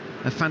from a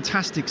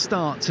fantastic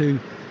start to,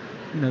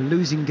 you know,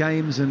 losing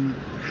games and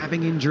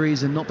having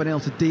injuries and not being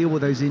able to deal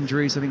with those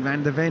injuries. I think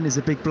Van der Ven is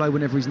a big blow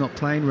whenever he's not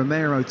playing.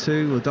 Romero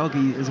too, or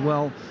Doggy as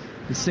well.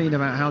 We've seen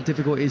about how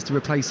difficult it is to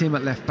replace him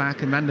at left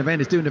back, and Van der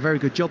Ven is doing a very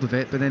good job of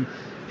it, but then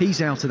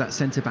he's out of that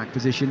centre back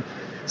position.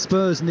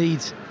 Spurs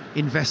need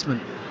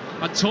investment.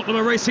 And Tottenham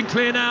are racing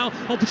clear now.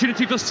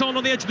 Opportunity for Son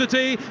on the edge of the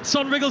D.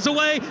 Son wriggles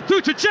away through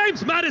to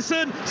James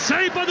Maddison,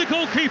 saved by the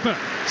goalkeeper.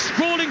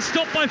 Sprawling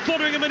stop by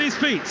Fotheringham at his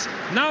feet.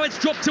 Now it's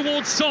dropped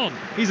towards Son.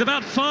 He's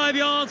about 5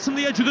 yards from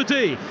the edge of the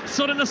D.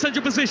 Son in a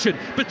central position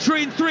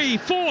between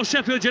 3-4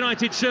 Sheffield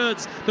United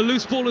shirts. The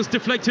loose ball is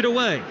deflected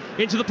away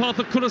into the path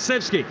of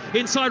Kulusevski.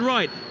 Inside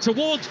right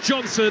towards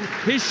Johnson.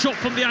 His shot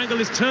from the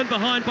angle is turned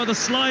behind by the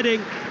sliding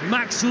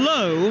Max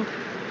Lowe.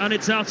 And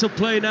it's out of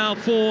play now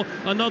for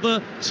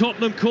another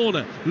Tottenham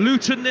corner.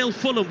 Luton 0,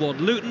 Fulham 1.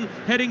 Luton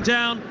heading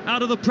down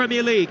out of the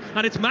Premier League.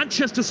 And it's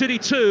Manchester City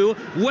 2,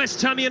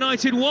 West Ham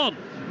United 1.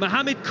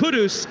 Mohamed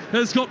Kudus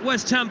has got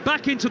West Ham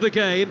back into the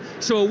game.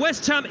 So a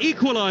West Ham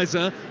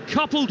equaliser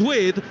coupled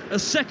with a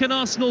second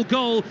Arsenal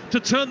goal to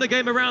turn the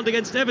game around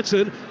against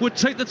Everton would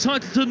take the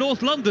title to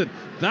North London.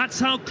 That's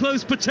how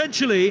close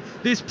potentially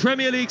this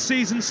Premier League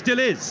season still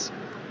is.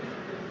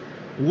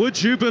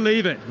 Would you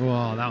believe it?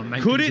 Wow, that would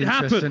make Could it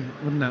happen?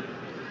 Wouldn't it?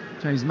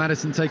 James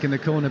Maddison taking the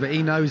corner, but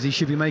he knows he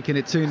should be making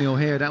it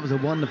 2-0 here. That was a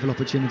wonderful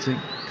opportunity.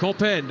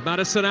 Cop end,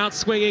 Maddison out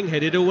swinging,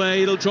 headed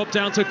away. It'll drop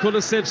down to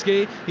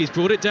Kulusevski. He's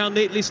brought it down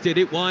neatly, steered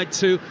it wide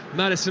to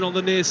Maddison on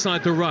the near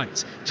side, the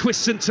right.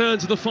 Twists and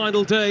turns of the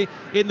final day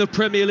in the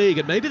Premier League,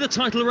 and maybe the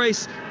title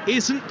race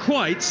isn't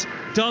quite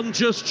done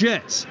just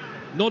yet.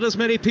 Not as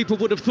many people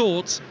would have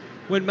thought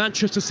when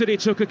Manchester City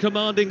took a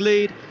commanding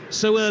lead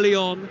so early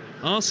on.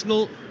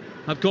 Arsenal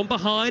have gone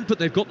behind, but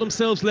they've got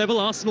themselves level.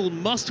 Arsenal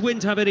must win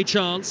to have any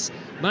chance.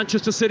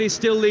 Manchester City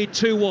still lead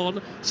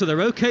 2-1, so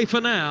they're okay for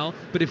now.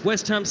 But if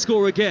West Ham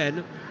score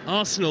again,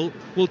 Arsenal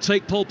will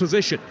take pole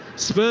position.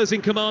 Spurs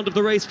in command of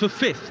the race for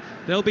 5th.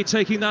 They'll be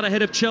taking that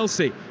ahead of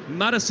Chelsea.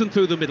 Maddison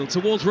through the middle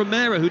towards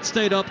Romero, who'd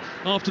stayed up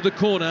after the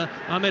corner.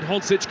 Ahmed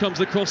Hodzic comes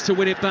across to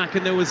win it back,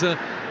 and there was a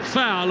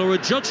foul, or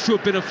adjudged to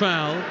have been a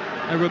foul.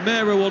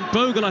 Romero on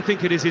Bogle, I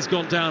think it is, he's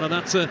gone down, and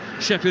that's a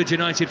Sheffield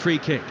United free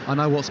kick. I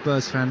know what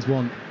Spurs fans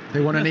want. They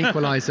want an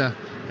equaliser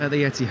at the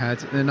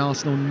Etihad, and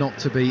Arsenal not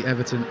to beat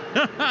Everton.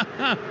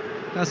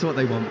 That's what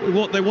they want.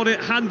 They want it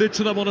handed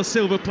to them on a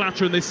silver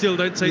platter, and they still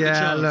don't take the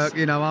chance. Yeah, look,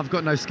 you know, I've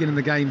got no skin in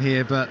the game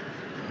here, but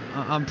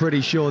I'm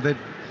pretty sure that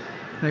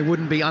they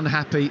wouldn't be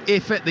unhappy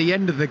if at the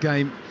end of the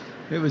game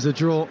it was a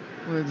draw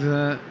with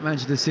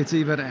Manchester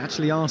City, but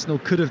actually Arsenal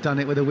could have done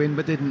it with a win,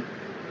 but didn't.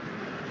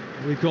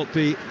 We've got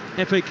the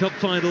FA Cup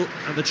final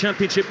and the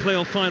Championship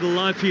playoff final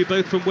live for you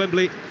both from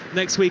Wembley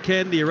next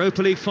weekend. The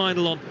Europa League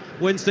final on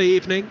Wednesday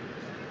evening.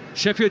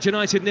 Sheffield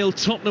United 0,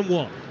 Tottenham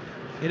 1.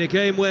 In a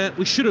game where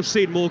we should have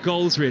seen more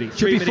goals, really.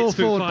 Should be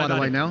 4-4, by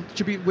the way, now.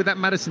 Should be, with that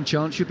Maddison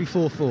chance, should be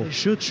 4-4. It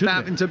should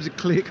that, in terms of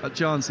clear-cut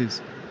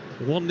chances.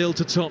 1-0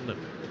 to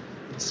Tottenham.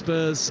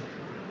 Spurs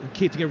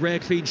keeping a rare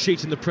clean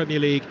sheet in the Premier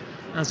League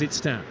as it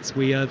stands.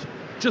 We have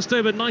just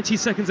over 90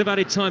 seconds of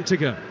added time to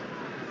go.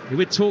 We're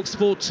with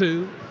Talksport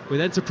 2. With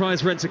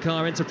Enterprise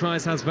Rent-A-Car.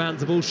 Enterprise has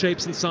vans of all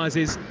shapes and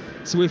sizes,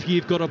 so if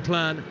you've got a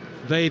plan,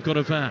 they've got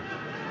a van.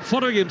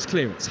 Fotheringham's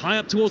clearance, high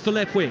up towards the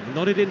left wing,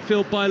 nodded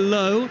infield by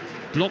Lowe,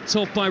 blocked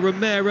off by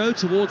Romero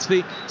towards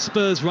the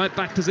Spurs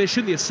right-back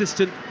position. The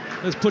assistant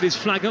has put his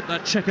flag up,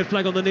 that checkered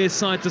flag on the near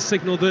side, to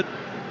signal that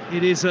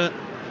it is a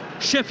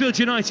Sheffield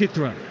United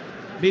throw.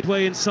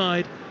 Midway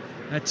inside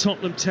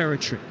Tottenham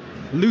territory.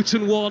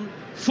 Luton 1,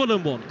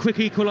 Fulham 1. Quick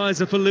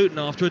equaliser for Luton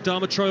after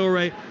Adama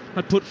Traore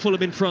had put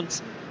Fulham in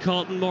front.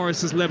 Carlton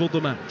Morris has levelled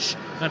the match.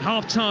 And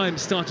half-time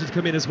started to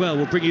come in as well.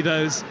 We'll bring you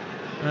those,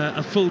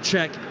 a full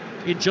check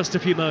in just a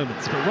few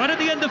moments. But right at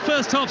the end of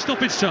first half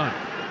stoppage time,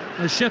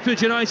 as Sheffield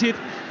United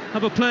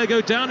have a player go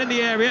down in the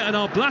area, and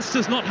our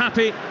Blasters not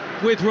happy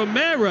with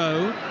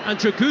Romero, and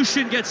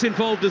Dragushin gets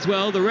involved as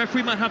well. The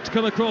referee might have to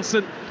come across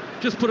and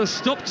just put a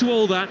stop to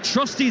all that.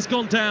 Trusty's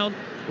gone down,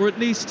 or at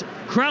least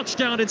crouched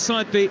down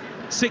inside the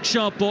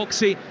 6-yard box.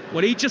 He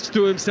just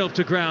threw himself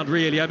to ground,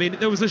 really. I mean,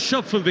 there was a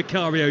shove from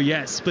Vicario,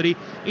 yes, but he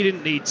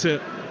didn't need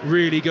to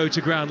really go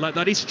to ground like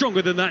that. He's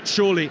stronger than that,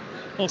 surely.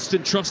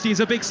 Austin Trusty is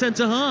a big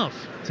centre-half.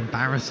 It's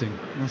embarrassing.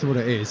 That's what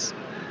it is.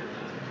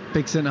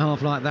 Big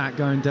centre-half like that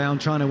going down,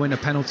 trying to win a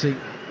penalty.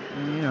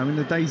 You know, in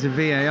the days of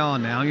VAR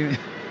now,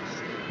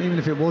 even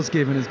if it was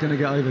given, it's going to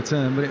get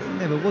overturned, but it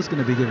never was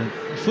going to be given.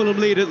 Fulham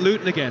lead at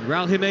Luton again.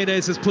 Raul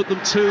Jimenez has put them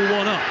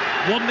 2-1 up.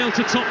 1-0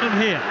 to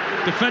Tottenham here.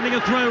 Defending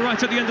a throw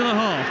right at the end of the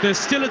half. There's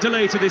still a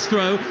delay to this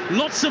throw.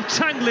 Lots of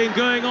tangling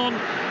going on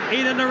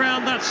in and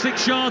around that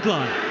 6-yard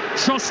line.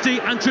 Trusty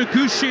and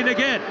Dragushin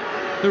again.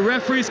 The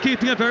referee's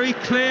keeping a very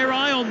clear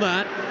eye on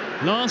that.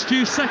 Last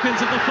few seconds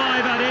of the 5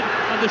 added,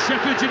 and the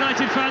Sheffield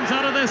United fans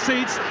out of their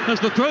seats as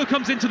the throw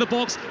comes into the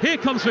box. Here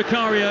comes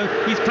Vicario.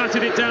 He's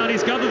patted it down,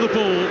 he's gathered the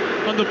ball,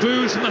 and the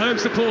boos from the home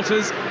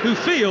supporters who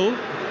feel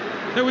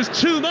there was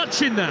too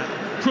much in that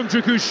from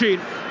Dragushin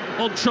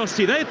on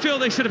Trusty. They feel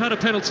they should have had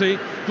a penalty,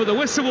 but the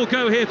whistle will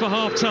go here for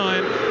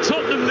half-time.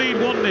 Tottenham lead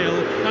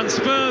 1-0, and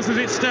Spurs, as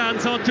it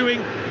stands, are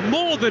doing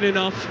more than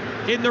enough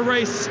in the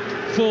race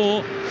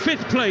for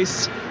 5th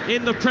place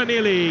in the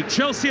Premier League.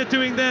 Chelsea are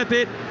doing their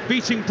bit,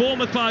 beating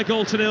Bournemouth by a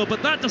 1-0,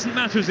 but that doesn't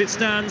matter as it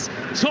stands.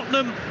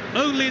 Tottenham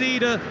only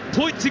need a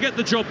point to get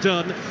the job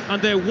done,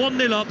 and they're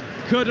 1-0 up,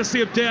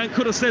 courtesy of Dejan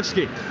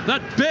Kulusevski.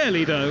 That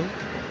barely, though,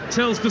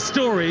 tells the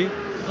story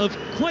of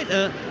quite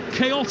a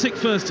chaotic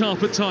first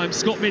half at times,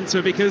 Scott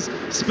Minto, because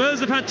Spurs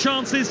have had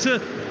chances to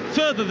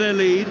further their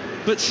lead,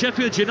 but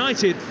Sheffield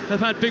United have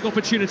had big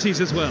opportunities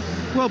as well.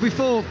 Well,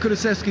 before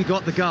Kulusevski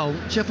got the goal,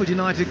 Sheffield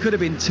United could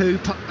have been 2,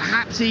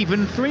 perhaps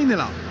even 3-0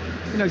 up.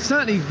 You know,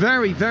 certainly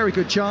very, very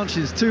good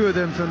chances, 2 of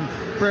them from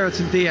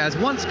Brereton Diaz.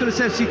 Once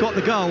Kulusevski got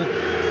the goal,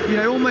 you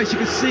know, almost you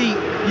could see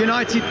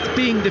United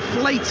being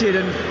deflated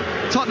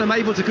and Tottenham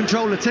able to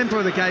control the tempo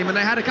of the game, and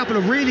they had a couple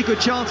of really good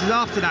chances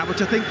after that,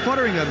 which I think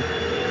Fotheringham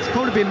has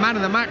probably been man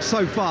of the match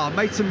so far,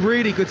 made some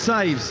really good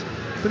saves.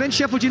 But then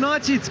Sheffield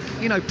United,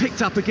 you know,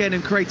 picked up again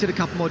and created a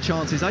couple more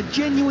chances. I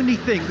genuinely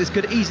think this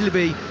could easily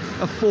be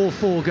a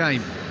 4-4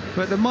 game.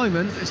 But at the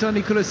moment, it's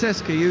only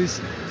Kulusevski who's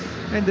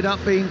ended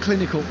up being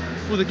clinical.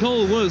 Well, the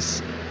goal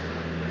was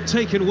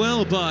taken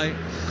well by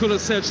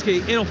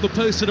Kulusevski in off the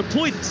post at a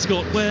point,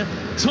 Scott, where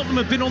Tottenham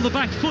have been on the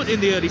back foot in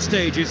the early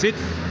stages. It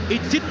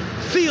didn't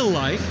feel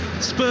like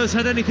Spurs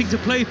had anything to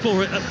play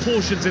for it at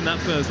portions in that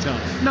first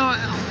half. No,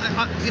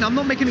 I'm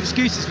not making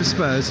excuses for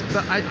Spurs,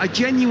 but I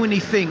genuinely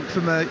think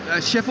from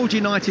a Sheffield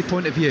United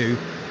point of view,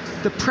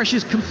 the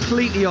pressure's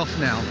completely off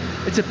now.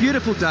 It's a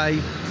beautiful day.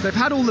 They've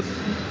had all the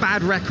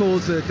bad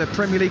records, the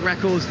Premier League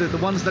records, the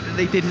ones that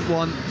they didn't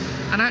want.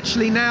 And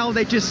actually now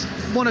they just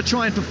want to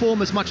try and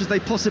perform as much as they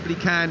possibly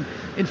can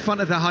in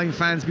front of their home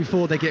fans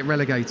before they get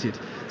relegated.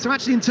 So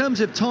actually, in terms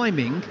of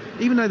timing,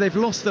 even though they've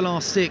lost the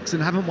last 6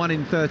 and haven't won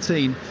in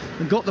 13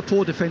 and got the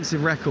poor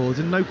defensive record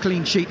and no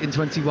clean sheet in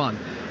 21,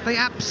 they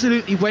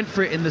absolutely went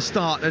for it in the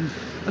start, and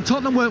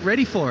Tottenham weren't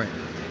ready for it.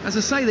 As I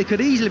say, they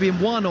could easily have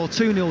been 1 or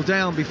 2-0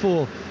 down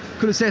before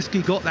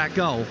Kulusevski got that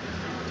goal.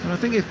 And I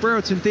think if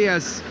Brereton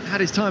Diaz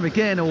had his time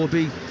again, or will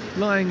be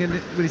lying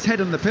with his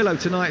head on the pillow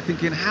tonight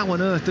thinking, how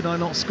on earth did I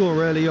not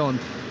score early on,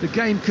 the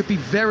game could be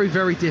very,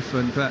 very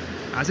different. But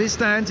as it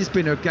stands, it's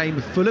been a game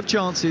full of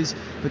chances,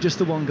 but just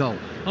the 1 goal.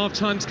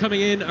 Half-time's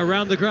coming in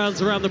around the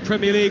grounds around the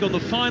Premier League on the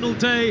final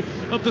day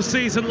of the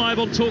season, live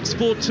on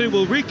Talksport 2.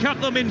 We'll recap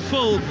them in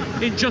full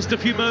in just a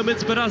few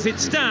moments, but as it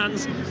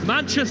stands,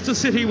 Manchester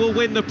City will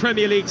win the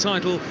Premier League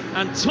title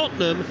and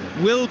Tottenham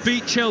will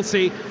beat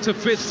Chelsea to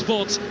 5th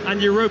spot and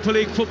Europa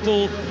League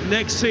football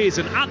next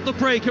season. At the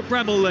break at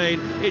Bramall Lane,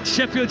 it's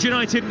Sheffield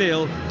United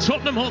 0,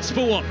 Tottenham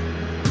Hotspur 1.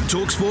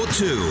 Talksport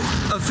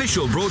 2,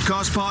 official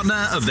broadcast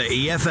partner of the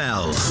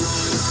EFL.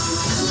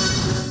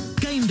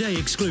 Game day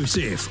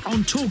exclusive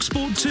on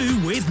Talksport 2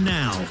 with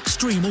Now.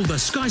 Stream all the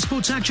Sky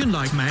Sports action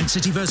like Man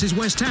City versus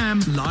West Ham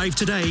live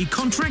today,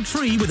 contract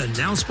free with a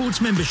Now Sports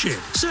membership.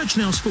 Search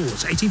Now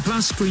Sports, 18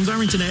 plus, stream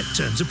via internet,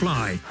 terms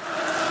apply.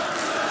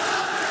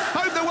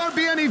 Hope there won't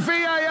be any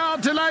VAR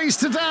delays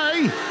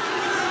today.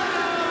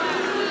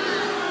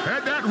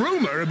 Heard that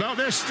rumour about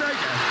their striker.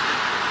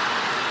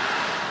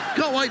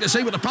 Can't wait to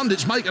see what the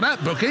pundits make of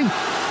that booking.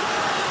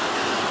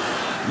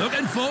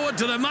 Looking forward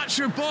to the match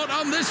report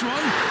on this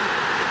one.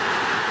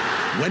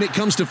 When it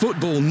comes to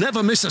football,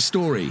 never miss a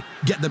story.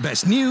 Get the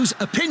best news,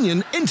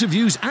 opinion,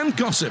 interviews and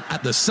gossip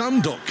at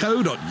thesun.co.uk.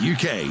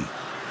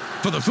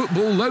 For the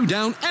football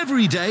lowdown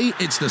every day,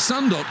 it's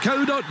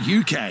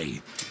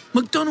thesun.co.uk.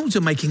 McDonald's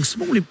are making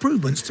small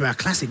improvements to our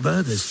classic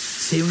burgers,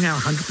 searing our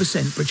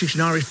 100% British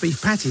and Irish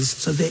beef patties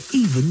so they're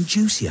even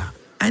juicier.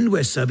 And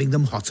we're serving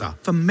them hotter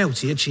for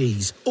meltier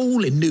cheese,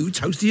 all in new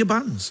toastier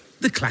buns.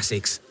 The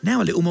classics,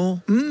 now a little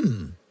more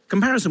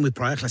Comparison with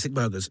prior classic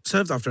burgers,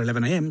 served after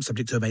 11 a.m,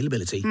 subject to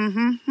availability.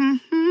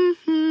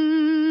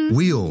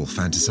 We all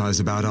fantasize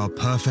about our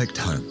perfect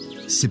home,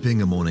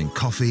 sipping a morning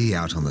coffee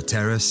out on the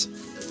terrace.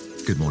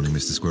 Good morning,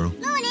 Mr. Squirrel.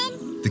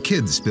 Morning. The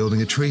kids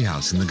building a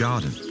treehouse in the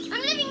garden.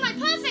 I'm living my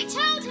perfect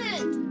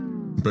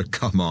childhood. But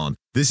come on,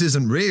 this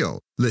isn't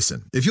real.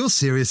 Listen, if you're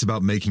serious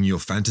about making your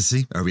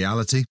fantasy a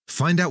reality,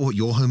 find out what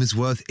your home is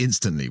worth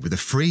instantly with a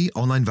free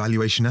online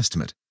valuation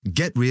estimate.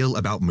 Get real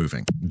about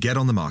moving. Get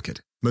on the market.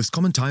 Most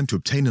common time to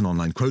obtain an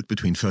online quote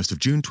between 1st of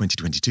June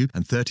 2022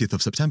 and 30th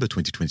of September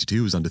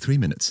 2022 is under 3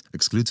 minutes.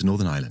 Excludes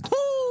Northern Ireland.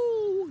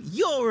 Ooh,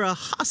 you're a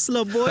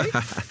hustler, boy.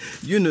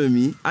 You know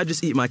me, I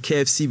just eat my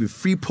KFC with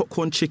free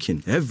popcorn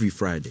chicken every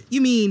Friday.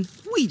 You mean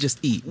we just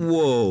eat?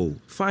 Whoa,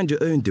 find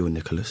your own deal,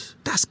 Nicholas.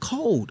 That's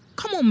cold.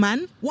 Come on,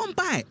 man. One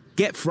bite.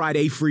 Get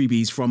Friday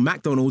freebies from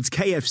McDonald's,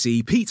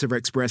 KFC, Pizza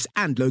Express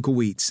and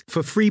Local Eats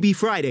for Freebie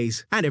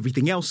Fridays and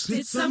everything else.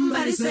 Did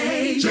somebody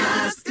say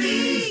just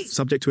eat?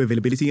 Subject to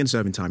availability and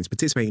serving times.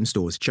 Participate in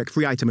stores. Check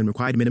free item and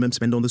required minimum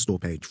spend on the store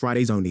page.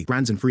 Fridays only.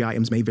 Brands and free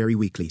items may vary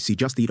weekly. See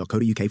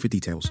justeat.co.uk for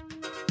details.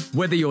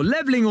 Whether you're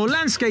levelling or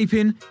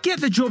landscaping,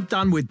 get the job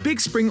done with big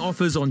spring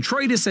offers on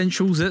trade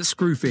essentials at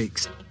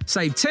Screwfix.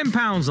 Save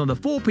 £10 on the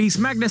 4-piece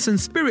Magnuson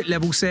Spirit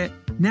Level set,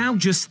 now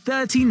just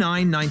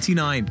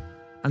 $39.99.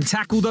 And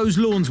tackle those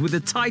lawns with the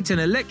Titan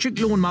electric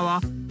lawnmower,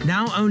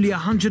 now only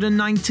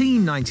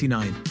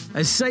 $119.99,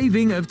 a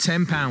saving of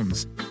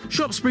 £10.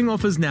 Shop spring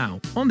offers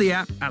now on the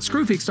app at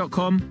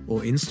screwfix.com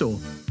or in store.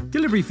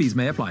 Delivery fees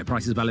may apply.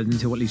 Prices valid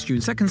until at least June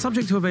 2nd,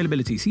 subject to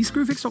availability. See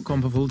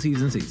screwfix.com for full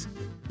T's and C's.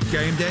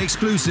 Game day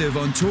exclusive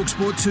on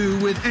Talksport 2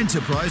 with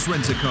Enterprise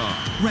Rent-A-Car.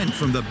 Rent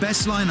from the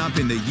best lineup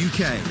in the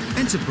UK.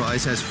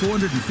 Enterprise has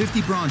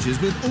 450 branches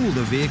with all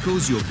the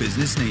vehicles your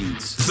business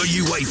needs. The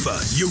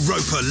UEFA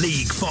Europa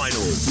League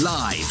final,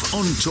 live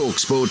on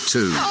Talksport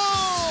 2.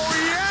 Oh,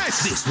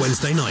 yes! This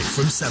Wednesday night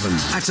from 7.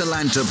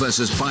 Atalanta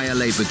versus Bayer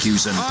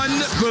Leverkusen.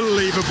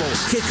 Unbelievable.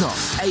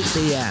 Kick-off, 8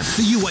 p.m.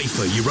 The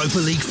UEFA Europa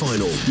League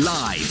final,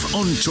 Live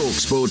on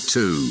Talksport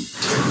 2.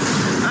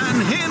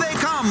 And here they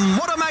come.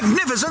 What a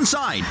magnificent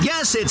sight.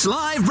 Yes, it's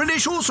live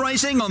British horse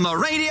racing on the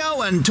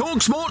radio, and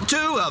Talksport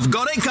 2 have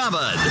got it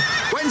covered.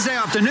 Wednesday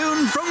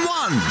afternoon from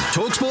 1.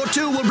 Talksport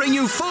 2 will bring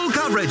you full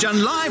coverage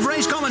and live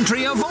race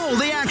commentary of all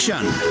the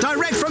action.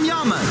 Direct from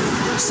Yarmouth.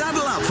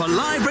 Saddle up for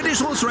live British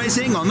horse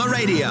racing on the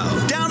radio.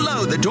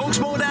 Download the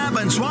Talksport app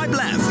and swipe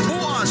left, or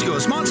ask your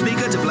smart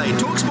speaker to play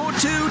Talksport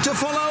 2 to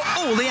follow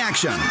all the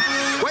action.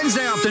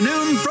 Wednesday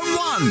afternoon from 1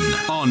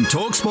 on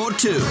Talksport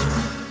 2.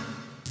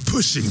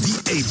 pushing the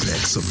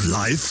apex of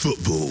live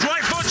football.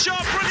 Right foot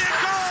shot, brilliant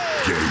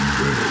goal! Game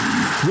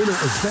day. Winner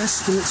of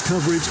Best Sports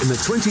Coverage in the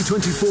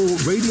 2024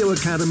 Radio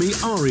Academy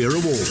ARIA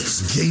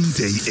Awards. Game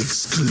day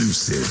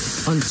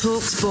exclusive. On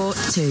Talksport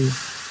 2.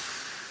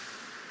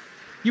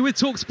 You're with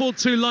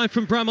Talksport 2 live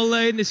from Bramall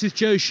Lane. This is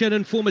Joe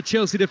Shennan, former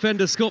Chelsea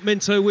defender Scott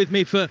Minto with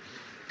me for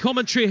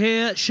commentary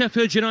here.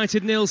 Sheffield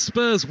United 0,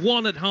 Spurs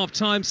 1 at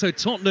half-time, so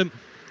Tottenham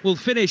will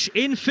finish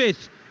in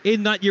 5th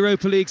in that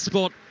Europa League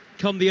spot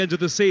come the end of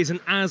the season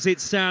as it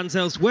stands.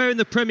 Elsewhere in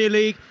the Premier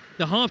League,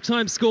 the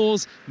half-time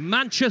scores: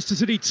 Manchester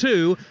City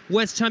 2,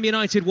 West Ham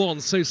United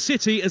 1. So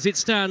City, as it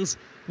stands,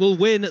 will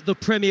win the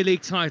Premier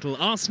League title.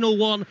 Arsenal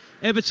 1,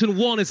 Everton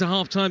 1 is a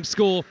half-time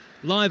score.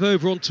 Live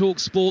over on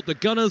Talksport. The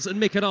Gunners and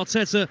Mikel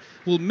Arteta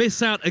will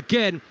miss out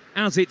again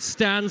as it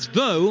stands,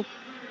 though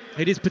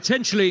it is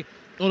potentially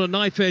on a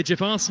knife edge.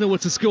 If Arsenal were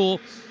to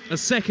score a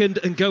second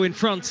and go in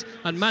front,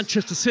 and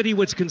Manchester City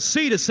were to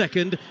concede a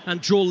second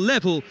and draw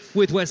level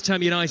with West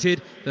Ham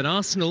United, then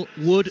Arsenal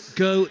would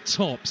go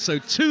top. So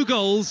 2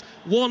 goals,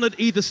 1 at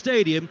either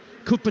stadium,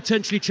 could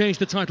potentially change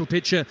the title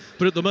picture,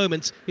 but at the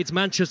moment it's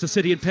Manchester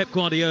City and Pep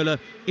Guardiola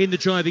in the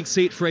driving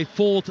seat for a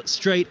 4th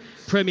straight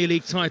Premier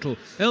League title.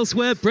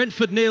 Elsewhere,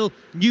 Brentford 0,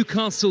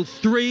 Newcastle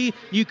 3.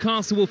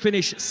 Newcastle will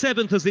finish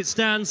 7th as it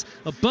stands,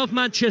 above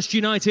Manchester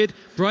United.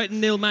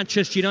 Brighton 0,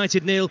 Manchester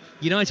United 0.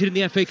 United in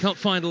the FA Cup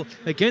final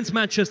against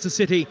Manchester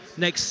City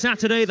next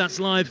Saturday. That's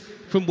live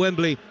from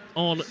Wembley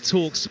on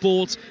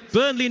Talksport.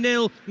 Burnley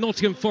 0,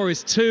 Nottingham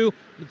Forest 2.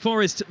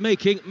 Forest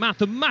making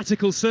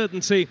mathematical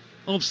certainty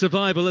of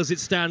survival as it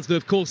stands, though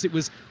of course it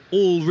was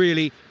all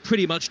really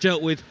pretty much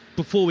dealt with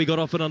before we got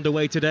off and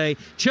underway today.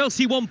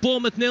 Chelsea 1,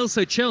 Bournemouth 0,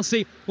 so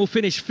Chelsea will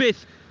finish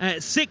 6th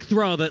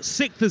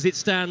as it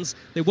stands.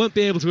 They won't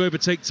be able to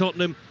overtake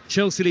Tottenham.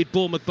 Chelsea lead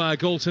Bournemouth by a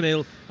goal to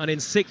 0 and in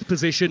 6th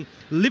position.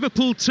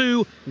 Liverpool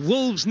 2,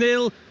 Wolves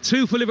 0.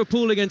 2 for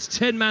Liverpool against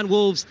 10-man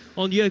Wolves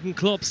on Jurgen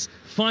Klopp's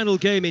final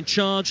game in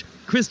charge.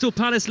 Crystal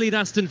Palace lead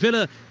Aston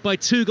Villa by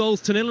 2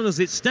 goals to 0, and as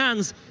it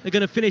stands, they're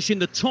going to finish in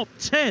the top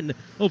 10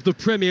 of the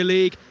Premier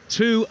League.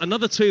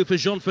 Another 2 for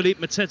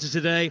Jean-Philippe Mateta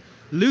today.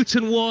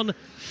 Luton 1,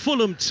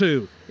 Fulham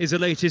 2 is the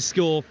latest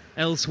score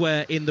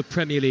elsewhere in the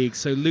Premier League.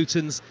 So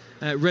Luton's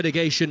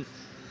relegation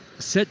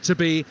set to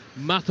be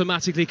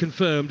mathematically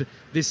confirmed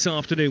this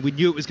afternoon. We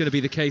knew it was going to be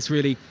the case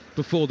really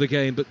before the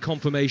game, but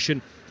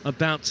confirmation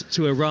about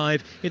to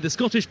arrive. In the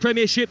Scottish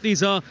Premiership,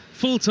 these are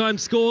full-time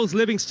scores.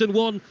 Livingston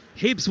 1,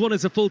 Hibs 1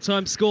 is a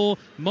full-time score.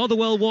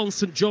 Motherwell 1,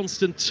 St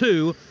Johnstone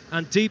 2,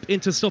 and deep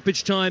into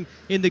stoppage time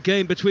in the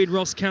game between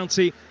Ross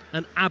County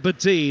and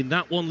Aberdeen.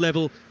 That one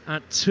level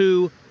at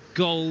 2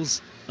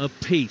 goals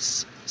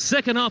apiece.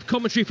 Second half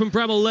commentary from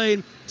Bramall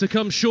Lane to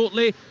come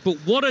shortly, but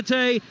what a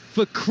day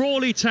for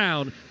Crawley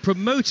Town,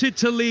 promoted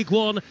to League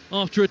One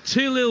after a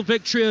 2-0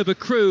 victory over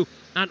Crewe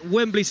at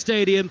Wembley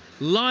Stadium.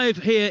 Live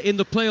here in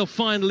the playoff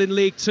final in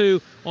League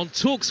 2 on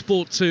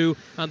Talksport 2,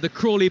 and the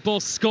Crawley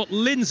boss Scott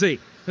Lindsay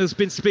has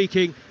been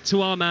speaking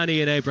to our man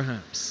Ian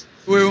Abrahams.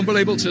 We're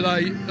unbelievable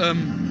today.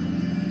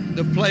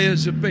 The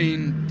players have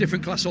been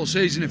different class all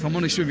season, if I'm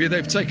honest with you.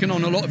 They've taken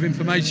on a lot of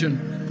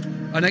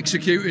information and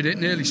executed it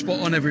nearly spot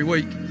on every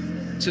week.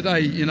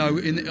 Today, you know,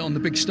 on the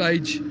big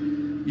stage,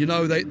 you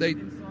know, they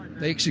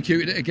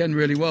executed it again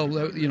really well.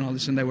 You know,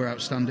 listen, they were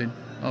outstanding.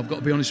 I've got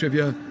to be honest with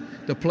you,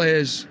 the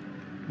players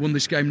won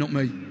this game, not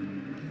me.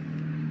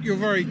 You're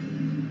very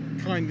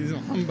kind and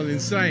humble in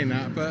saying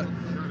that, but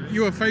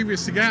you were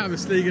favourites to get out of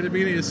this league at the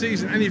beginning of the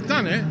season, and you've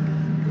done it.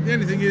 The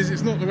only thing is,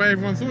 it's not the way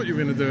everyone thought you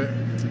were going to do it.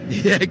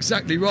 Yeah,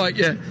 exactly right,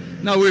 yeah.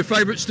 No, we're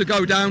favourites to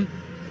go down,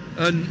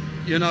 and,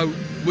 you know,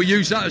 we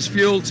use that as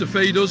fuel to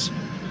feed us,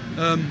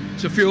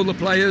 to fuel the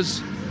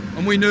players,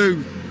 and we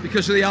knew,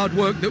 because of the hard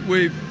work that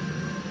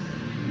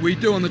we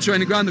do on the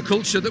training ground, the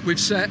culture that we've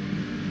set,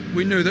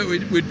 we knew that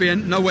we'd be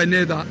nowhere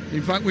near that.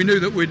 In fact, we knew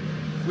that we'd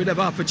have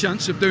half a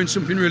chance of doing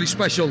something really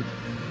special,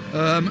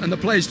 and the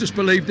players just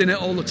believed in it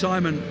all the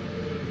time, and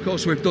of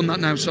course we've done that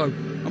now. So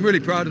I'm really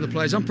proud of the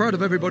players. I'm proud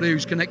of everybody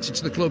who's connected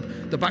to the club,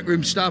 the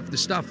backroom staff,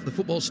 the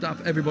football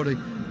staff, everybody.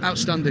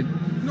 Outstanding.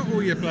 Not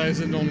all your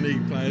players are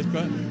non-league players,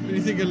 but when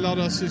you think of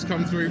Lodos who's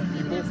come through,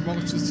 you bought from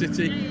Oxford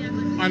City,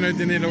 I know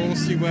Danilo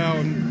Orsi well,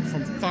 and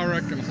from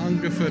Thurrock and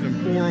Hungerford and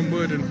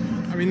Borehamwood, and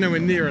I mean nowhere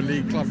near a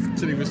league club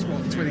until he was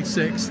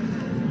 26.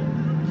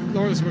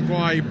 Lawrence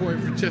Maguire, you bought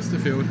him from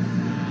Chesterfield.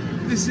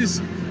 This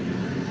is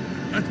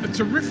a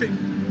terrific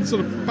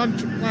sort of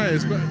bunch of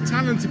players, but a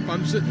talented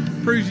bunch that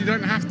proves you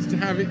don't have to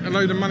have a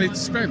load of money to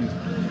spend.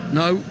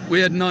 No, we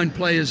had 9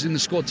 players in the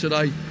squad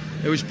today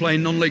who was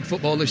playing non-league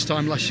football this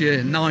time last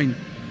year. 9.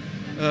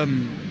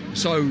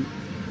 So,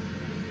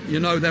 you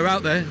know, they're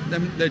out there.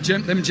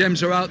 Them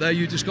gems are out there.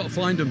 You just got to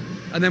find them.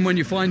 And then when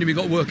you find them, you've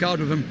got to work hard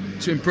with them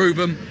to improve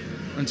them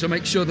and to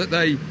make sure that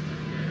they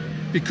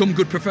become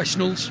good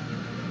professionals,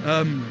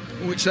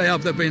 which they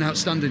have. They've been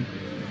outstanding.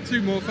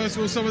 2 more. First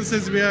of all, someone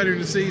said to me earlier in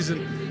the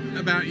season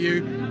about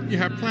you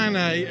have plan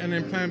A, and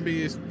then plan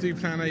B is do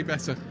plan A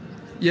better.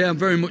 Yeah, I'm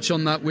very much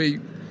on that. We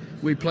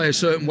play a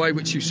certain way,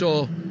 which you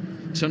saw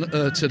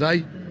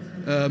today.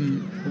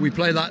 We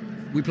play like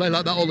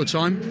that all the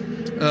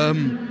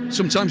time.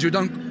 Sometimes we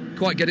don't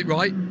quite get it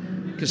right,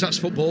 because that's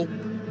football.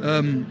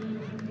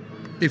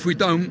 If we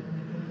don't,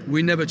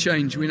 we never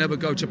change. We never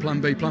go to plan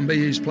B. Plan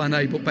B is plan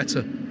A, but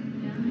better.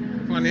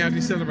 Finally, how do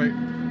you celebrate?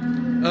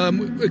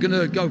 We're going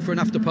to go for an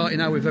after party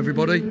now with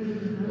everybody,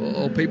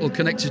 or people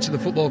connected to the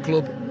football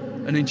club,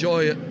 and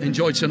enjoy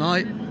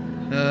tonight,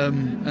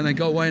 and then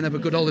go away and have a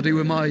good holiday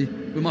with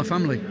my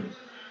family.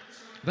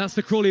 That's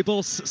the Crawley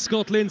boss,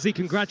 Scott Lindsay.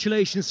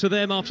 Congratulations to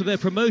them after their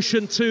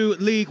promotion to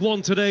League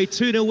One today.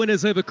 2-0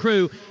 winners over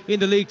Crewe in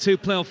the League Two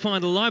playoff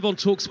final, live on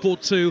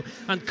Talksport 2.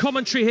 And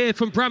commentary here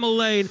from Bramall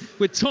Lane,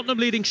 with Tottenham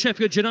leading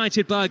Sheffield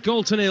United by a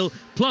goal to nil.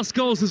 Plus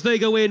goals as they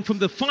go in from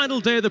the final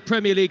day of the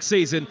Premier League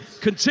season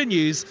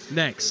continues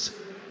next.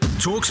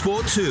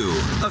 Talksport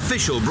 2,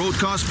 official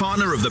broadcast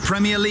partner of the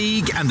Premier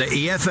League and the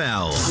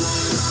EFL.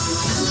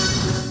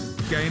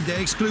 Game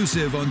day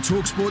exclusive on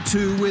Talksport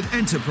 2 with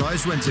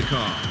Enterprise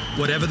Rent-A-Car.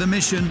 Whatever the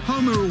mission,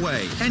 home or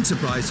away,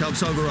 Enterprise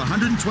helps over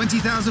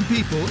 120,000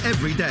 people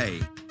every day.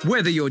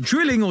 Whether you're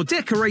drilling or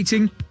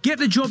decorating, get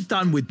the job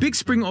done with big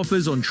spring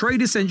offers on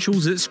trade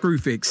essentials at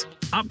Screwfix.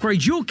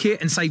 Upgrade your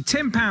kit and save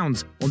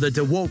 £10 on the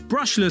DeWalt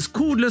brushless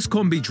cordless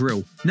combi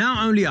drill,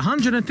 now only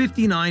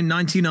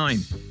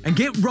 $159.99. And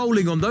get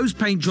rolling on those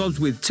paint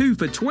jobs with 2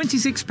 for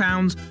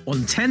 £26 on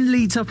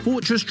 10-litre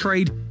Fortress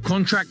Trade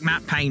contract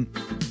matte paint.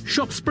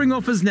 Shop spring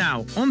offers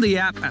now on the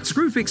app at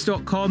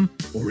screwfix.com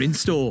or in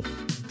store.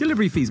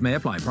 Delivery fees may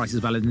apply. Prices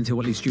valid until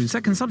at least June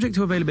 2nd, subject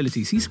to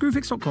availability. See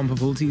screwfix.com for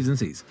full T's and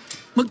C's.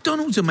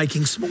 McDonald's are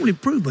making small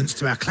improvements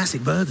to our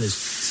classic burgers,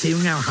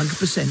 searing our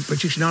 100%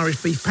 British and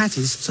Irish beef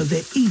patties so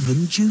they're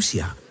even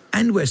juicier.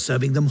 And we're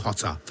serving them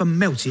hotter for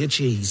meltier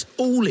cheese,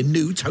 all in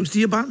new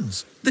toastier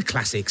buns. The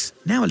classics,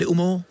 now a little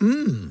more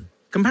mmm.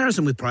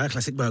 Comparison with prior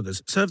classic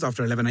burgers, served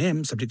after 11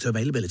 a.m, subject to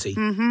availability.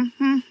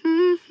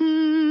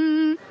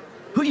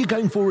 Who are you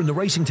going for in the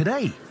racing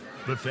today?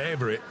 The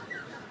favourite.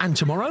 And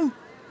tomorrow?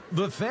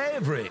 The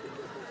favourite.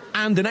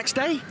 And the next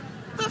day?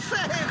 The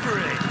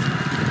favourite.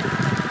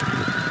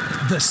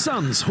 The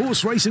Sun's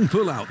horse racing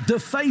pullout, The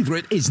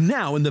Favourite, is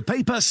now in the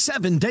paper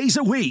 7 days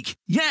a week.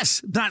 Yes,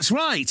 that's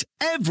right.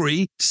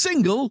 Every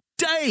single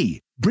day.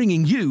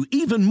 Bringing you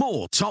even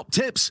more top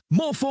tips,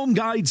 more form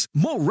guides,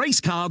 more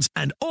race cards,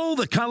 and all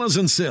the colours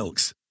and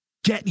silks.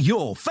 Get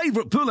your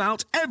favourite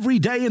pullout every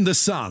day in the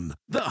Sun,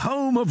 the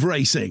home of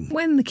racing.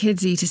 When the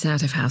kids eat us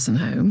out of house and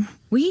home,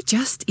 we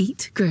just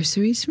eat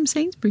groceries from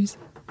Sainsbury's.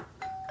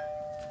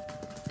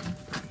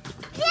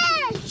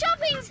 Yeah,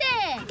 shopping's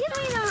here! Give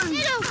me those!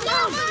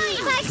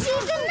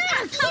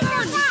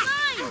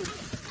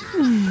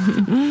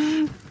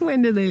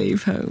 When do they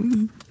leave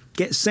home?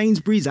 Get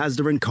Sainsbury's,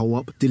 Asda and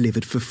Co-op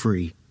delivered for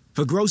free.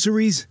 For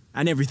groceries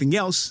and everything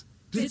else...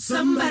 Did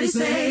somebody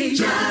say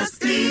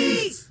just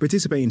eat?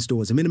 Participate in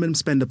stores. A minimum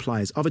spend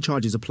applies. Other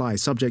charges apply.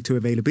 Subject to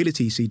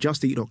availability. See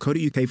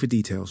justeat.co.uk for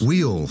details.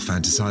 We all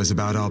fantasize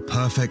about our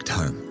perfect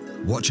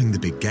home. Watching the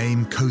big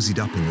game, cozied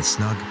up in the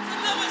snug.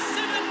 Another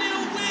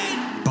 7-0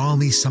 win!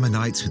 Balmy summer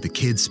nights with the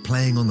kids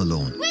playing on the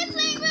lawn. We're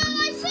playing real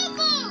life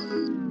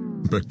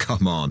football! But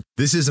come on,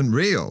 this isn't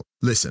real.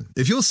 Listen,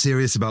 if you're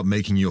serious about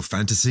making your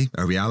fantasy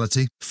a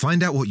reality,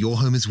 find out what your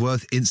home is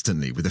worth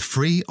instantly with a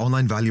free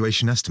online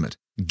valuation estimate.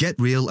 Get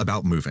real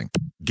about moving.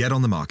 Get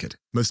on the market.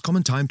 Most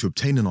common time to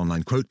obtain an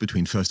online quote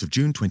between 1st of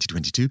June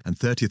 2022 and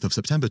 30th of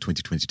September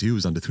 2022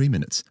 is under 3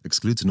 minutes.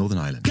 Excludes Northern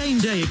Ireland. Game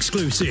day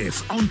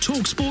exclusive on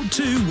Talksport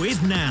 2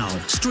 with Now.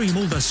 Stream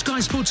all the Sky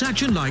Sports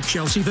action like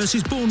Chelsea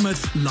versus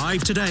Bournemouth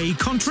live today,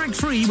 contract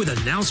free with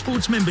a Now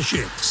Sports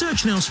membership.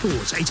 Search Now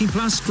Sports, 18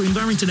 plus, stream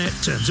via internet,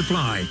 terms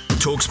apply.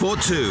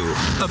 Talksport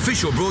 2,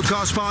 official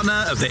broadcast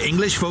partner of the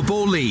English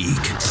Football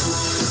League.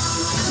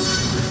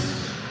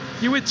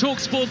 You're with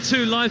Talksport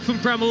 2 live from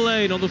Bramall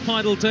Lane on the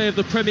final day of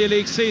the Premier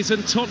League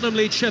season. Tottenham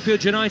lead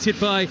Sheffield United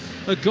by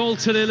a goal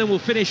to nil and will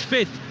finish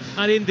 5th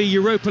and in the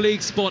Europa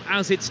League spot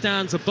as it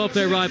stands above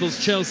their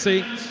rivals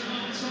Chelsea.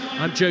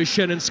 I'm Joe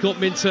Shennan.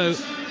 Scott Minto,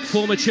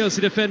 former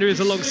Chelsea defender,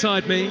 is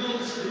alongside me.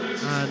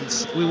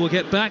 And we will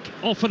get back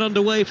off and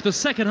underway for the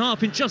second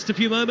half in just a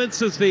few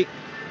moments as the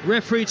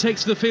referee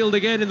takes the field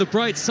again in the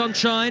bright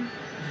sunshine.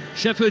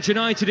 Sheffield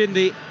United in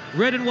the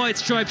red and white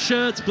striped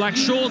shirts, black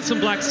shorts and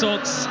black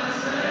socks.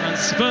 And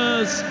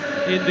Spurs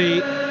in the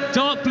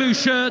dark blue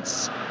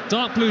shirts,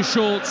 dark blue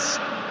shorts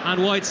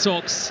and white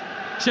socks.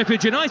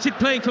 Sheffield United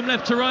playing from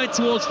left to right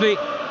towards the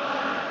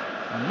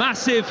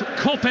massive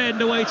Kop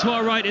end away to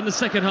our right in the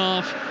second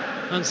half.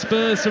 And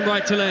Spurs from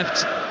right to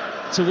left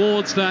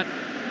towards that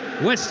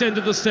west end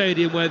of the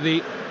stadium where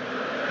the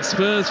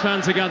Spurs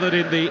fans are gathered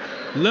in the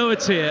lower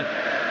tier.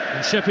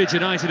 And Sheffield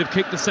United have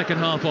kicked the second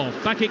half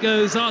off. Back it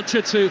goes,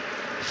 Archer to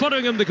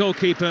Fotheringham, the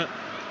goalkeeper.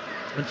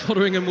 And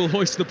Fotheringham will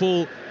hoist the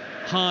ball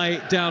high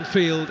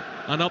downfield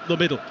and up the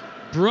middle.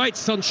 Bright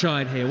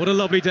sunshine here. What a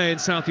lovely day in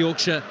South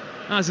Yorkshire,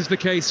 as is the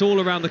case all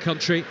around the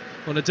country,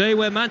 on a day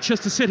where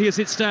Manchester City, as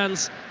it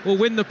stands, will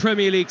win the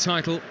Premier League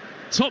title.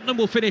 Tottenham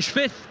will finish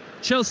 5th,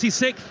 Chelsea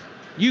 6th,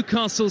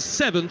 Newcastle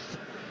 7th,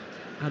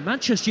 and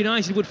Manchester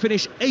United would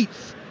finish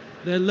 8th,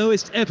 their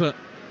lowest ever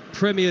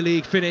Premier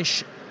League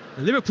finish.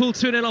 And Liverpool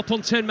 2-0 up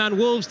on 10-man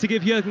Wolves to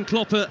give Jurgen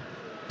Klopp a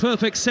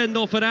perfect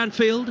send-off at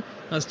Anfield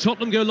as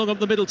Tottenham go long up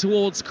the middle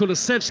towards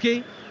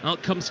Kulusevski.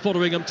 Out comes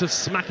Fotheringham to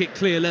smack it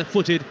clear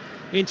left-footed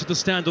into the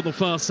stand on the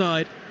far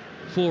side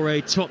for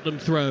a Tottenham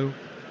throw.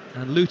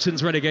 And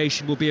Luton's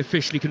relegation will be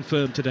officially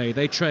confirmed today.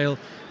 They trail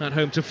at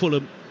home to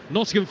Fulham.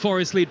 Nottingham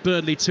Forest lead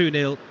Burnley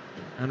 2-0.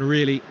 And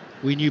really,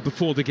 we knew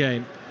before the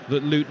game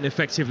that Luton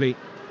effectively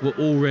were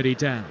already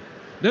down.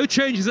 No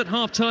changes at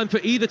half-time for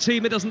either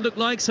team, it doesn't look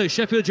like. So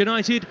Sheffield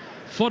United,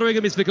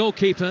 Fotheringham is the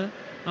goalkeeper.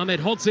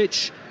 Ahmed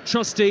Hodzic,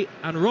 Trusty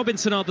and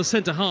Robinson are the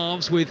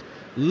centre-halves, with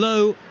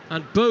Lowe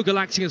and Bogle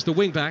acting as the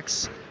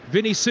wing-backs.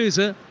 Vinny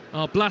Souza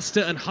are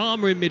Blaster and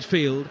Harmer in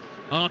midfield.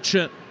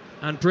 Archer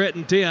and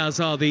Brereton Diaz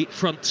are the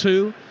front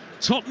two.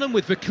 Tottenham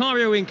with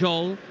Vicario in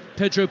goal.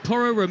 Pedro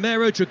Porro,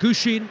 Romero,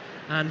 Dragushin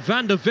and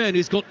Van der Ven,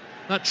 who's got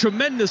that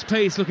tremendous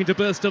pace, looking to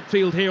burst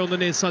upfield here on the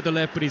near side of the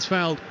left, but he's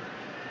fouled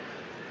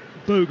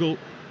Bogle.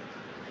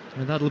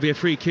 And that'll be a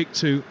free kick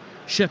to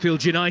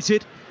Sheffield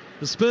United.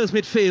 The Spurs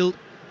midfield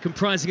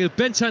comprising of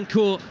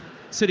Bentancur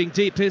sitting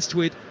deepest,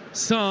 with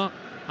Sarr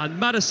and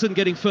Maddison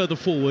getting further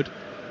forward,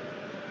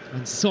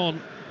 and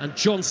Son and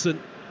Johnson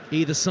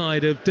either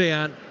side of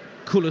Dejan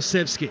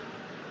Kulusevski.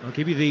 I'll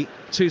give you the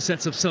two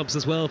sets of subs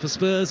as well for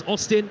Spurs.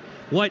 Austin,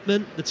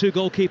 Whiteman, the two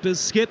goalkeepers,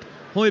 Skip,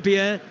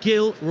 Højbjerg,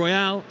 Gill,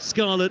 Royale,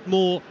 Scarlett,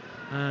 Moore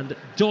and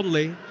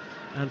Donnelly.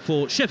 And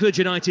for Sheffield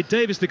United,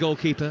 Davis the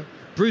goalkeeper,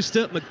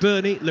 Brewster,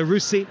 McBurney,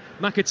 Larousse,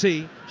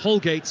 McAtee,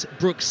 Holgate,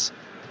 Brooks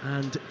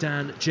and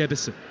Dan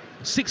Jebison.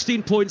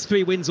 16 points,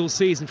 3 wins all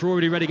season for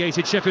already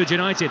relegated Sheffield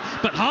United.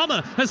 But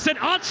Harmer has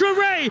sent Archer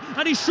away,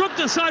 and he shrugged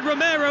aside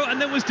Romero and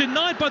then was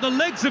denied by the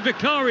legs of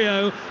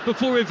Vicario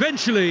before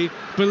eventually,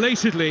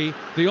 belatedly,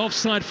 the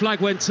offside flag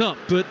went up.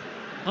 But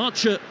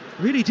Archer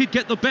really did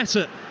get the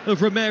better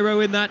of Romero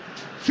in that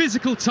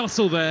physical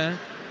tussle there.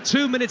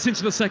 2 minutes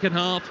into the second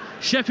half,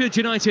 Sheffield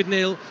United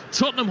 0,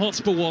 Tottenham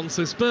Hotspur 1,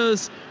 so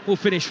Spurs will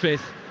finish 5th.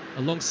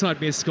 Alongside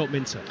me is Scott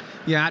Minto.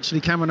 Yeah, actually,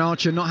 Cameron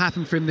Archer, not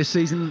happened for him this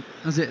season,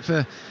 has it,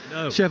 for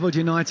Sheffield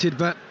United?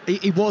 But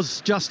he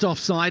was just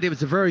offside. It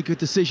was a very good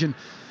decision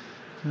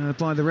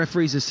by the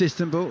referee's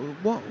assistant. But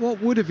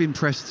what would have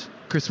impressed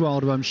Chris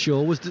Wilder, I'm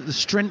sure, was that the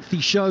strength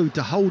he showed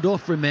to hold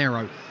off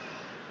Romero.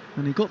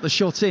 And he got the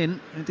shot in.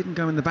 It didn't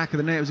go in the back of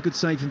the net. It was a good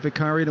save from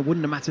Vicario. It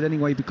wouldn't have mattered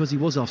anyway because he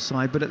was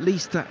offside. But at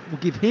least that will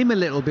give him a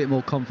little bit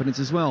more confidence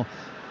as well.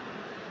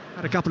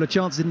 Had a couple of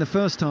chances in the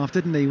first half,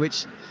 didn't he?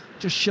 Which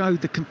just showed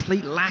the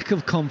complete lack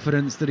of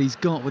confidence that he's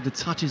got with the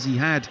touches he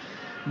had,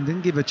 and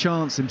didn't give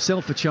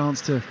himself a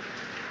chance to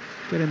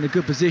get in a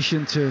good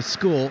position to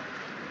score.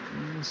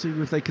 We'll see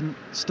if they can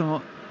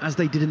start as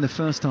they did in the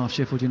first half,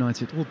 Sheffield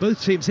United. Well,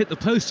 both teams hit the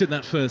post in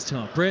that first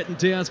half. Brereton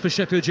Diaz for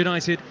Sheffield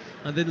United,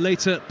 and then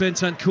later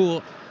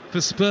Bentancur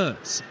for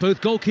Spurs.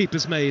 Both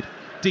goalkeepers made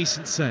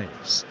decent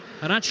saves.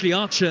 And actually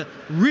Archer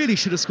really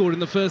should have scored in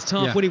the first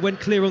half when he went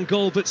clear on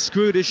goal but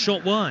screwed his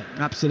shot wide.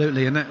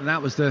 Absolutely, and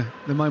that was the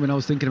moment I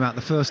was thinking about.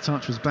 The first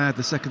touch was bad,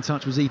 the second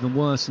touch was even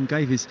worse and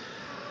gave his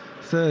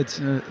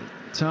third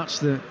touch,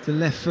 the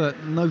left foot,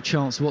 no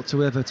chance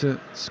whatsoever to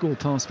score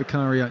past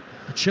Vicario.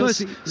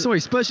 Chelsea,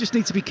 Spurs just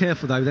need to be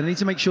careful though. They need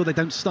to make sure they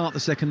don't start the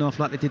second half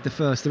like they did the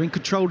first. They're in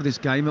control of this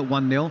game at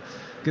 1-0.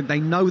 They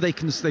know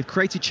they've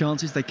created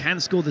chances, they can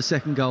score the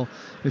second goal.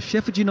 If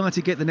Sheffield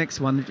United get the next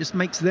one, it just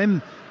makes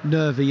them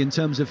nervy in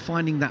terms of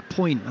finding that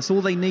point. That's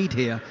all they need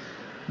here.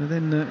 And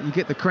then you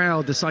get the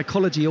crowd, the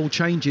psychology all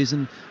changes,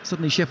 and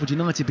suddenly Sheffield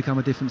United become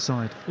a different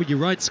side. Well, you're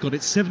right, Scott.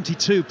 It's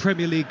 72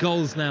 Premier League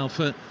goals now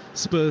for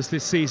Spurs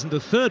this season, the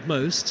third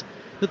most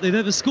that they've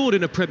ever scored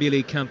in a Premier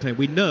League campaign.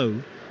 We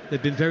know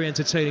they've been very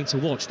entertaining to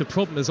watch. The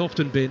problem has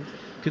often been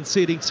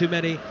conceding too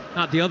many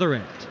at the other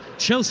end.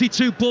 Chelsea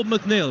 2,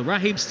 Bournemouth 0.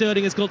 Raheem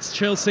Sterling has got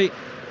Chelsea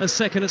a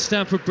second at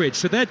Stamford Bridge.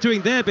 So they're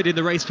doing their bit in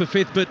the race for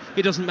fifth, but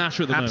it doesn't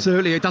matter at the moment.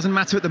 Absolutely, it doesn't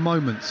matter at the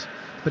moment.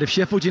 But if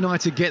Sheffield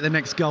United get the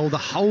next goal, the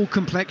whole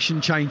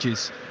complexion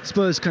changes.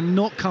 Spurs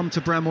cannot come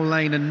to Bramall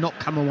Lane and not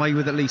come away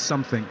with at least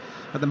something.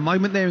 At the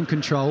moment, they're in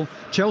control.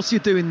 Chelsea are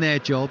doing their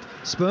job.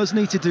 Spurs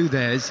need to do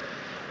theirs.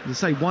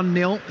 As I say,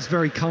 1-0 is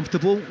very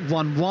comfortable.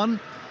 1-1.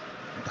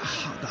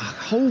 The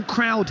whole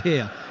crowd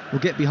here will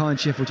get behind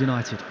Sheffield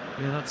United.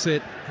 Yeah, that's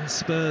it.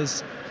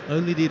 Spurs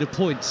only need a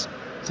point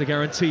to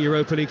guarantee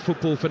Europa League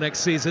football for next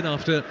season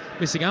after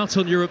missing out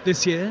on Europe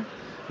this year.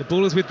 The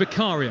ball is with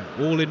Vicario,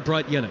 all in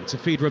bright yellow, to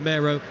feed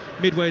Romero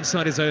midway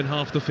inside his own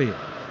half the field.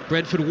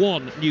 Brentford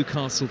 1,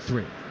 Newcastle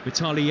 3.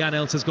 Vitaly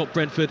Janelt has got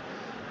Brentford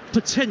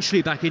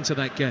potentially back into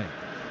that game.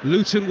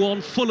 Luton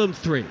 1, Fulham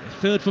 3.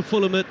 Third for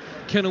Fulham at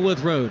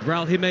Kenilworth Road.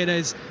 Raul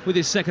Jimenez with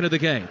his second of the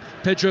game.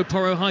 Pedro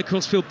Porro, high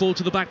crossfield ball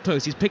to the back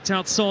post. He's picked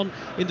out Son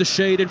in the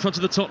shade in front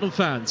of the Tottenham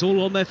fans.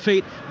 All on their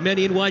feet,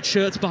 many in white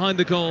shirts behind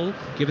the goal.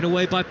 Given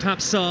away by Pap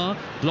Sarr.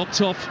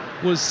 Blocked off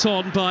was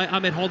Son by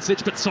Ahmed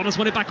Hodzic, but Son has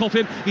won it back off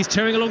him. He's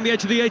tearing along the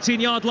edge of the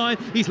 18-yard line.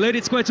 He's laid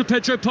it square to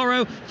Pedro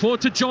Porro. Forward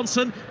to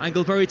Johnson.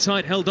 Angle very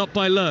tight, held up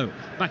by Lowe.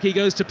 Back he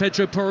goes to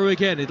Pedro Porro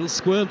again. It'll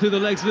squirm through the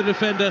legs of the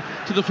defender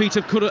to the feet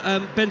of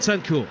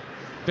Bentancur.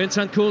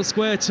 Bentancur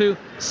square to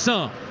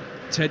Sarr.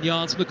 10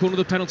 yards from the corner of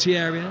the penalty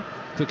area.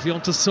 Quickly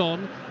on to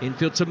Son.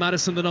 Infield to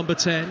Maddison, the number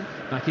 10.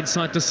 Back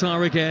inside to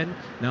Sarr again.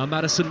 Now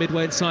Maddison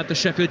midway inside the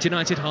Sheffield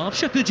United half.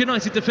 Sheffield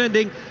United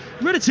defending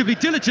relatively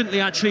diligently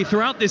actually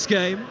throughout this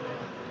game.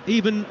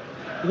 Even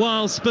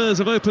while Spurs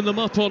have opened them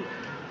up on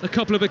a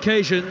couple of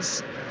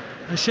occasions.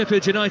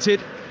 Sheffield United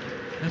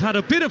have had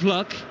a bit of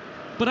luck,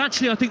 but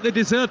actually I think they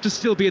deserve to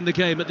still be in the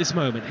game at this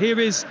moment. Here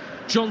is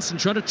Johnson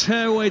trying to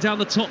tear away down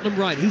the Tottenham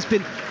right. He's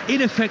been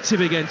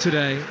ineffective again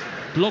today.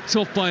 Blocked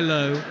off by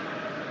Lowe.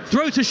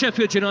 Throw to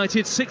Sheffield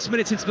United, 6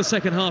 minutes into the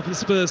second half and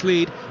Spurs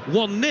lead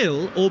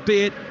 1-0,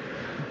 albeit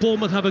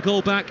Bournemouth have a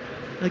goal back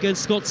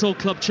against Scott's old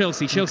club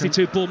Chelsea. Chelsea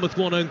 2, Bournemouth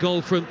 1 own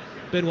goal from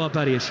Benoit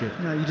Badiashile.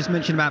 No, you just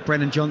mentioned about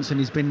Brennan Johnson.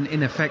 He's been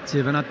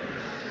ineffective, and I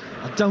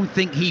don't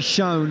think he's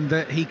shown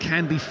that he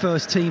can be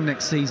first team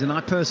next season.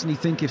 I personally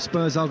think if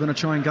Spurs are going to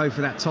try and go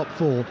for that top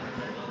four,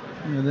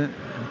 they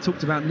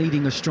talked about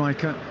needing a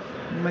striker.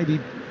 Maybe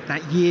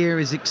that year,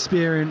 his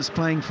experience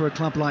playing for a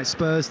club like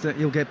Spurs, that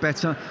he'll get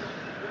better.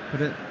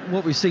 But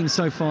what we've seen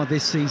so far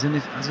this season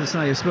is, as I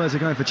say, if Spurs are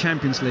going for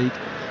Champions League,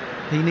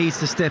 he needs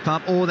to step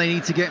up, or they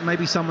need to get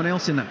maybe someone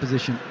else in that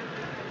position.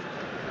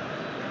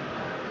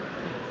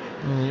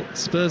 Well,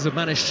 Spurs have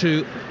managed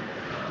to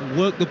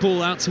work the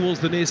ball out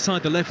towards the near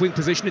side, the left wing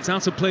position. It's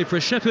out of play for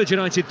a Sheffield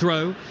United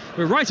throw.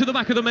 We're right at the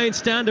back of the main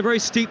stand, a very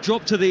steep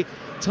drop to the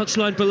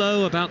touchline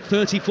below, about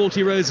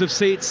 30-40 rows of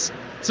seats.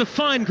 It's a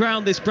fine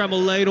ground, this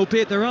Bramall Lane,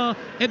 albeit there are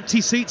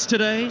empty seats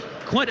today,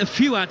 quite a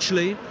few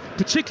actually,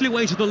 particularly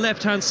way to the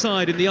left-hand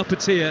side in the upper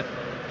tier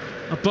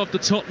above the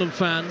Tottenham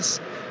fans.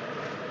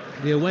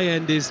 The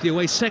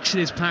away section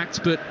is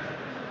packed, but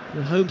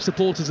the home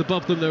supporters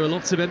above them, there are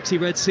lots of empty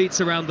red seats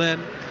around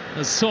them,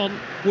 as Son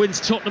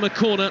wins Tottenham a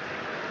corner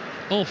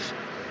off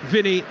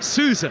Vinny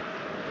Souza.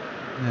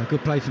 Yeah,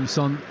 good play from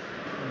Son.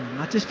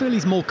 I just feel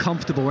he's more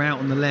comfortable out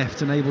on the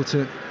left and able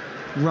to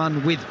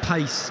run with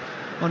pace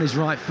on his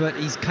right foot.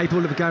 He's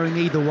capable of going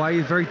either way.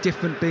 Very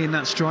different being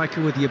that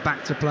striker with your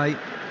back to play.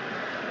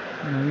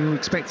 You're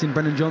expecting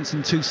Brennan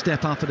Johnson to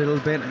step up a little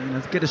bit,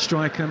 get a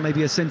striker,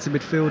 maybe a centre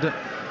midfielder,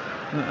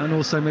 and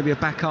also maybe a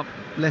backup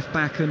left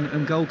back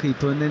and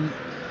goalkeeper, and then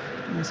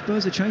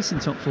Spurs are chasing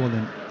top four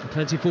then.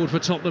 Plenty forward for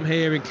Tottenham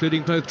here,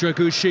 including both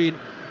Dragushin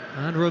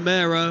and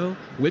Romero.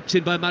 Whipped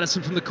in by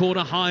Maddison from the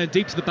corner, high and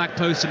deep to the back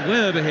post, and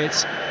wherever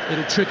hits,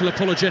 it'll trickle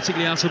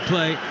apologetically out of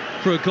play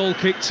for a goal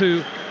kick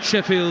to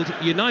Sheffield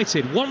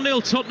United.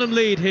 1-0 Tottenham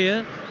lead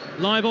here,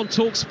 live on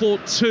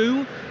Talksport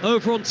 2.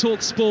 Over on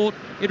Talksport,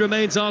 it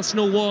remains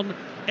Arsenal 1,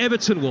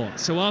 Everton 1.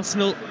 So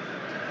Arsenal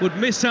would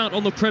miss out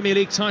on the Premier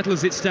League title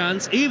as it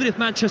stands, even if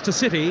Manchester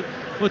City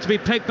were to be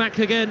pegged back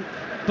again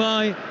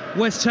by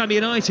West Ham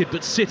United,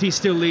 but City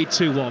still lead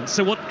 2-1.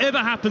 So whatever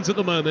happens at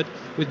the moment,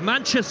 with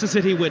Manchester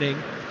City winning,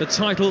 the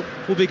title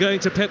will be going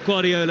to Pep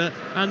Guardiola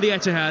and the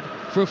Etihad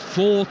for a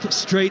fourth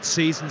straight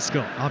season,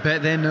 Scott. I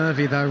bet they're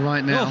nervy though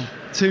right now.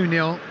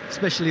 2-0,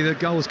 especially the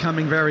goals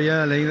coming very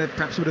early. They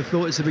perhaps would have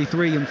thought it would be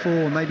 3 and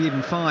 4, maybe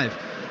even 5.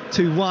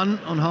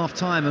 2-1 on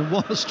half-time, and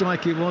what a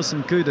strike it was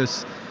from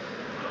Kudus.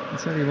 I'll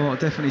tell you what,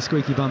 definitely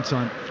squeaky bum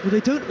time. Well, they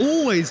don't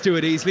always do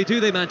it easily, do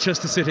they,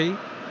 Manchester City?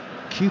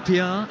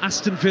 QPR,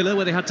 Aston Villa,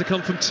 where they had to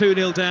come from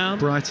 2-0 down.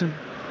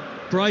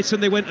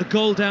 Brighton, they went a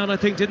goal down, I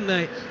think, didn't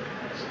they?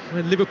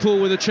 When Liverpool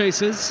were the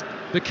chasers.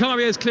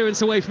 Vicario's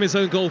clearance away from his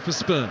own goal for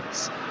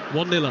Spurs.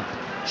 1-0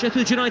 up.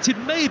 Sheffield United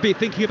may be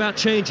thinking about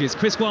changes.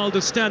 Chris Wilder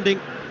standing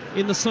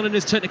in the sun in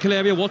his technical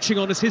area, watching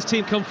on as his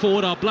team come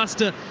forward. Our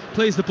blaster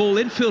plays the ball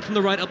infield from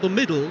the right up the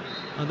middle,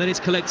 and then it's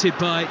collected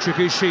by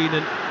Dragushin,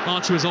 and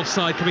Archer is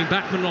offside, coming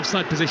back from an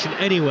offside position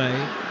anyway.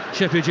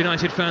 Sheffield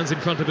United fans in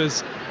front of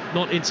us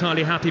not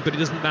entirely happy, but it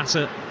doesn't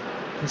matter.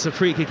 It's a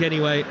free kick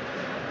anyway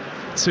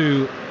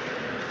to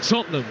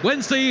Tottenham.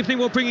 Wednesday evening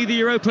we'll bring you the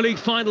Europa League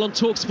final on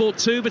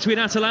Talksport 2 between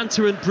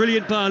Atalanta and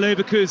brilliant Bayer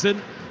Leverkusen.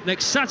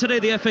 Next Saturday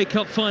the FA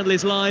Cup final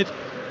is live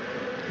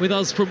with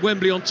us from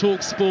Wembley on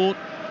Talksport,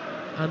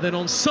 and then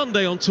on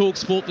Sunday on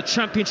Talksport the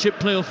Championship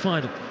playoff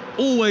final.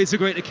 Always a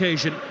great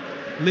occasion.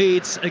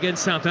 Leeds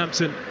against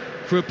Southampton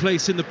for a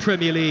place in the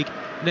Premier League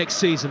next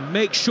season.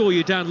 Make sure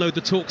you download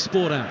the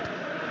Talksport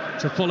app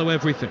to follow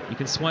everything. You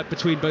can swipe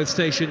between both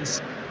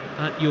stations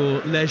at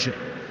your leisure.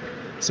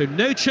 So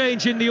no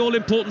change in the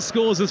all-important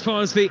scores as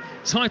far as the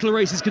title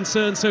race is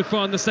concerned so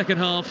far in the second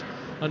half,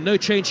 and no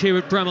change here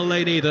at Bramall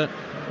Lane either,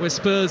 where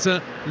Spurs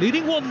are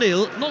leading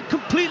 1-0, not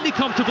completely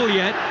comfortable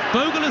yet.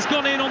 Bogle has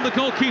gone in on the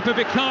goalkeeper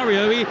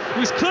Vicario. He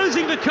was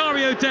closing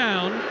Vicario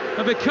down,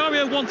 and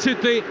Vicario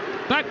wanted the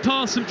back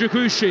pass from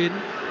Dragushin.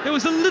 There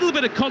was a little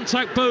bit of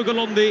contact, Bogle,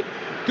 on the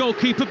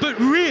goalkeeper, but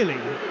really,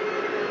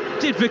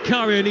 did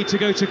Vicario need to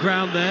go to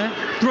ground there?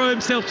 Throw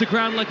himself to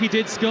ground like he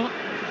did, Scott?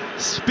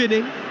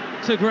 Spinning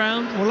to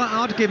ground? Well,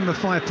 I'd give him a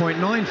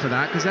 5.9 for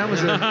that, because that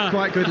was a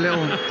quite good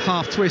little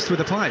half twist with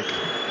a pike.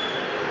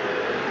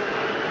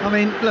 I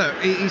mean, look,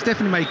 he's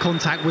definitely made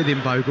contact with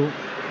him, Bogle.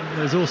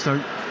 There's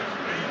also,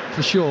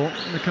 for sure,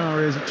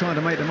 Vicario's trying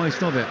to make the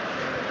most of it.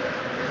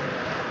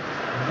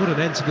 What an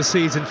end to the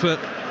season for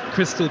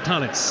Crystal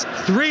Palace.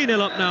 3-0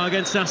 up now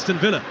against Aston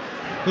Villa,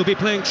 who'll be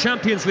playing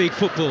Champions League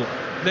football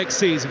next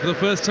season for the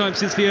first time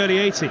since the early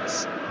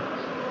 80s.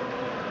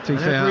 To be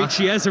fair,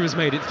 Chiesa has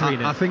made it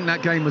 3-0. I think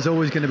that game was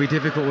always going to be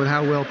difficult with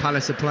how well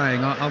Palace are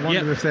playing. I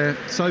wonder if they're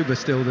sober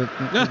still, the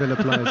Villa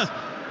players.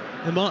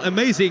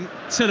 Amazing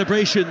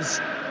celebrations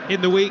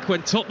in the week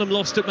when Tottenham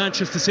lost at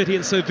Manchester City,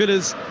 and so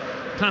Villa's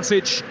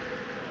passage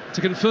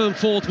to confirm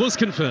fourth was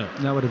confirmed.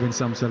 That would have been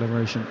some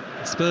celebration.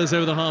 Spurs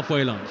over the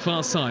halfway line,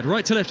 far side,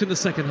 right to left in the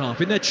second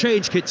half, in their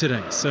change kit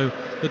today, so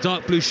the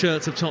dark blue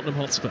shirts of Tottenham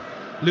Hotspur.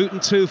 Luton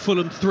 2,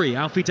 Fulham 3.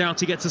 Alfie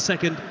Doughty gets a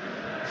second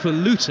for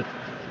Luton,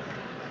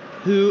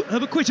 who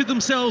have acquitted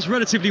themselves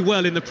relatively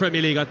well in the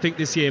Premier League, I think,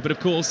 this year. But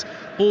of course,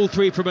 all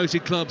three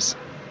promoted clubs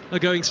are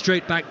going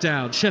straight back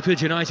down.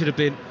 Sheffield United have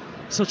been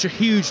such a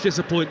huge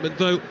disappointment,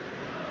 though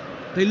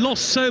they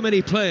lost so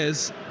many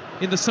players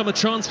in the summer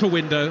transfer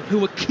window who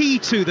were key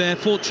to their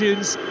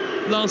fortunes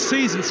last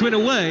season. So in a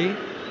way,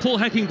 Paul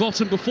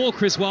Heckingbottom before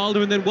Chris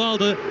Wilder, and then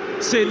Wilder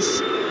since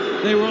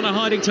they were on a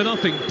hiding to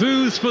nothing.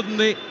 Boos from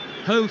the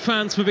home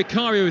fans for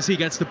Vicario as he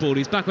gets the ball.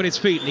 He's back on his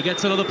feet and he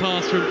gets another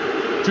pass from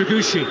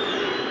Dragushin.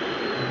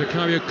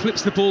 Vicario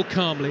clips the ball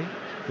calmly,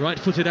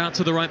 right-footed out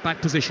to the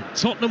right-back position.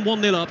 Tottenham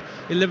 1-0 up,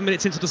 11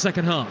 minutes into the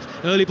second half.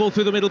 Early ball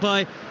through the middle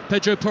by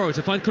Pedro Porro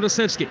to find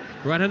Kulusevski.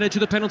 Right-hand edge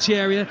of the penalty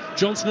area.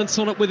 Johnson and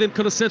Son up with him.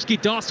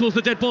 Kulusevski darts towards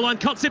the dead ball line,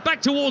 cuts it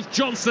back towards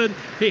Johnson.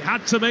 He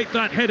had to make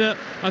that header.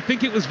 I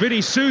think it was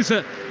Vinny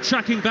Souza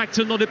tracking back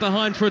to nod it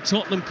behind for a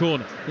Tottenham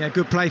corner. Yeah,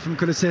 good play from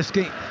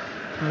Kulusevski.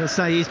 As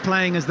I say, he's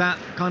playing as that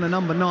kind of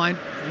number 9.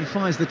 He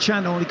finds the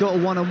channel. He got a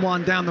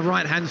one-on-one down the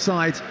right-hand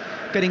side,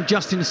 getting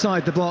just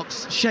inside the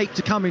box, shaped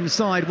to come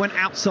inside, went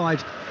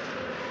outside,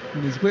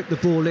 and he's whipped the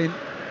ball in.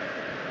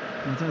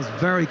 And that was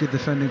very good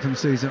defending from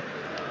Souza.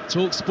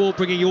 Talksport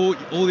bringing you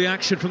all the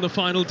action from the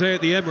final day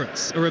at the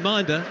Emirates. A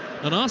reminder,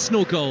 an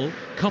Arsenal goal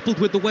coupled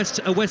with a West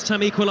Ham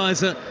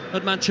equaliser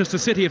at Manchester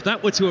City, if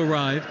that were to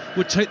arrive,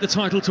 would take the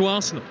title to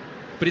Arsenal.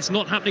 But it's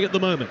not happening at the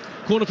moment.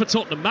 Corner for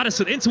Tottenham.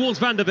 Maddison in towards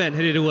Van der Ven,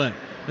 headed away.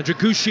 And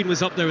Dragushin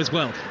was up there as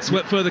well.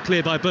 Swept further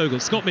clear by Bogle.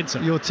 Scott Minto.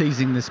 You're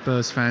teasing the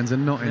Spurs fans,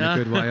 and not in a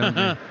good way, aren't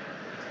you?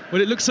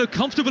 Well, it looked so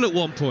comfortable at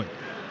one point.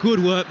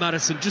 Good work,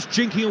 Maddison, just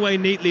jinking away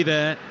neatly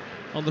there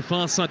on the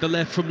far side, the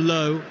left from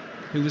Lowe,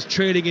 who was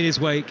trailing in his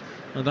wake,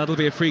 and that'll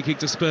be a free kick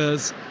to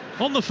Spurs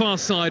on the far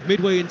side,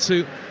 midway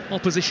into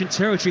opposition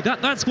territory.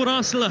 That's what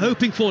Arsenal are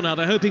hoping for now.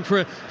 They're hoping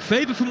for a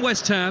favour from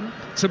West Ham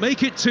to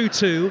make it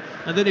 2-2,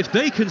 and then if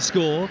they can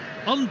score,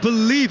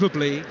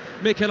 unbelievably,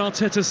 Mikel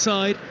Arteta's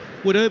side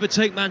would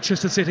overtake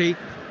Manchester City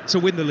to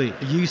win the league.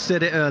 You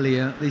said it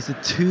earlier, these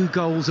are 2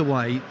 goals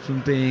away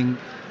from being,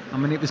 I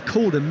mean, it was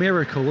called a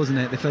miracle, wasn't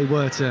it, if they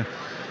were to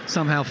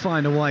somehow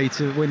find a way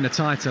to win the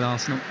title,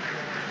 Arsenal.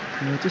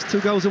 Just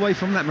 2 goals away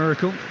from that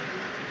miracle.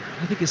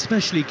 I think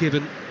especially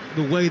given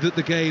the way that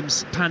the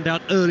games panned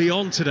out early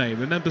on today.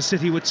 Remember,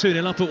 City were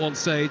 2-0 up at one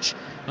stage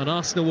and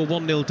Arsenal were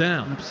 1-0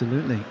 down.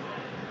 Absolutely.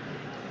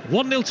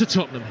 1-0 to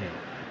Tottenham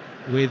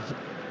here with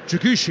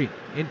Dragushin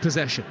in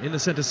possession, in the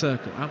centre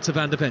circle, out to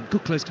Van de Ven.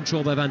 Good close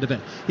control by Van de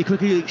Ven. He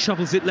quickly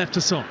shovels it left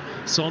to Son.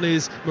 Son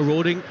is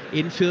marauding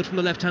infield from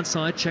the left-hand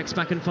side, checks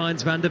back and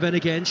finds Van de Ven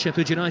again.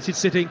 Sheffield United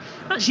sitting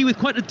actually with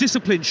quite a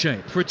disciplined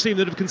shape for a team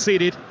that have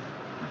conceded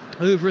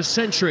over a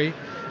century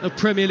of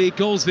Premier League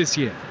goals this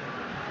year.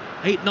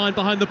 8-9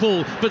 behind the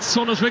ball, but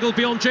Son has wriggled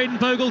beyond Jayden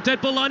Bogle,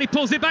 dead ball line, he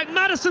pulls it back,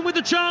 Maddison with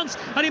the chance,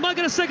 and he might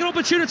get a second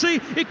opportunity.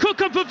 It could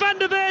come for Van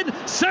de Ven,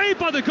 saved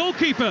by the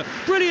goalkeeper,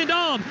 brilliant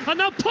arm, and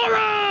now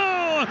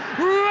Porro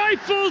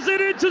rifles it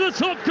into the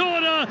top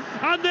corner,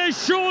 and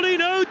there's surely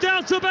no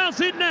doubt about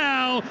it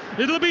now.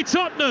 It'll be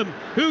Tottenham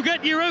who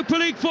get Europa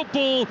League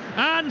football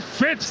and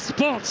 5th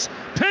spot.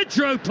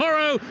 Pedro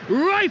Porro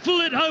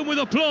rifled it home with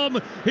aplomb.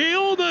 He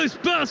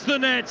almost burst the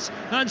net,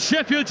 and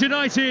Sheffield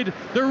United,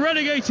 the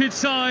relegated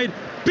side,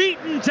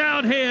 beaten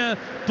down here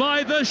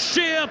by the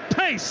sheer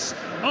pace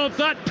of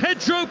that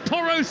Pedro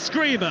Porro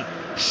screamer.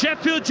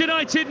 Sheffield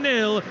United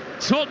 0,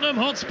 Tottenham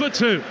Hotspur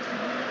 2.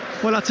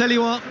 Well, I'll tell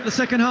you what, the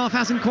second half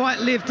hasn't quite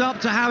lived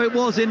up to how it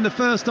was in the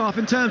first half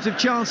in terms of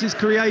chances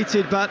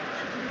created, but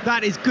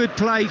that is good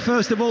play,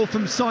 first of all,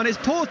 from Son. It's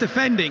poor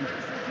defending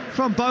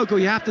from Bogle,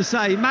 you have to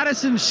say.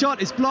 Maddison's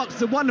shot is blocked.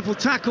 It's a wonderful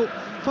tackle.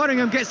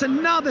 Fotheringham gets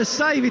another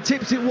save. He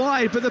tips it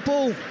wide, but the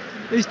ball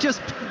is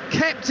just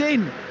kept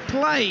in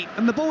play,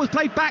 and the ball was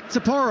played back to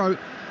Porro.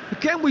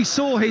 Again, we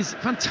saw his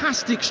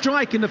fantastic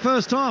strike in the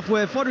first half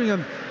where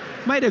Fotheringham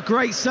made a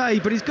great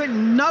save, but he's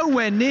getting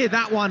nowhere near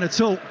that one at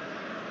all.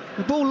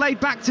 The ball laid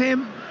back to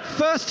him,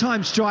 first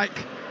time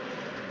strike,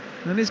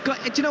 and it's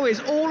got, do you know, it's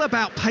all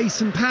about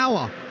pace and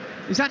power.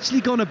 He's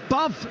actually gone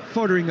above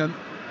Fotheringham,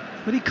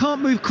 but he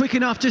can't move quick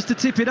enough just to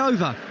tip it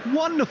over.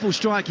 Wonderful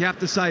strike, you have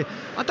to say.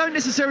 I don't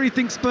necessarily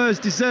think Spurs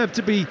deserve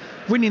to be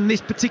winning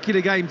this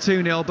particular game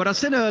 2-0, but I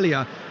said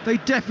earlier, they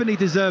definitely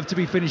deserve to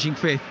be finishing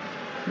 5th,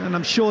 and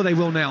I'm sure they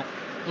will now.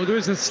 Well, there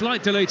is a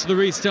slight delay to the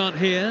restart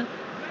here.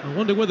 I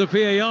wonder whether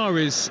VAR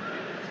is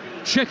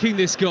checking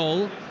this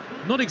goal.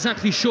 Not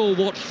exactly sure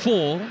what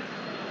for.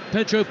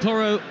 Pedro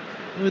Porro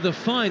with a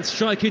fine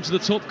strike into the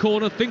top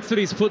corner, thinks that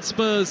he's put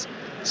Spurs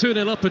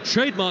 2-0 up, a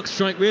trademark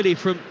strike really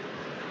from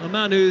a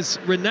man who's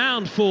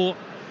renowned for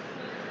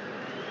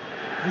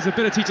his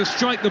ability to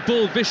strike the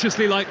ball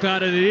viciously like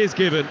that, and it is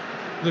given.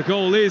 The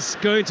goal is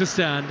going to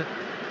stand.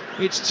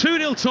 It's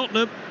 2-0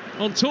 Tottenham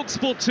on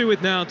Talksport 2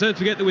 with Now. Don't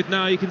forget that with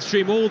Now you can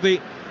stream all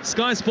the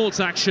Sky Sports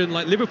action,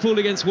 like Liverpool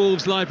against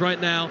Wolves live right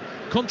now.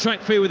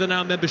 Contract free with a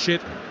Now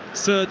membership.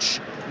 Search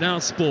Now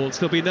Sports.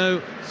 There'll be no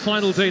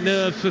final day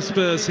nerve for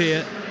Spurs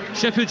here.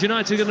 Sheffield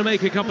United are going to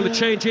make a couple of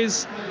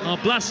changes. Our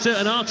Blaster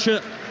and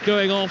Archer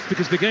going off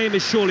because the game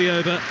is surely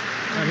over.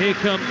 And here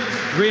come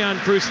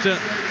Rhian Brewster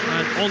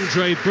and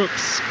Andre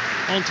Brooks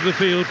onto the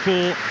field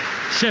for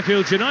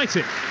Sheffield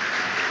United.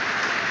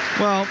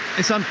 Well,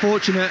 it's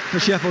unfortunate for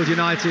Sheffield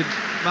United,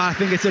 but I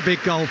think it's a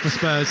big goal for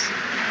Spurs.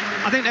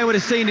 I think they would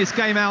have seen this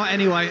game out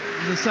anyway.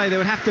 As I say, they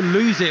would have to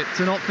lose it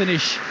to not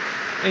finish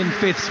in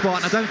 5th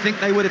spot. I don't think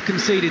they would have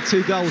conceded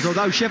 2 goals,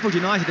 although Sheffield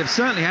United have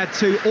certainly had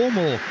 2 or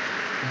more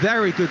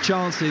very good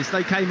chances.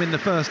 They came in the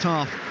first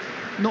half,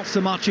 not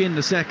so much in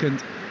the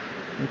second.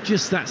 But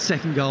just that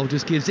second goal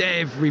just gives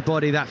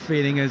everybody that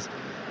feeling as,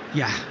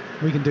 yeah,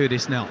 we can do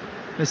this now.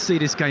 Let's see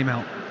this game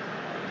out.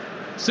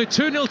 So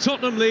 2-0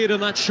 Tottenham lead,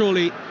 and that's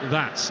surely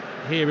that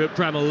here at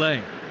Bramall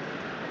Lane.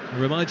 I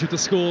remind you of the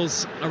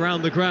scores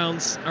around the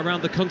grounds,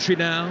 around the country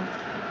now,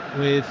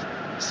 with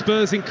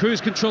Spurs in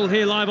cruise control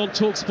here live on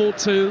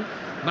Talksport 2.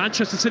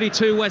 Manchester City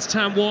 2, West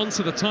Ham 1,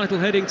 so the title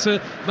heading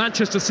to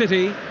Manchester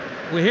City.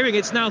 We're hearing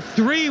it's now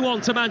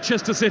 3-1 to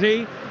Manchester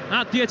City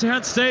at the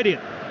Etihad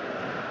Stadium.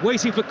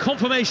 Waiting for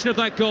confirmation of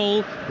that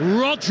goal,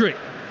 Rodri.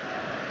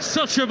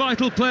 Such a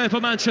vital player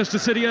for Manchester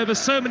City over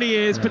so many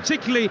years,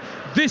 particularly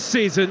this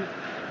season,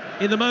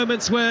 in the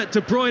moments where De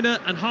Bruyne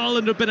and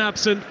Haaland have been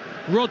absent.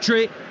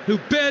 Rodri, who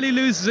barely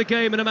loses a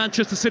game in a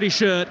Manchester City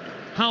shirt.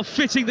 How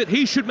fitting that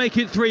he should make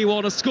it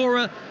 3-1. A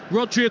scorer,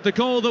 Rodri, of the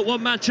goal that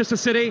won Manchester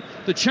City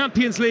the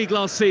Champions League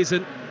last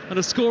season, and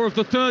a score of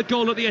the 3rd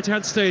goal at the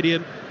Etihad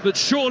Stadium that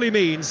surely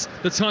means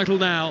the title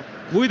now,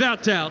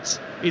 without doubt,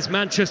 is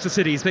Manchester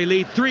City's. They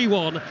lead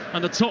 3-1,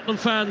 and the Tottenham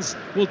fans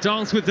will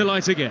dance with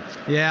delight again.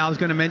 Yeah, I was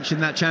going to mention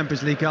that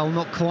Champions League goal,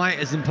 not quite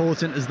as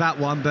important as that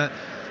one, but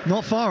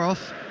not far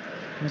off.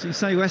 As you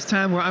say, West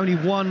Ham were only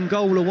 1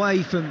 goal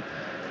away from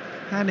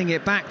handing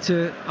it back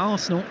to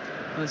Arsenal,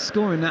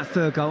 scoring that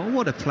 3rd goal.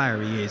 What a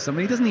player he is. I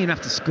mean, he doesn't even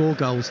have to score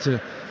goals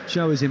to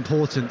show his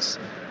importance.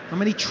 I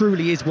mean, he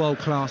truly is world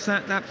class.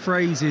 That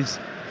phrase is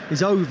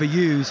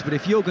overused, but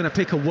if you're going to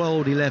pick a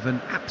world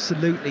 11,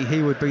 absolutely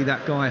he would be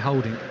that guy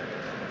holding.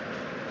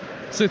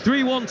 So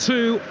 3-1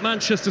 to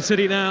Manchester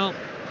City now.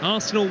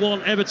 Arsenal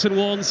 1, Everton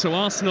 1, so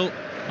Arsenal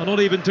are not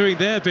even doing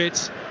their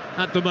bit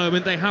at the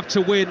moment. They have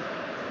to win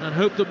and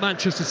hope that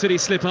Manchester City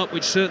slip up,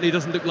 which certainly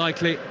doesn't look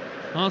likely.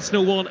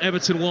 Arsenal 1,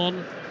 Everton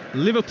 1.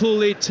 Liverpool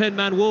lead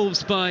 10-man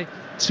Wolves by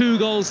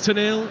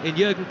 2-0 in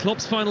Jurgen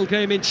Klopp's final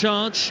game in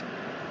charge.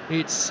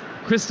 It's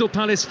Crystal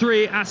Palace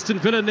 3, Aston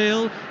Villa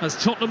 0, as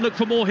Tottenham look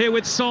for more here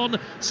with Son.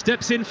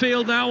 Steps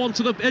infield now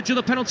onto the edge of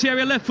the penalty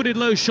area, left-footed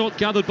low shot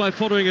gathered by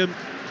Fotheringham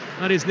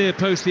at his near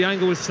post. The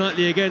angle was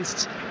slightly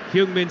against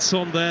Heung-min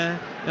Son there.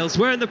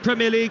 Elsewhere in the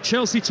Premier League,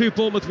 Chelsea 2,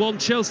 Bournemouth 1.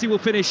 Chelsea will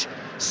finish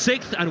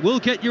 6th and will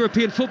get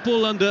European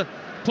football under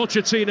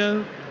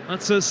Pochettino.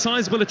 That's a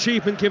sizable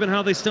achievement given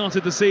how they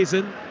started the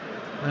season.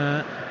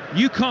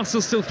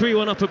 Newcastle still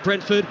 3-1 up at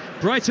Brentford.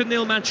 Brighton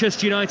 0,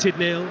 Manchester United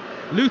 0.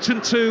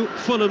 Luton 2,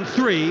 Fulham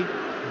 3.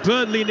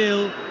 Burnley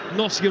 0,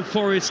 Nottingham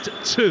Forest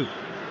 2.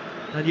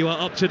 And you are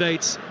up to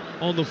date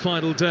on the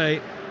final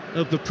day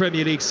of the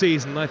Premier League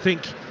season. I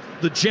think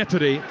the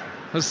jeopardy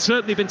has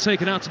certainly been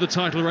taken out of the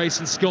title race,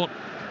 and Scott,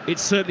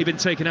 it's certainly been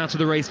taken out of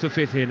the race for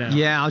 5th here now.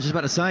 Yeah, I was just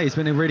about to say, it's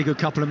been a really good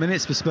couple of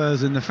minutes for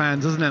Spurs and the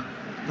fans, hasn't it?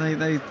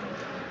 They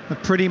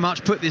have pretty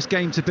much put this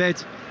game to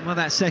bed by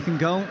that second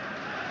goal.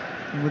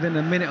 And within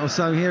a minute or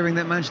so, hearing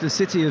that Manchester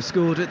City have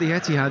scored at the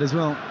Etihad as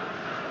well.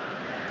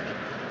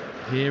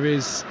 Here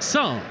is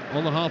Sarr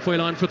on the halfway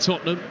line for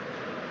Tottenham.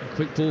 A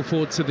quick ball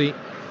forward to the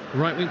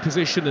right wing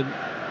position, and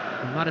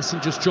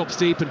Maddison just drops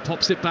deep and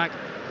pops it back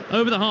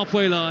over the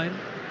halfway line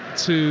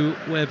to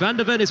where Van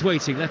der Ven is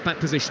waiting, left back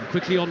position.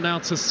 Quickly on now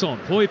to Son.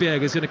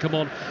 Højbjerg is going to come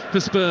on for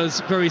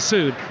Spurs very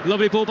soon.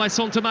 Lovely ball by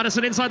Son to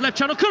Maddison, inside left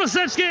channel.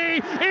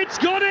 Kulusevski, it's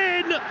gone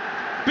in!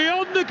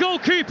 Beyond the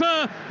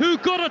goalkeeper, who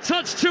got a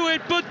touch to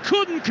it but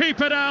couldn't keep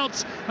it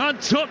out.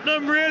 And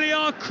Tottenham really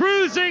are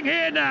cruising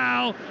here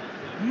now.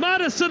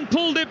 Maddison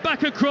pulled it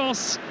back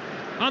across,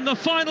 and the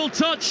final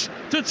touch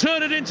to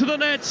turn it into the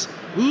net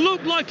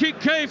looked like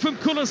it came from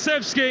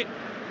Kulusevski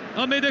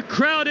amid a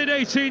crowded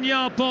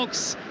 18-yard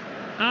box.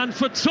 And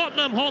for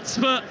Tottenham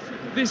Hotspur,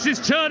 this is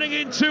turning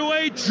into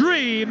a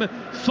dream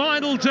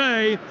final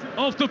day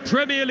of the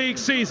Premier League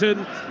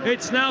season.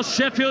 It's now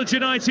Sheffield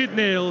United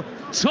 0,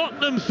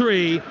 Tottenham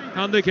 3,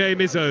 and the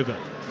game is over.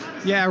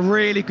 Yeah,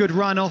 really good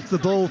run off the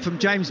ball from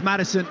James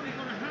Maddison.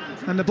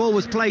 And the ball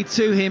was played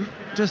to him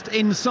just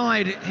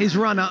inside his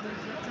runner.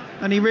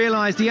 And he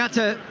realised he had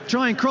to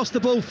try and cross the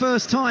ball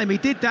first time. He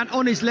did that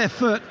on his left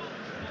foot.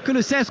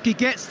 Kulusevski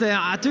gets there.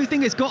 I do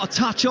think it's got a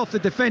touch off the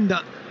defender.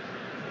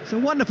 It's a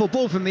wonderful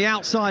ball from the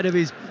outside of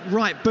his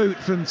right boot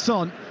from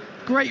Son.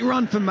 Great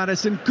run from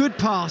Maddison, good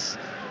pass.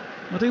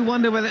 I do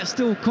wonder whether it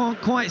still can't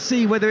quite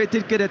see whether it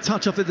did get a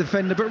touch off the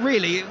defender, but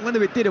really,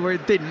 whether it did or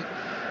it didn't,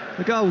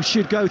 the goal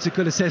should go to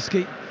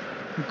Kulusevski.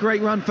 A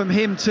great run from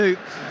him too.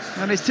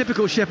 And it's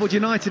typical Sheffield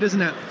United,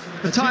 isn't it?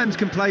 The Times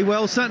can play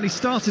well, certainly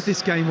started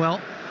this game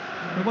well.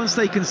 And once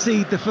they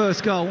concede the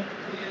first goal,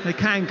 they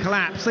can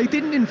collapse. They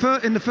didn't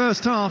in the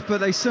first half, but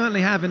they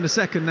certainly have in the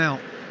second now.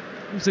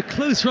 It was a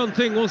close run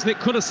thing, wasn't it?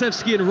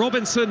 Kulusevski and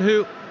Robinson,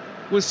 who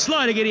was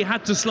sliding in, he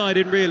had to slide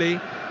in really,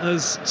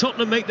 as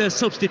Tottenham make their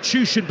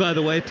substitution, by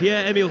the way.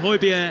 Pierre-Emile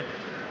Højbjerg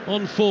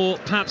on for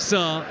Pape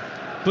Sarr.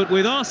 But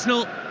with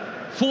Arsenal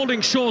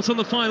falling short on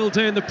the final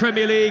day in the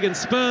Premier League, and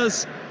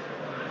Spurs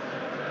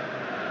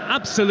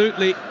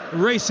absolutely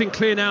racing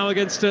clear now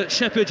against a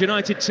Sheffield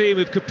United team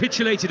who've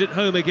capitulated at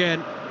home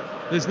again,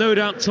 there's no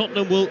doubt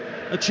Tottenham will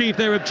achieve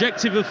their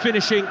objective of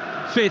finishing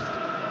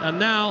 5th. And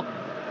now,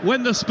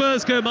 when the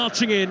Spurs go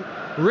marching in,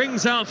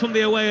 rings out from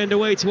the away end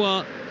away to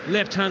our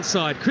left-hand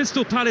side.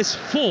 Crystal Palace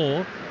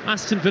 4,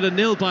 Aston Villa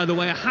 0, by the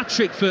way. A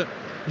hat-trick for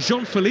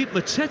Jean-Philippe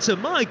Mateta.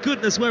 My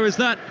goodness, where has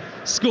that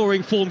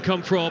scoring form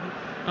come from?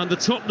 And the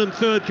Tottenham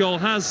third goal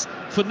has,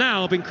 for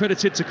now, been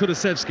credited to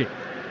Kulusevski.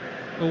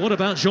 Well, what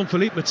about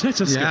Jean-Philippe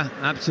Mateta, Scott? Yeah,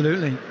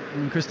 absolutely.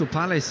 And Crystal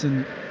Palace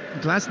and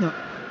Glasner,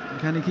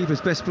 can he keep his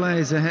best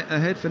players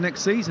ahead for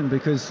next season?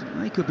 Because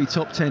they could be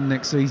top 10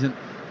 next season.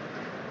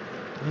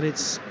 And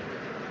it's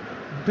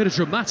a bit of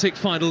dramatic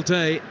final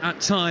day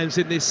at times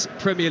in this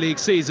Premier League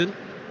season.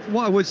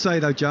 What I would say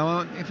though,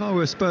 Joe, if I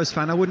were a Spurs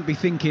fan, I wouldn't be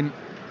thinking,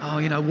 oh,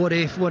 you know, what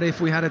if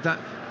we had that.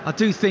 I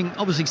do think,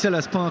 obviously,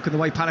 Selhurst Park and the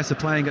way Palace are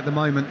playing at the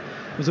moment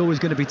was always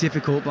going to be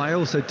difficult, but I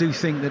also do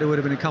think that it would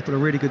have been a couple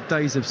of really good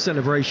days of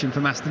celebration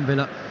from Aston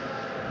Villa.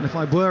 And if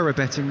I were a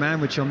betting man,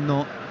 which I'm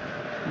not,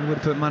 I would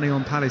have put money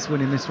on Palace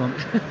winning this one.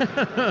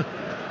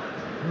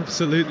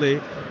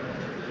 Absolutely.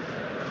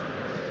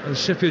 And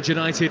Sheffield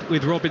United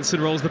with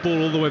Robinson rolls the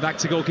ball all the way back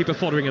to goalkeeper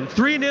Fotheringham.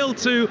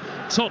 3-0 to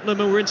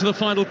Tottenham, and we're into the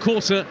final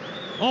quarter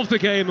of the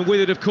game, and with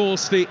it, of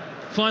course, the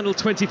final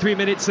 23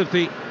 minutes of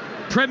the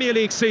Premier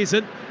League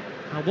season.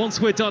 And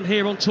once we're done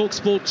here on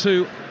Talksport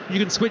 2, you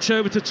can switch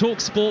over to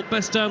Talksport.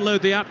 Best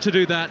download the app to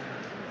do that,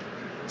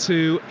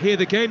 to hear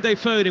the game day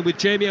phone in with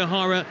Jamie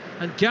O'Hara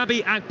and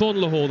Gabby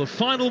Akbonlahor, the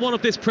final one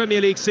of this Premier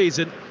League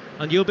season.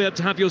 And you'll be able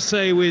to have your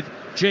say with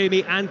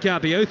Jamie and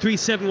Gabby.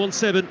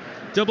 03717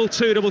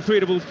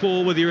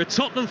 223344, whether you're a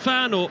Tottenham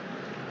fan or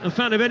a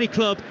fan of any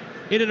club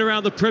in and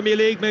around the Premier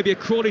League, maybe a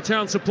Crawley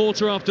Town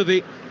supporter after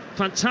the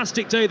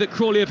fantastic day that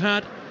Crawley have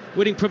had,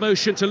 winning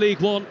promotion to League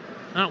One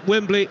at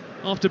Wembley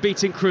after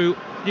beating Crewe.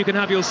 You can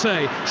have your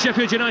say.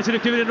 Sheffield United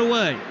have given it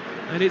away,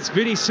 and it's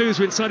Vinny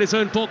Sousa inside his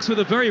own box with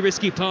a very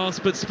risky pass,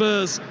 but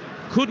Spurs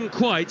couldn't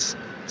quite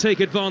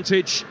take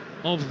advantage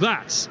of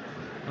that.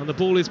 And the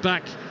ball is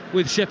back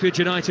with Sheffield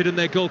United and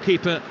their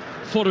goalkeeper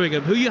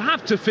Fotheringham, who you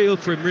have to feel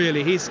for him,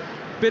 really. He's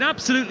been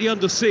absolutely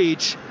under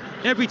siege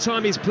every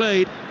time he's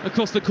played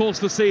across the course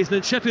of the season,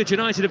 and Sheffield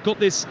United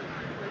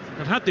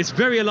have had this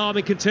very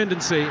alarming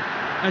tendency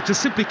to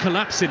simply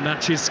collapse in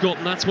matches, Scott,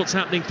 and that's what's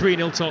happening.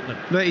 3-0 Tottenham.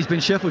 Look, he's been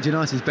Sheffield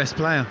United's best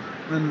player,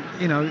 and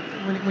you know,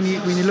 when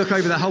you look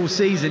over the whole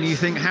season, you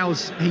think,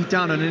 how's he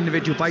done on an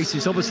individual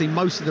basis? Obviously,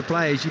 most of the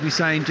players you'd be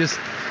saying just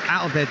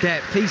out of their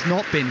depth. He's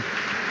not been.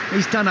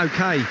 He's done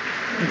okay,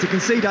 and to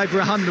concede over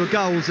 100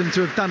 goals and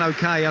to have done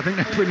okay, I think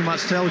that pretty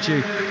much tells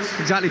you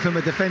exactly from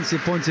a defensive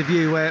point of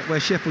view where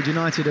Sheffield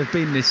United have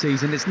been this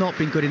season. It's not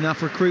been good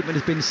enough. Recruitment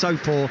has been so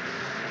poor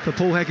for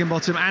Paul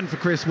Heckingbottom and for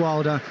Chris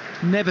Wilder.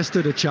 Never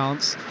stood a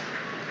chance.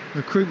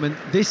 Recruitment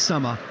this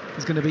summer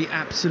is going to be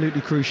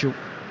absolutely crucial.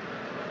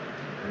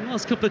 The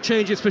last couple of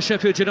changes for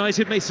Sheffield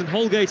United. Mason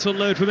Holgate on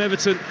loan from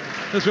Everton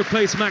has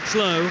replaced Max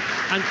Lowe,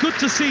 and good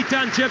to see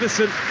Dan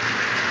Jebison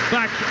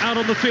back out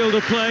on the field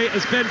of play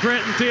as Ben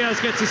Brereton Diaz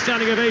gets a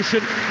standing ovation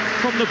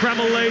from the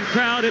Bramall Lane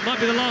crowd. It might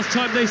be the last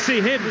time they see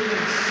him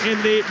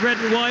in the red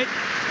and white,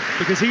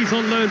 because he's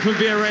on loan from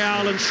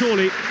Villarreal and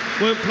surely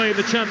won't play in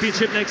the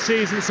Championship next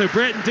season. So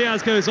Brereton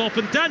Diaz goes off,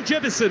 and Dan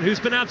Jebison, who's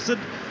been absent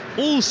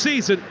all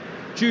season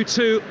due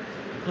to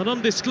an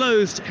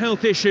undisclosed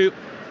health issue,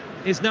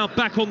 is now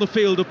back on the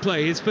field of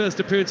play, his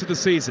first appearance of the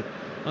season,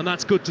 and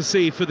that's good to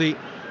see for the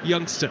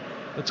youngster,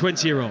 the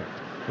 20-year-old.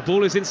 The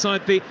ball is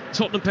inside the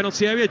Tottenham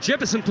penalty area.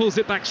 Jebison pulls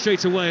it back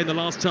straight away in the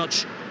last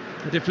touch,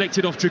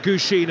 deflected off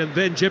Dragushin, and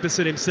then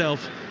Jebison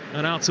himself,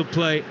 and out of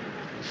play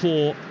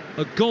for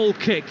a goal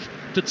kick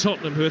to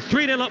Tottenham, who are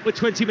 3-0 up with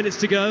 20 minutes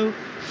to go.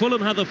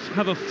 Fulham have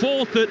a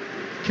fourth at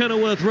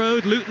Kenilworth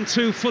Road, Luton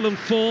 2, Fulham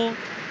 4.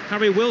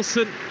 Harry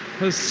Wilson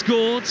has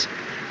scored,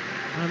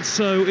 and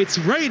so it's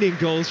raining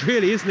goals,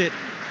 really, isn't it,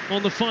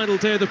 on the final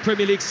day of the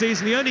Premier League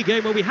season? The only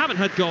game where we haven't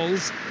had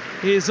goals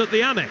is at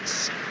the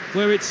Amex,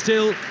 where it's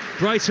still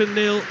Brighton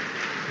 0,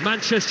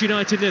 Manchester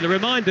United 0. A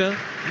reminder,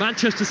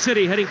 Manchester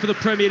City heading for the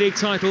Premier League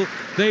title.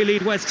 They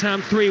lead West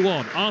Ham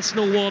 3-1.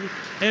 Arsenal 1,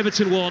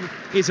 Everton 1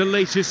 is a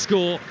latest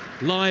score,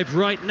 live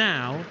right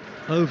now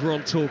over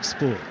on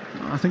Talksport.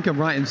 I think I'm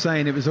right in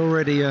saying it was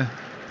already a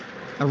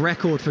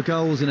record for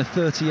goals in a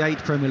 38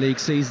 Premier League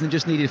season.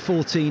 Just needed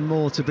 14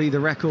 more to be the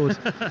record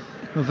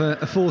of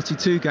a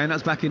 42 game.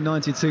 That's back in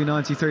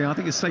 92-93. I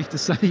think it's safe to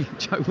say,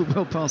 Joe, we're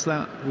well past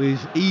that.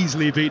 We've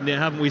easily beaten it,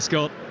 haven't we,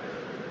 Scott?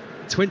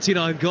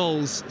 29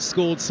 goals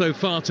scored so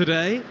far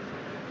today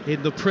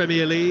in the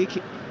Premier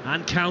League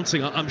and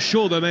counting. I'm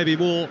sure there may be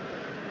more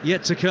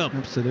yet to come.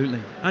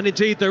 Absolutely. And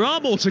indeed there are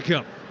more to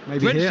come.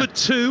 Maybe Brentford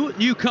 2,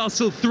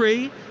 Newcastle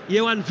 3.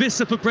 Johan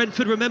Visser for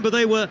Brentford. Remember,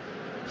 they were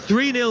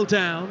 3-0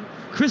 down.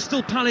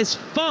 Crystal Palace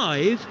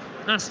 5,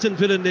 Aston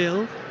Villa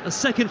 0. A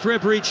second for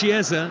Eberechi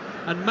Eze,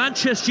 and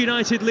Manchester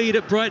United lead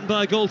at Brighton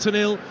by a goal to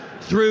 0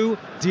 through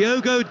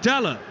Diogo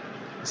Dalot.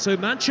 So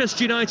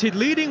Manchester United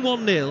leading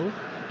 1-0.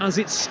 As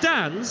it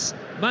stands,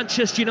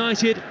 Manchester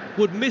United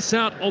would miss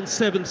out on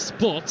 7th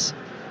spot,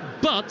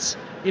 but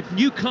if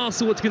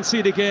Newcastle were to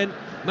concede again,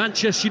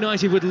 Manchester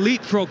United would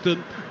leapfrog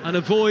them and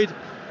avoid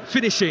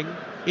finishing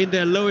in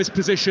their lowest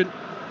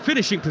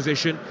finishing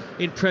position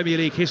in Premier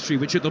League history,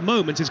 which at the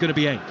moment is going to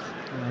be 8th.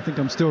 I think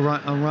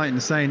I'm right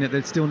in saying that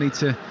they'd still need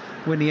to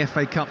win the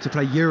FA Cup to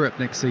play Europe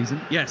next season.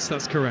 Yes,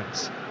 that's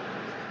correct.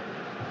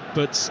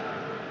 But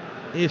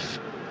if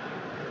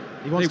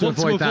they want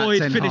to avoid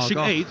finishing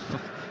 8th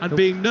and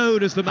being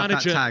known as the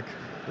manager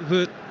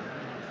that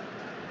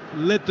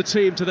led the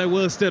team to their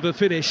worst ever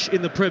finish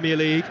in the Premier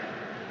League,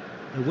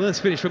 the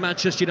worst finish for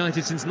Manchester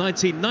United since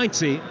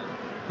 1990,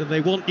 then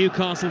they want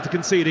Newcastle to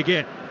concede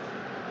again.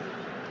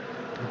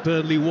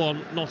 Burnley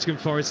 1, Nottingham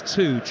Forest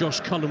 2.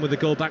 Josh Cullen with a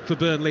goal back for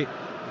Burnley,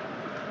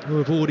 who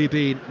have already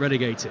been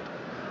relegated.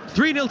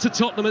 3-0 to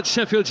Tottenham at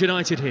Sheffield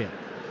United here.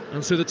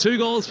 And so the 2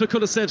 goals for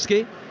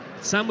Kulusevski,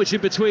 sandwiched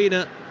in between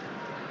a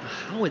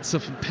howitzer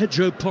from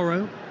Pedro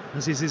Porro,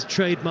 as is his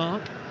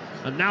trademark.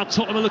 And now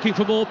Tottenham are looking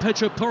for more.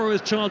 Pedro Porro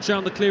has charged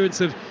down the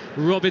clearance of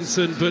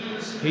Robinson, but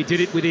he did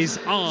it with his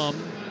arm,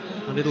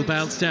 and it'll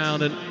bounce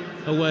down and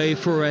away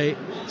for a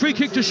free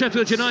kick to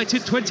Sheffield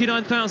United.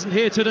 29,000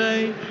 here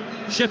today.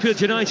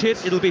 Sheffield United,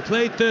 it'll be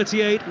played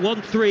 38,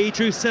 1-3,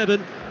 drew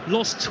 7,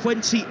 lost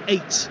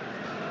 28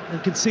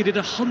 and conceded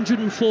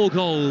 104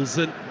 goals.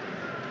 And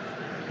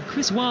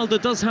Chris Wilder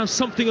does have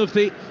something of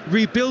the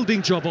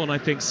rebuilding job on, I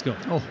think, Scott.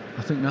 Oh,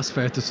 I think that's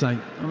fair to say.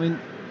 I mean,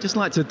 just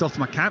like to doff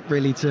my cap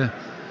really to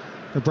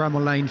the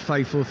Bramall Lane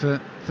faithful for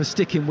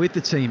sticking with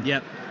the team.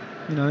 Yep.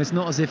 You know, it's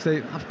not as if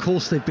of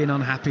course they've been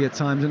unhappy at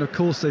times, and of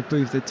course they've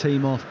moved the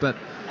team off, but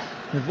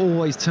they've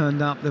always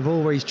turned up, they've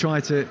always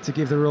tried to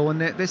give their all,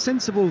 and they're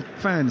sensible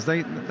fans.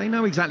 They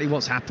know exactly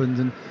what's happened,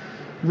 and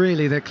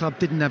really their club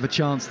didn't have a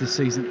chance this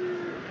season.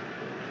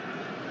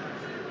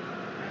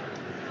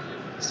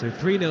 So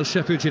 3-0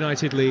 Sheffield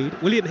United lead.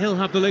 William Hill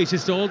have the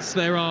latest odds.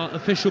 They're our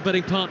official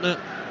betting partner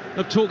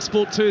of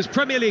Talksport 2's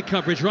Premier League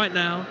coverage right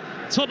now.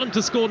 Tottenham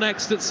to score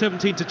next at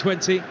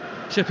 17-20.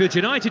 Sheffield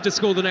United to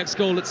score the next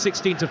goal at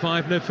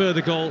 16-5. No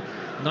further goal,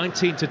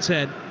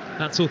 19-10.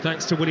 That's all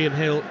thanks to William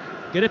Hill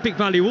Get epic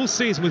value all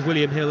season with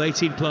William Hill,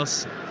 18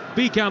 plus,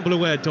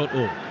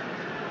 begambleaware.org.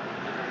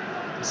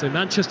 So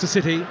Manchester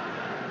City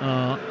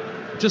are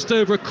just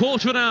over a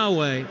quarter of an hour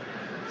away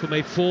from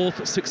a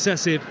 4th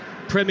successive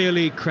Premier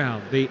League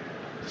crown. The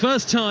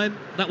first time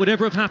that would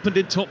ever have happened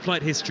in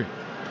top-flight history.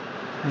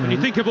 When you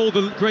think of all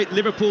the great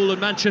Liverpool and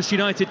Manchester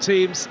United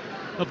teams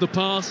of the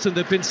past, and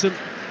there have been some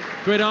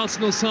great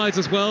Arsenal sides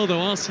as well,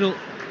 though Arsenal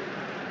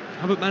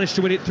haven't managed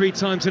to win it 3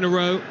 times in a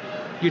row,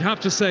 you'd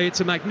have to say it's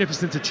a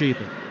magnificent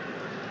achievement.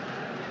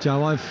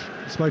 Joe, I've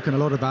spoken a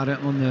lot about it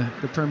on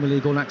the Premier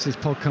League All Access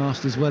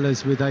podcast, as well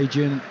as with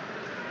Adrian.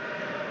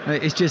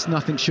 It's just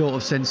nothing short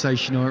of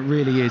sensational, it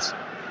really is.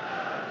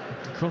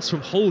 Cross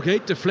from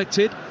Holgate,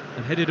 deflected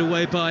and headed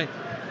away by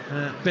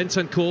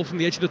Bentancur from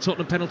the edge of the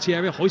Tottenham penalty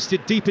area,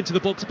 hoisted deep into the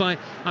box by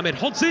Ahmed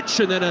Hodzic,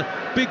 and then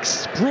a big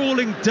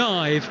sprawling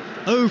dive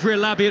over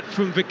Elabiat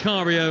from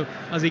Vicario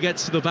as he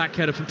gets to the back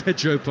header from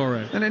Pedro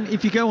Porro. And then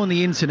if you go on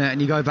the internet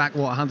and you go back,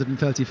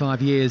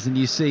 135 years, and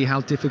you see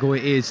how difficult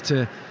it is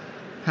to...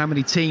 How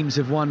many teams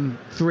have won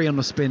 3 on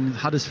the spin?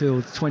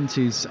 Huddersfield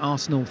 20s,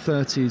 Arsenal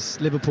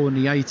 30s, Liverpool in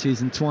the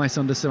 80s, and twice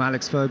under Sir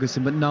Alex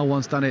Ferguson, but no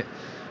one's done it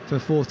for a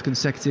 4th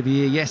consecutive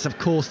year. Yes, of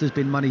course there's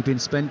been money being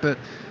spent, but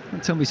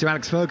don't tell me Sir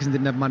Alex Ferguson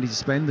didn't have money to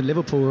spend, and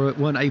Liverpool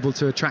weren't able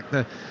to attract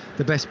the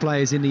best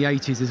players in the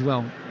 80s as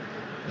well.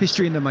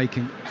 History in the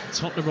making.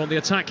 Tottenham on the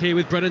attack here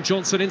with Brennan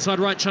Johnson inside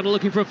right channel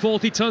looking for a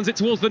 4th. He turns it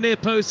towards the near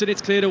post, and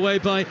it's cleared away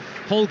by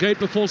Holgate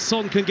before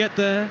Son can get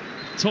there.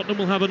 Tottenham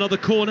will have another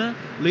corner,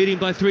 leading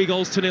by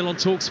 3-0 on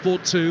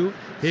Talksport 2.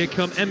 Here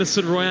come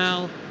Emerson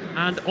Royale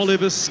and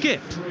Oliver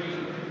Skip.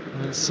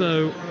 And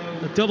so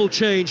a double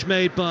change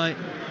made by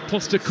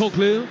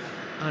Postecoglou,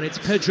 and it's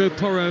Pedro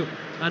Porro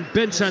and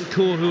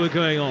Bentancur who are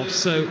going off.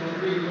 So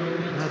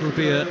that'll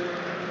be a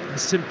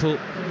simple,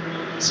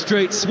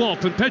 straight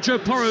swap. And Pedro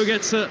Porro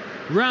gets a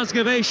rousing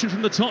ovation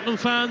from the Tottenham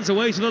fans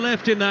away to the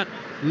left in that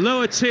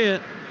lower tier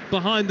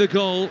behind the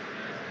goal.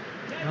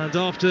 And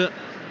after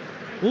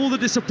all the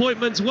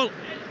disappointments, well,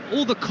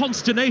 all the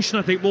consternation,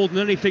 I think, more than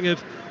anything,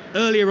 of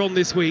earlier on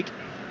this week,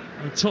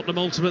 and Tottenham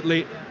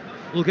ultimately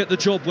will get the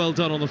job well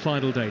done on the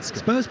final day.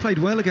 Spurs played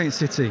well against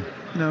City,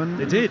 and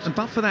they did. And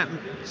but for that,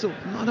 sort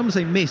of, I don't want to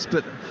say miss,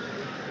 but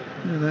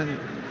the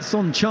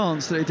Son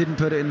chance that they didn't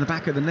put it in the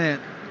back of the net,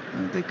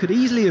 they could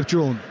easily have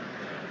drawn.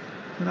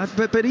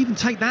 But even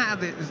take that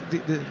out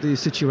of the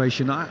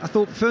situation, I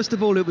thought first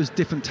of all it was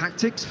different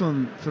tactics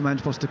from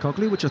Ange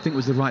Postecoglou, which I think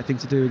was the right thing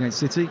to do against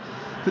City.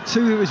 But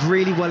 2, it was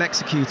really well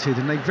executed,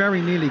 and they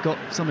very nearly got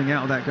something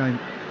out of that game.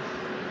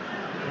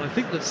 I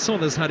think that Son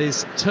has had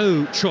his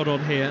toe trod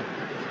on here,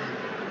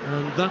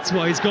 and that's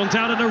why he's gone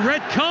down, and a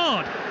red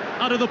card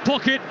out of the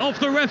pocket of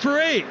the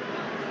referee.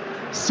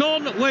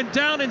 Son went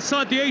down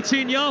inside the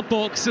 18-yard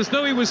box as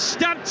though he was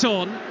stamped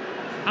on,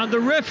 and the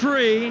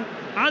referee,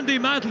 Andy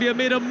Madley,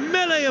 amid a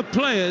melee of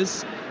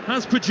players,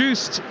 has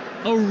produced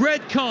a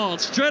red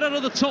card straight out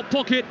of the top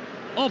pocket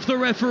of the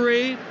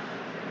referee.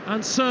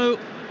 And so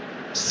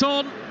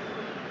Son,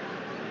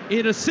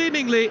 in a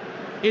seemingly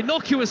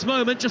innocuous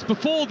moment just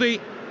before the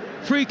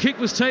free kick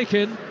was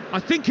taken, I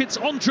think it's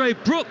Andre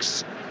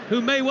Brooks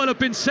who may well have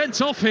been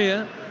sent off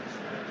here.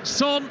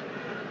 Son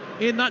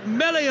in that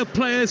melee of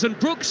players, and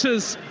Brooks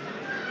has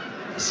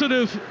sort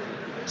of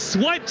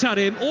swiped at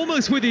him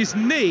almost with his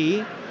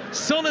knee.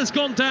 Son has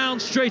gone down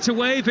straight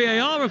away.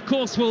 VAR, of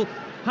course, will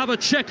have a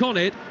check on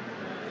it,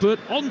 but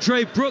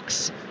Andre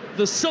Brooks,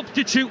 the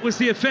substitute, was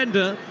the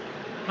offender,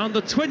 and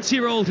the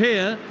 20-year-old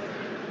here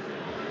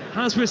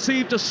has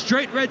received a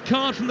straight red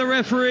card from the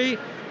referee,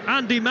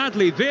 Andy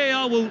Madley.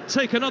 VAR will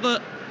take another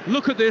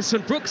look at this,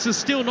 and Brooks has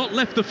still not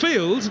left the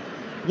field.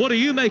 What do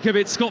you make of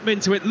it, Scott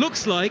Minto? It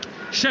looks like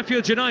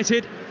Sheffield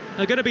United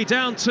are going to be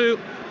down to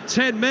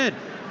 10 men.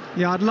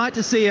 Yeah, I'd like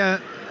to see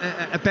a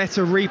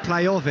better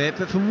replay of it,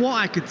 but from what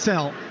I could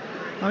tell,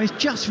 I mean,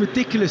 it's just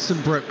ridiculous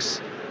from Brooks.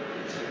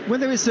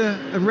 Whether it's a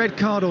red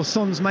card or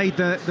Son's made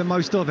the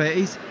most of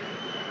it,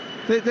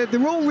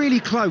 they're all really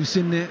close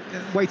in the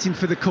waiting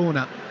for the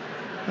corner,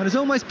 and there's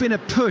almost been a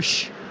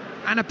push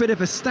and a bit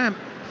of a stamp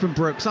from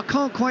Brooks. I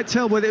can't quite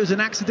tell whether it was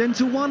an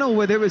accidental one or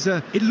whether it was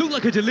a... It looked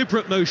like a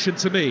deliberate motion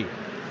to me.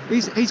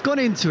 He's gone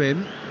into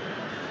him.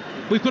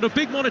 We've got a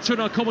big monitor in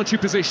our commentary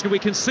position, and we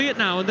can see it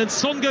now, and then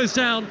Son goes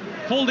down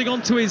holding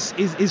onto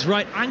his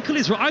right ankle.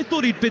 I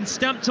thought he'd been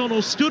stamped on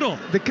or stood on.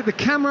 The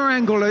camera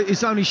angle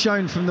is only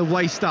shown from the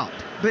waist up,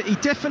 but he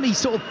definitely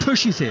sort of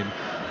pushes him,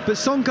 but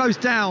Son goes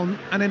down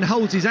and then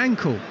holds his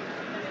ankle.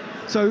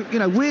 So,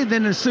 we're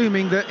then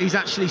assuming that he's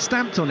actually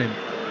stamped on him.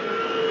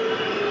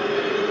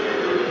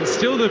 And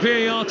still the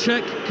VAR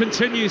check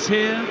continues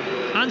here.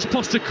 Ange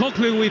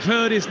Postecoglou, we've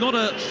heard, is not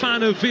a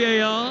fan of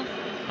VAR,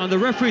 and the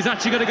referee's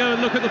actually going to go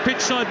and look at the pitch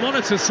side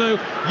monitor. So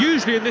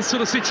usually in this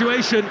sort of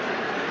situation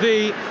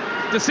the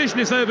decision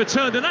is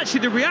overturned, and actually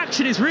the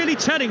reaction is really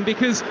telling,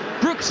 because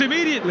Brooks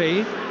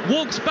immediately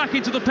walks back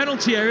into the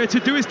penalty area to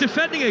do his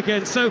defending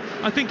again. So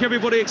I think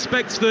everybody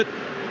expects that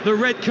the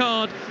red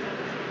card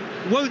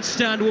won't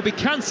stand, will be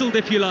cancelled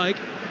if you like,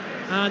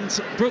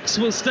 and Brooks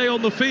will stay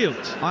on the field.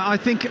 I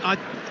think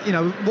you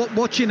know,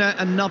 watching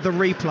another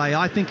replay,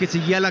 I think it's a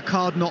yellow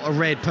card, not a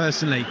red,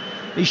 personally.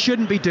 He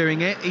shouldn't be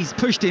doing it. He's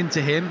pushed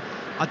into him.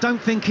 I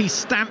don't think he's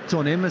stamped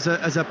on him as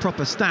a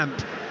proper stamp.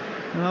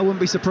 And I wouldn't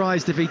be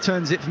surprised if he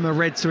turns it from a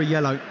red to a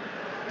yellow.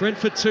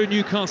 Brentford 2,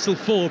 Newcastle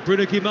 4.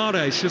 Bruno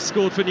Guimaraes has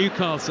scored for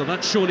Newcastle.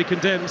 That surely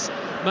condemns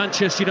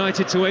Manchester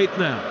United to 8th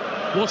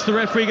now. What's the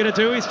referee going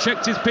to do? He's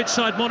checked his pitch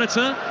side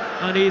monitor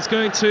and he's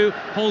going to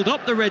hold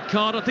up the red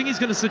card. I think he's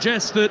going to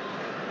suggest that,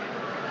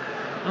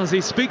 as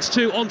he speaks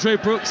to Andre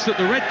Brooks, that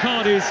the red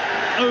card is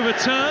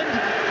overturned.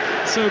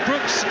 So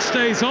Brooks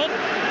stays on.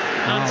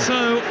 And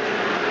so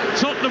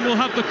Tottenham will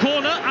have the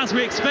corner, as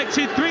we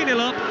expected, 3-0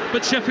 up,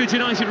 but Sheffield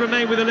United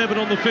remain with 11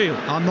 on the field.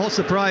 I'm not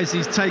surprised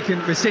he's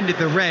rescinded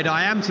the red.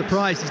 I am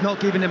surprised he's not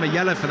giving him a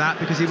yellow for that,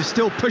 because he was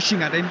still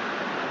pushing at him.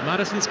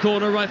 Maddison's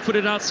corner,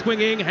 right-footed out,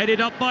 swinging,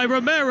 headed up by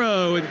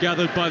Romero and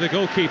gathered by the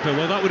goalkeeper.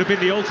 Well, that would have been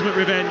the ultimate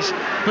revenge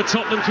for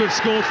Tottenham to have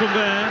scored from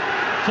there.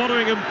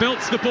 Fotheringham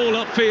belts the ball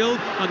upfield,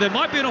 and there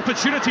might be an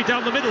opportunity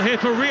down the middle here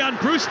for Ryan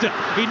Brewster.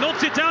 He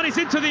knocks it down, he's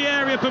into the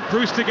area, but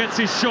Brewster gets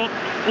his shot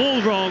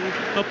all wrong.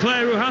 A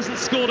player who hasn't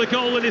scored a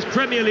goal in his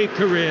Premier League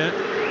career,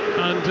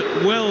 and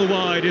well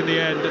wide in the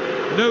end.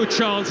 No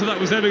chance that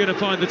was ever going to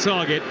find the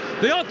target.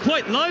 They are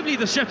quite lively,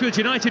 the Sheffield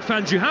United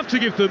fans. You have to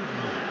give them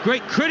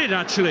great credit,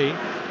 actually,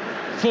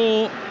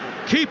 for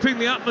keeping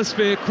the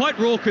atmosphere quite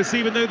raucous,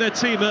 even though their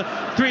team are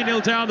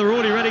 3-0 down, they're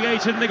already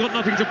relegated and they've got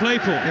nothing to play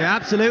for. Yeah,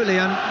 absolutely,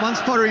 and once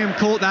Fotheringham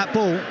caught that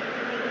ball,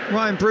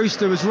 Ryan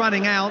Brewster was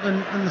running out,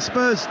 and the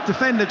Spurs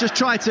defender just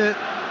tried to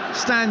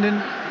stand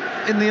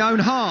in the own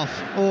half,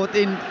 or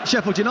in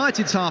Sheffield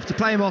United's half, to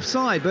play him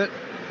offside, but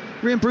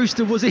Ryan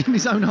Brewster was in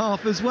his own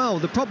half as well.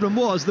 The problem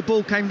was the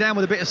ball came down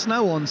with a bit of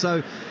snow on,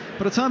 so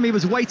by the time he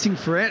was waiting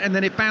for it, and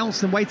then it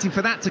bounced and waiting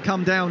for that to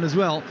come down as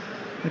well,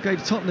 it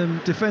gave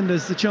Tottenham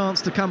defenders the chance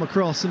to come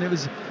across, and it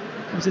was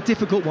a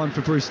difficult one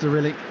for Brewster,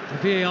 really.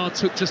 The VAR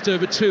took just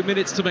over 2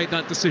 minutes to make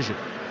that decision.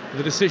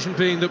 The decision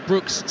being that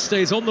Brooks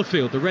stays on the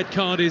field. The red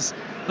card is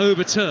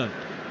overturned.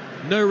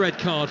 No red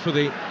card for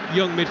the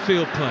young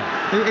midfield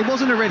player. It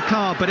wasn't a red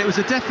card, but it was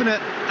a definite,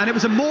 and it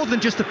was more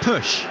than just a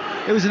push.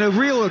 It was a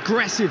real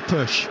aggressive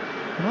push.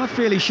 And I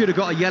feel he should have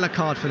got a yellow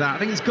card for that. I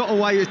think he's got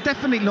away, it's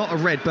definitely not a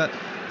red, but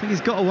I think he's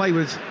got away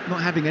with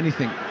not having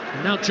anything.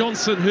 And now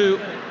Johnson, who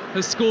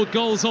has scored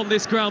goals on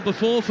this ground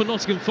before for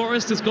Nottingham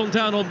Forest, has gone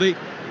down on the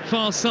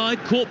far side,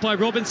 caught by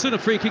Robinson. A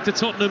free kick to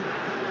Tottenham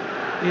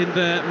in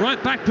their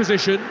right back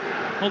position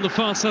on the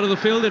far side of the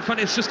field. In fact,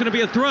 it's just going to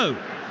be a throw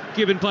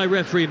given by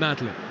referee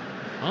Madlin.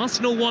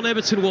 Arsenal 1,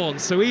 Everton 1,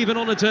 so even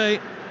on a day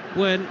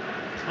when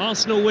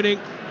Arsenal winning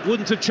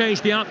wouldn't have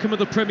changed the outcome of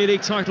the Premier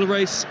League title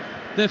race,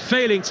 they're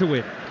failing to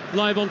win.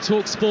 Live on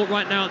Talksport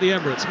right now at the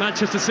Emirates.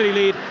 Manchester City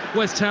lead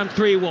West Ham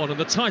 3-1, and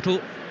the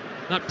title,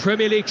 that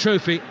Premier League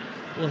trophy,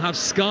 will have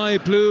sky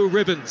blue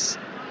ribbons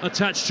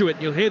attached to it.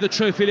 You'll hear the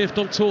trophy lift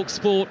on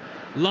Talksport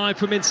live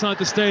from inside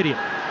the stadium.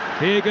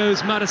 Here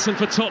goes Maddison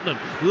for Tottenham.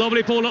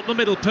 Lovely ball up the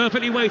middle,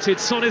 perfectly weighted.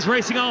 Son is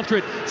racing after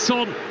it.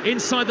 Son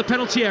inside the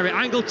penalty area,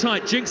 angled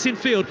tight, jinks in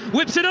field,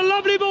 whips in a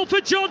lovely ball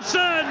for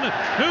Johnson,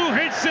 who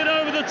hits it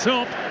over the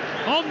top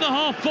on the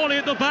half volley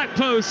at the back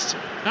post.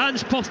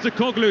 Ange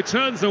Postecoglou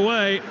turns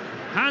away,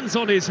 hands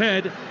on his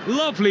head.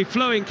 Lovely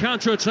flowing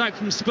counter-attack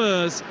from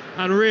Spurs,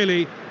 and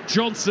really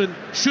Johnson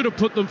should have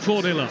put them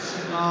 4-0 up.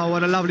 Oh,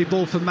 what a lovely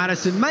ball from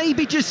Maddison.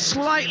 Maybe just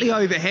slightly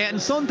overhit, and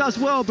Son does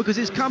well because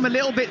it's come a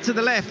little bit to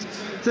the left.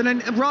 So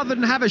then, rather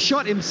than have a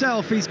shot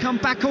himself, he's come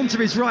back onto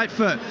his right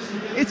foot.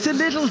 It's a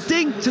little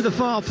dink to the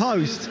far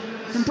post.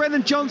 And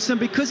Brennan Johnson,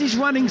 because he's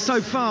running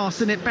so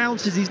fast and it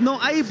bounces, he's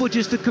not able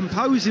just to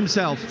compose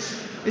himself.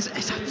 It's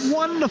a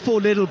wonderful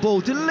little ball,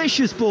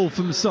 delicious ball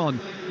from Son.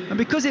 And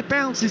because it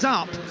bounces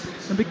up,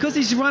 and because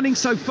he's running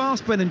so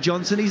fast, Brennan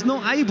Johnson, he's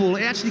not able,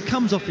 it actually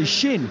comes off his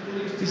shin.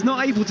 He's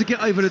not able to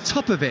get over the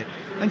top of it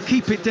and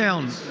keep it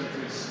down.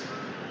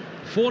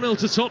 4-0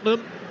 to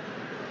Tottenham,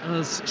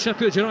 as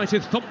Sheffield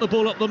United thump the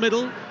ball up the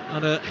middle,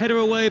 and a header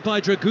away by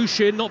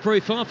Dragushin, not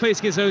very far,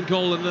 facing his own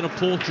goal, and then a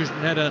poor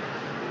header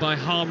by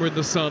Harmer in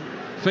the sun,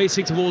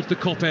 facing towards the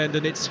Kop end,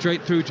 and it's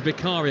straight through to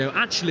Vicario.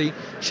 Actually,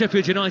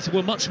 Sheffield United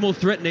were much more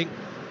threatening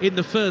in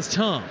the first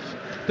half.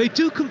 They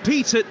do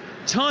compete at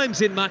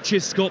times in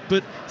matches, Scott,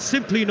 but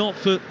simply not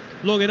for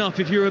long enough.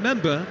 If you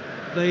remember,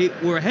 they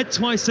were ahead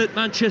twice at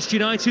Manchester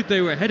United,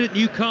 they were ahead at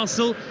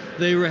Newcastle,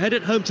 they were ahead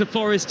at home to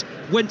Forest,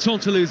 went on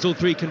to lose all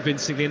three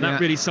convincingly, and that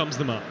really sums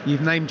them up.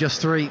 You've named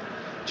just three,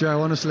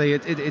 Joe. Honestly,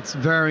 it's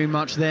very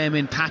much them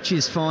in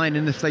patches, fine,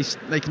 and if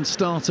they can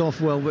start off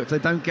well, but if they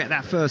don't get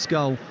that first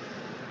goal,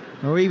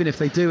 or even if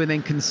they do and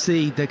then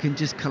concede, they can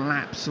just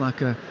collapse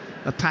like a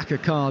pack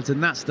of cards,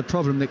 and that's the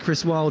problem that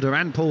Chris Wilder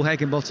and Paul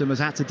Heckingbottom has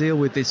had to deal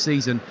with this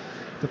season.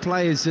 The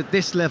players at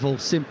this level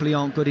simply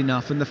aren't good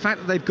enough, and the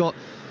fact that they've got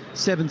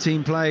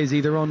 17 players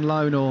either on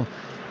loan or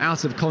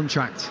out of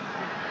contract,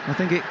 I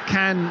think it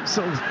can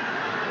sort of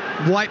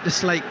wipe the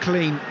slate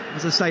clean.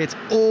 As I say, it's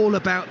all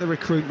about the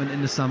recruitment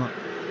in the summer.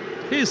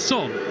 Here's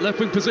Son, left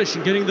wing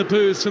position, getting the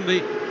boos from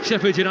the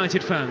Sheffield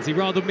United fans. He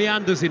rather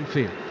meanders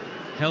infield,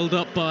 held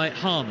up by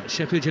Harmer.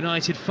 Sheffield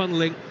United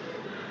funneling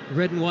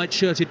red and white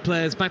shirted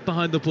players back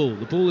behind the ball.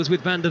 The ball is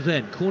with Van der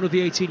Ven, corner of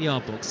the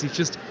 18-yard box. He's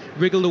just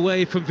wriggled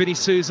away from Vinny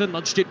Souza,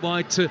 nudged it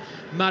wide to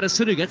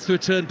Maddison, who gets the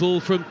return ball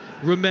from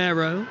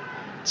Romero.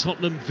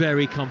 Tottenham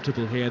very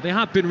comfortable here. They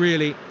have been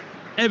really,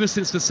 ever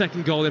since the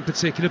second goal in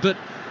particular, but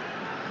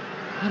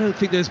I don't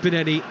think there's been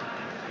any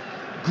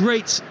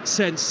great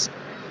sense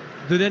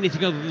that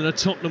anything other than a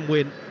Tottenham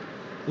win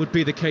would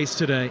be the case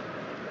today.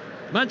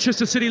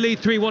 Manchester City lead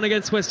 3-1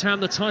 against West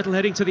Ham, the title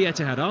heading to the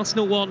Etihad.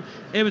 Arsenal 1,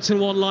 Everton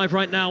 1 live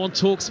right now on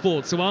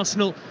Talksport, so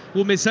Arsenal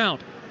will miss out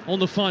on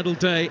the final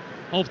day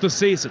of the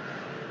season.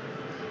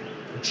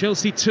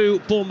 Chelsea 2,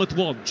 Bournemouth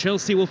 1.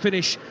 Chelsea will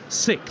finish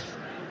 6th.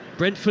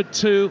 Brentford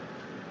 2,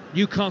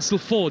 Newcastle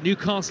 4.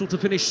 Newcastle to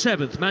finish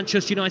 7th.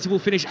 Manchester United will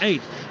finish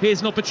 8th.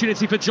 Here's an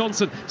opportunity for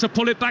Johnson to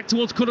pull it back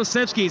towards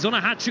Kulusevski. He's on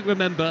a hat-trick,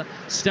 remember,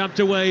 stabbed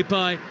away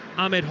by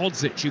Ahmed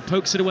Hodzic, who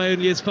pokes it away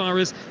only as far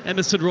as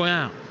Emerson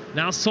Royale.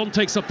 Now Son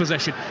takes up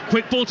possession.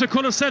 Quick ball to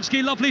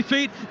Kulusevski, lovely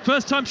feet.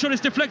 First time shot is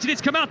deflected, it's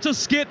come out to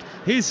Skip.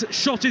 His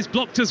shot is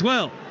blocked as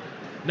well.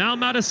 Now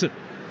Maddison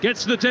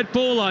gets to the dead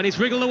ball line. He's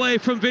wriggled away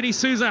from Vinny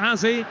Souza,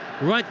 has he?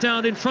 Right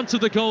down in front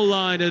of the goal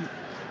line. And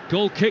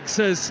goal kick,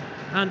 says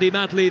Andy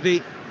Madley,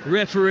 the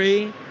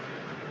referee.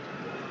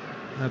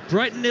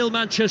 Brighton 0,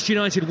 Manchester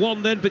United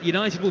 1 then, but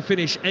United will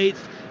finish 8th.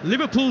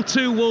 Liverpool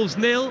 2, Wolves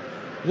 0.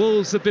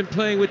 Wolves have been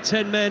playing with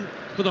 10 men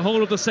for the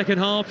whole of the second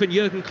half in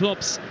Jurgen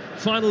Klopp's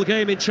final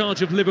game in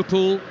charge of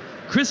Liverpool.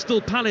 Crystal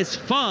Palace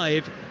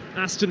 5,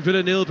 Aston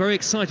Villa 0. Very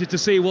excited to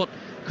see what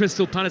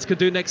Crystal Palace can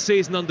do next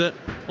season under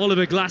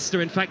Oliver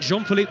Glasner. In fact,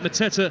 Jean-Philippe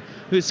Mateta,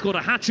 who's scored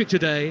a hat-trick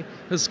today,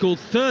 has scored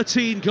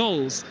 13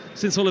 goals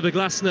since Oliver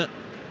Glasner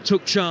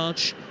took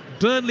charge.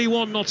 Burnley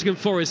 1, Nottingham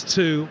Forest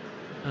 2,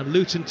 and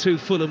Luton 2,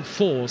 Fulham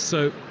 4.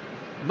 So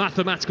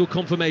mathematical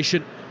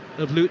confirmation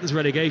of Luton's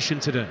relegation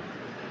today.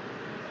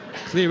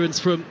 Clearance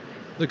from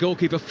the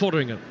goalkeeper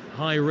Fotheringham.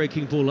 High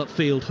raking ball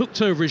upfield,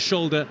 hooked over his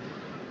shoulder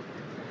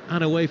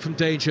and away from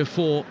danger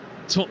for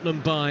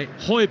Tottenham by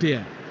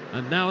Højbjerg.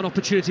 And now an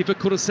opportunity for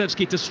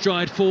Kulusevski to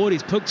stride forward.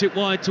 He's poked it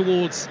wide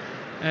towards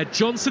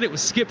Johnson. It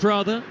was Skip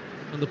rather,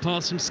 and the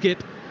pass from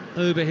Skip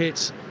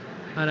overhit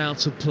and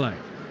out of play.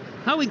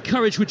 How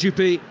encouraged would you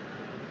be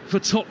for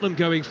Tottenham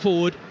going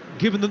forward,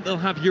 given that they'll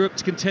have Europe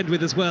to contend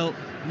with as well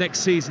next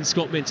season,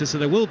 Scott Minto? So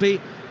there will be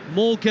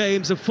more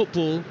games of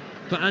football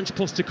for Ange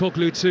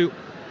Postecoglou to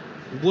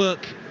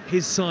work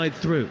his side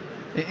through.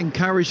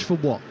 Encouraged for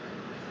what?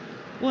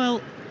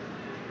 Well,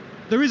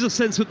 there is a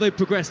sense that they've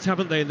progressed,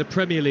 haven't they, in the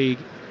Premier League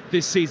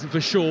this season for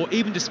sure,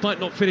 even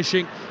despite not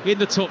finishing in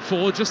the top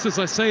 4. Just as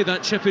I say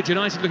that, Sheffield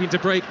United looking to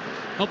break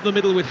up the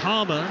middle with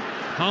Harmer.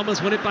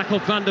 Harmer's won it back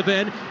off Van der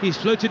Ven. He's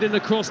floated in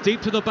across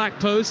deep to the back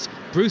post.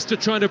 Brewster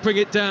trying to bring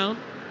it down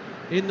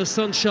in the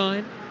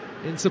sunshine.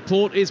 In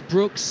support is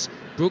Brooks.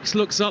 Brooks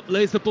looks up,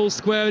 lays the ball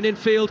square and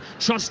infield.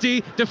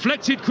 Trusty,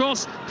 deflected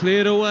cross,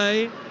 cleared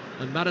away.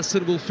 And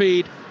Maddison will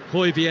feed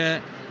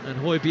Højbjerg, and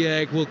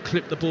Højbjerg will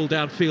clip the ball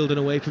downfield and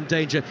away from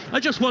danger.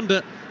 I just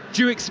wonder,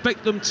 do you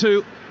expect them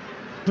to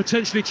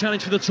potentially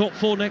challenge for the top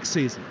 4 next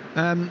season?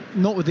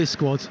 Not with this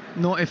squad.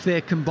 Not if they're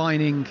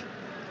combining,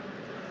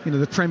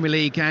 the Premier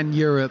League and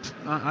Europe.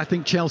 I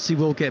think Chelsea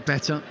will get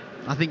better.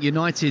 I think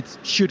United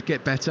should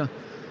get better.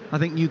 I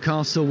think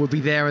Newcastle will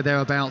be there or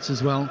thereabouts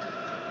as well.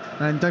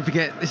 And don't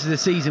forget, this is a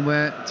season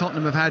where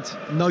Tottenham have had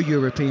no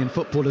European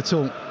football at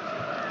all.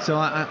 So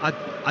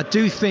I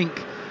do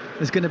think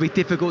it's going to be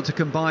difficult to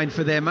combine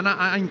for them. And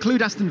I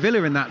include Aston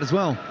Villa in that as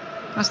well.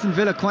 Aston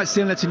Villa quite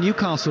similar to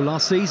Newcastle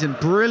last season.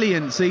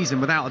 Brilliant season,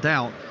 without a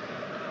doubt.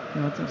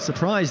 I'm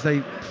surprised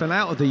they fell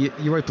out of the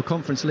Europa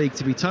Conference League,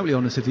 to be totally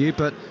honest with you.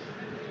 But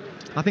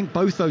I think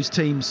both those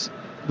teams,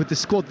 with the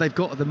squad they've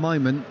got at the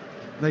moment,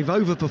 they've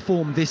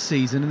overperformed this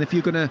season. And if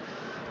you're going to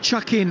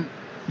chuck in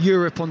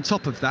Europe on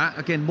top of that,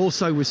 again, more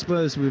so with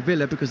Spurs, with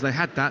Villa, because they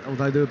had that,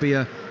 although there will be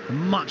a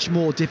much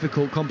more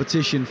difficult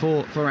competition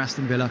for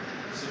Aston Villa.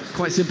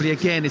 Quite simply,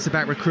 again, it's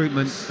about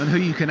recruitment and who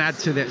you can add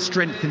to that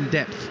strength and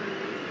depth.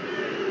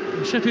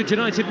 Sheffield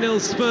United 0,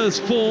 Spurs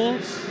 4,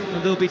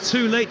 and there'll be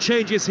 2 late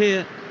changes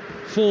here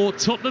for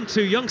Tottenham.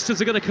 2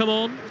 youngsters are going to come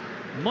on.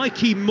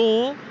 Mikey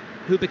Moore,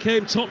 who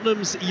became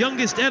Tottenham's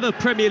youngest ever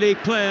Premier League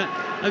player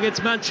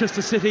against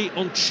Manchester City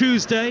on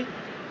Tuesday,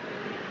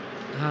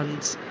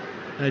 and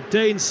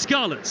Dane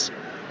Scarlett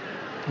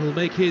will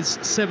make his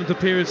 7th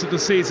appearance of the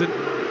season.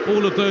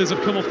 All of those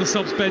have come off the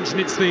subs bench, and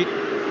it's the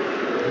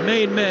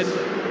main men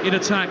in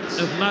attack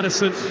of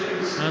Maddison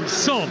and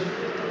Son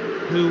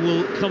who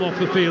will come off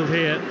the field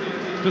here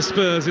for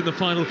Spurs in the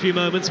final few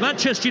moments.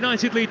 Manchester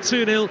United lead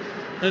 2-0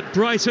 at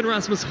Brighton.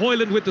 Rasmus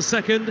Højlund with the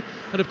second.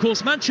 And of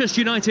course, Manchester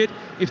United,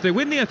 if they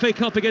win the FA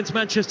Cup against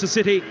Manchester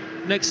City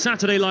next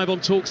Saturday live on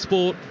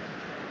Talksport,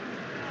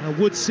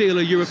 would seal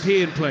a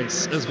European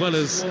place as well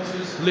as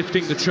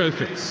lifting the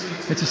trophy.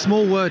 It's a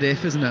small word,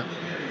 if, isn't it?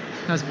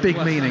 Has big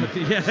meaning.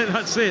 Yeah,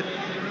 that's it.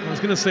 I was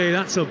going to say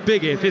that's a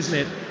big if, isn't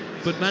it?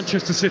 But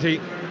Manchester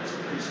City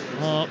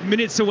are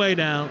minutes away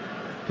now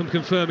from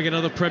confirming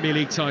another Premier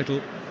League title.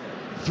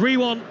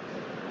 3-1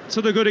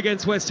 to the good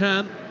against West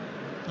Ham.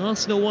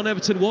 Arsenal won,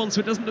 Everton won, so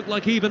it doesn't look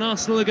like even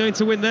Arsenal are going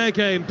to win their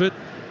game, but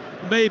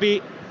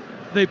maybe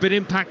they've been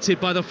impacted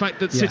by the fact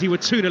that City were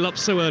 2-0 up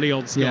so early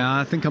on, Scott. Yeah,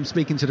 I think I'm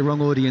speaking to the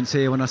wrong audience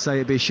here when I say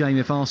it'd be a shame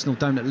if Arsenal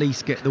don't at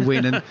least get the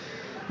win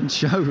and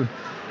show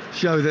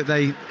that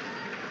they,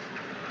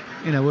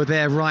 you know, were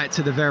there right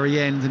to the very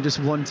end and just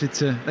wanted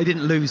to. They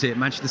didn't lose it.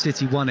 Manchester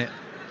City won it.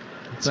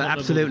 But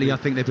absolutely, I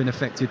think they've been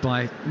affected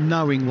by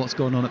knowing what's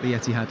going on at the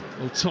Etihad.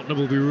 Well, Tottenham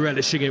will be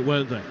relishing it,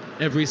 won't they?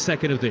 Every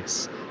second of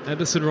this.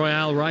 Emerson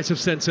Royale, right of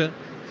centre,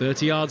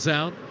 30 yards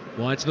out.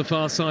 Wide to the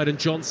far side, and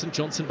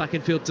Johnson back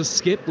in field to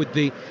Skip with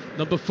the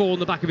number 4 on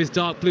the back of his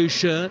dark blue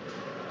shirt.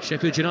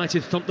 Sheffield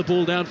United thumped the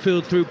ball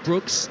downfield through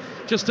Brooks.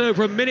 Just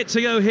over a minute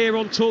to go here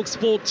on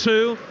Talksport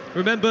 2.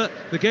 Remember,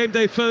 the game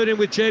day phone-in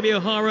with Jamie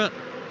O'Hara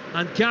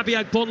and Gabby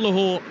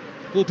Agbonlahor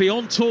will be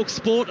on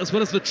Talksport, as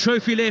well as the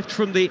trophy lift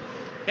from the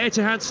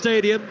Etihad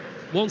Stadium.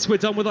 Once we're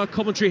done with our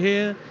commentary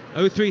here,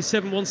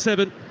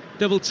 03717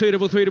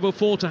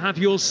 223344 to have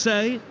your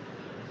say.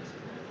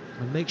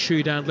 And make sure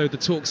you download the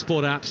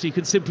Talksport app so you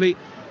can simply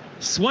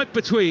swipe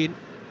between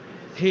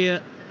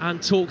here and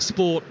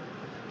Talksport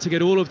to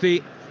get all of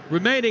the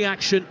remaining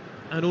action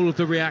and all of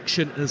the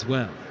reaction as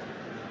well.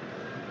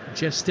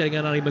 Jeff Stelling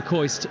and Ali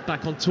McCoist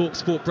back on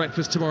Talksport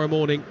Breakfast tomorrow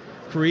morning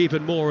for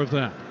even more of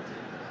that.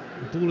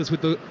 The ball is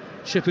with the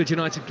Sheffield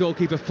United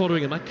goalkeeper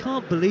following him. I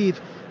can't believe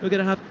we're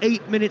going to have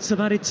 8 minutes of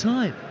added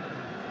time.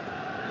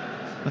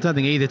 I don't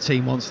think either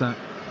team wants that.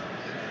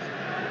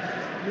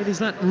 I mean, is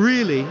that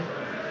really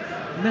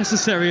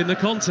necessary in the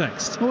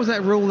context? What was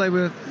that rule they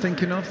were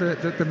thinking of?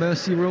 The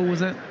mercy rule,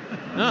 was it?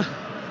 Well,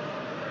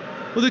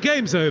 the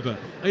game's over.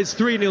 It's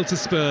 3-0 to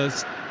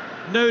Spurs.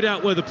 No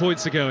doubt where the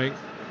points are going.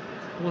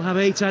 We'll have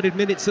 8 added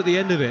minutes at the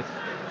end of it.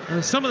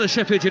 Some of the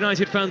Sheffield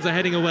United fans are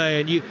heading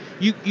away, and you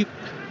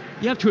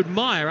have to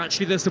admire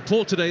actually their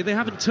support today. They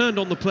haven't turned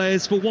on the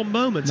players for one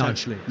moment.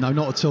 No,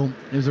 not at all.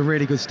 It was a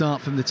really good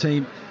start from the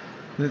team.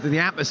 The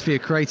atmosphere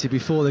created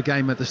before the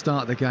game, at the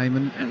start of the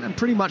game, and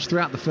pretty much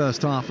throughout the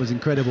first half was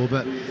incredible.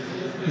 But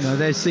you know,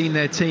 they've seen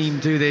their team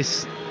do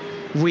this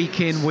week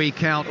in,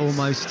 week out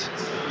almost,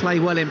 play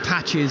well in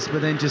patches,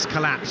 but then just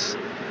collapse.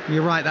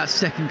 You're right, that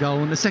second goal,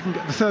 and the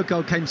third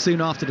goal came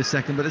soon after the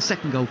second, but the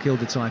second goal killed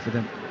the tie for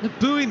them. They're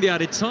booing the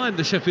added time,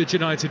 the Sheffield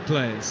United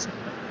players,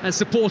 and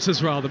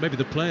supporters rather. Maybe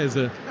the players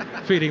are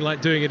feeling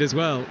like doing it as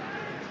well.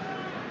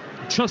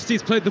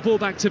 Trustees played the ball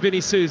back to Vinny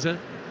Souza.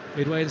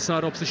 Midway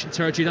inside opposition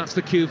territory, that's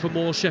the cue for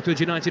more Sheffield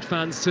United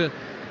fans to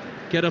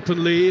get up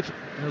and leave.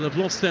 They'll have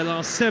lost their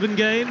last 7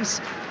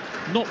 games,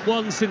 not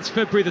one since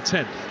February the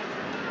 10th.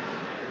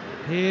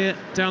 Here,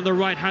 down the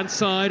right-hand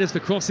side, as the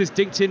cross is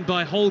dinked in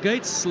by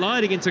Holgate,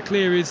 sliding into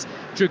clear is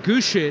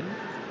Dragushin.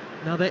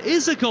 Now there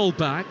is a goal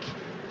back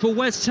for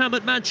West Ham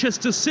at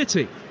Manchester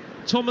City.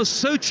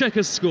 Thomas Souček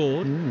has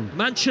scored.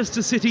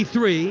 Manchester City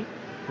 3,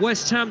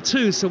 West Ham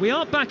 2. So we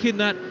are back in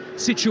that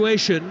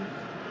situation.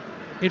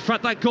 In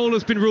fact, that goal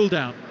has been ruled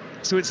out,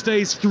 so it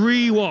stays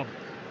 3-1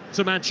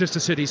 to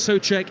Manchester City.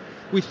 Souček,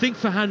 we think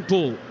for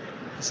handball,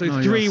 so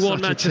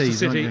 3-1 Manchester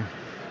City.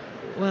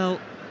 Well,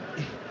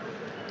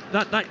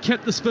 that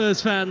kept the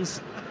Spurs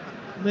fans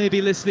maybe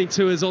listening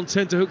to us on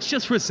tenterhooks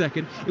just for a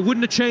second. It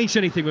wouldn't have changed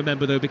anything,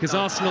 remember, though, because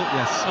Arsenal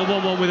are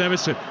 1-1 with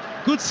Everton.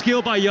 Good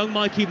skill by young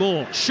Mikey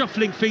Moore,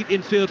 shuffling feet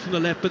infield from the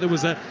left, but there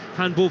was a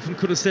handball from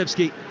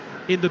Kulusevski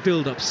in the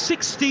build-up.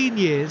 16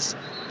 years,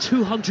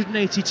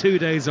 282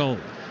 days old.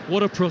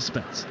 What a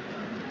prospect.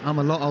 I'm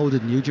a lot older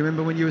than you. Do you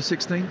remember when you were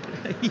 16?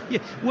 Yeah,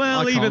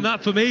 well, even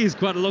that for me is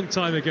quite a long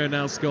time ago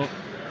now, Scott.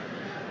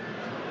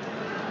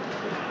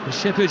 The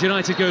Sheffield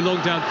United go long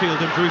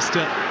downfield and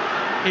Brewster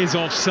is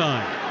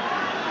offside.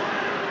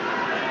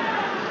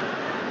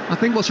 I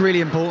think what's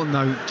really important,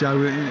 though,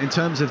 Joe, in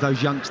terms of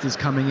those youngsters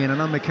coming in, I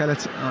know Mikel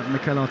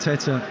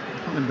Arteta, I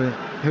can't remember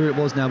who it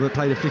was now, but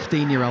played a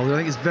 15-year-old. I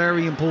think it's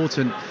very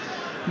important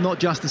not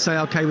just to say,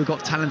 OK, we've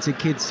got talented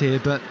kids here,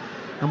 but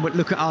and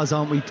look at us,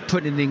 aren't we,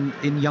 putting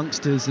in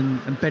youngsters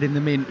and bedding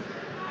them in.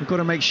 We've got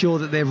to make sure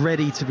that they're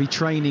ready to be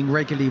training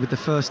regularly with the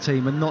first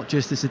team and not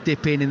just as a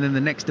dip in and then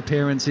the next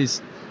appearance is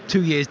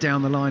 2 years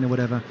down the line or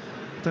whatever.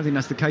 I don't think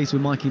that's the case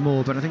with Mikey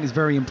Moore, but I think it's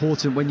very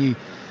important when you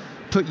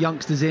put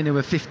youngsters in who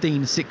are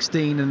 15,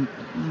 16 and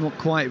not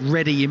quite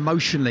ready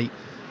emotionally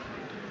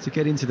to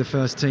get into the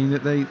first team,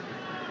 that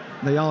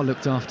they are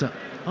looked after.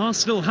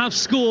 Arsenal have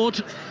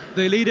scored.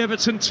 They lead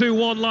Everton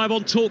 2-1 live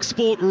on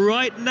Talksport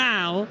right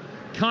now.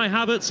 Kai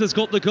Havertz has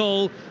got the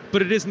goal,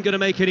 but it isn't going to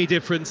make any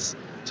difference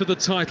to the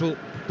title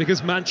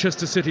because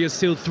Manchester City is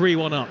still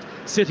 3-1 up.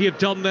 City have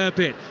done their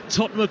bit.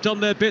 Tottenham have done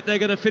their bit. They're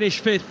going to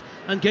finish 5th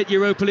and get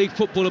Europa League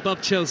football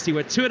above Chelsea.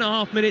 We're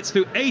 2.5 minutes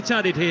through 8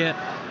 added here,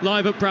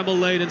 live at Bramall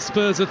Lane, and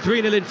Spurs are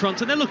 3-0 in front,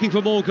 and they're looking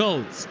for more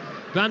goals.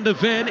 Van der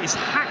Ven is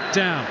hacked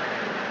down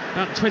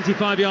about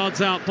 25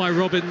 yards out by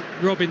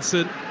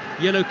Robinson.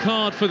 Yellow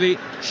card for the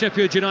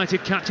Sheffield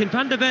United captain.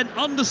 Van der Ven,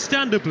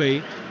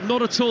 understandably,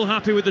 not at all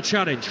happy with the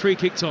challenge. Free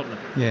kick Tottenham.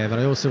 Yeah, but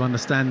I also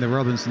understand the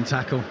Robinson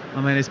tackle.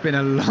 I mean, it's been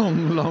a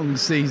long, long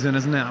season,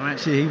 hasn't it?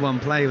 Actually, he won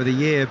Player of the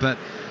Year, but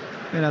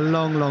been a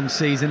long, long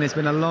season. It's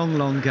been a long,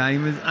 long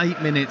game. With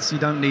 8 minutes, you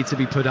don't need to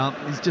be put up.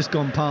 He's just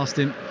gone past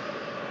him.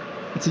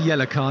 It's a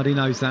yellow card, he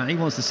knows that. He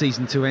wants the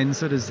season to end,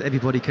 so does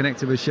everybody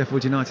connected with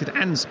Sheffield United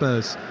and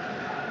Spurs.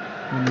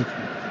 When we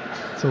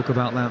talk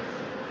about that.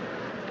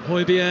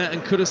 Højbjerg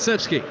and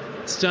Kulusevski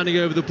standing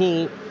over the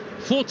ball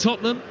for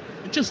Tottenham,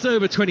 just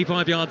over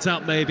 25 yards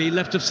out maybe,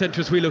 left of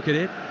centre as we look at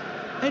it.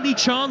 Any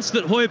chance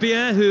that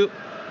Højbjerg, who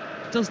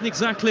doesn't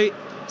exactly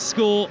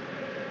score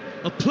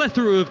a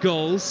plethora of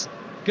goals,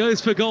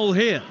 goes for goal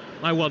here,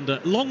 I wonder?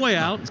 Long way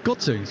out. It's got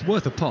to, it's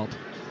worth a pop.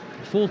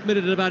 4th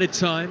minute of added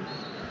time.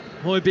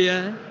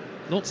 Højbjerg,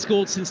 not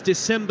scored since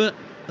December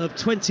of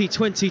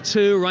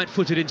 2022,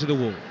 right-footed into the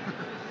wall.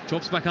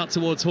 Drops back out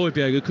towards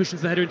Højbjerg, who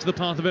cushions the header into the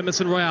path of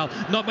Emerson Royal.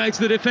 Not back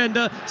to the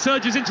defender,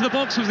 surges into the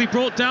box. Was he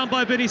brought down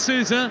by Vinny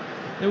Souza?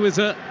 There was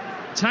a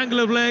tangle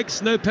of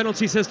legs, no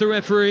penalty, says the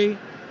referee.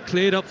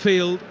 Cleared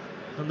upfield,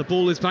 and the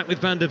ball is back with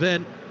Van der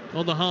Ven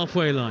on the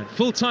halfway line.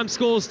 Full-time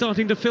scores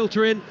starting to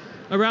filter in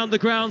around the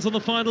grounds on the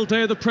final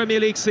day of the Premier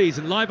League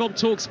season. Live on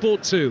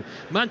Talksport 2.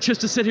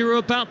 Manchester City are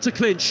about to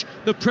clinch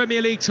the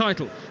Premier League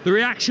title. The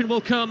reaction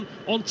will come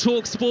on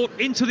Talksport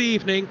into the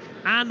evening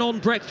and on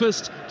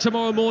breakfast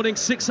tomorrow morning,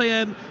 6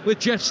 a.m. with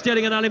Jeff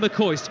Stelling and Ali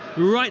McCoist,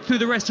 right through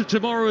the rest of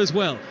tomorrow as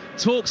well.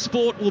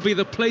 Talksport will be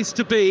the place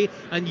to be,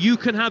 and you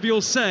can have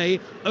your say.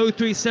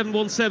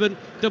 03717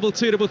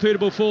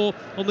 223344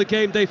 on the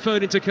game day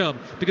phone in to come,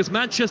 because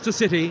Manchester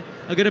City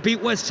are going to beat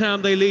West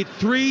Ham. They lead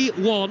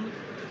 3-1.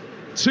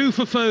 2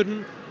 for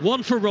Foden,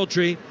 1 for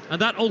Rodri,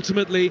 and that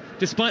ultimately,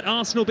 despite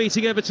Arsenal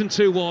beating Everton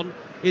 2-1,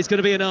 is going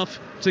to be enough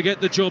to get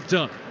the job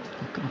done.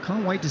 I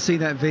can't wait to see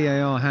that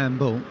VAR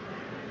handball.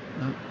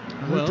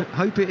 I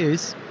hope it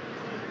is.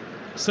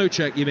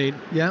 Souček, you mean?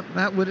 Yeah,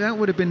 that would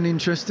have been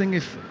interesting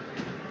if.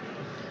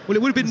 Well,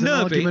 it would have been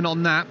nervy. Argument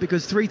on that,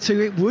 because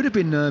 3-2 it would have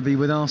been nervy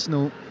with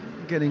Arsenal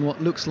getting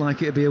what looks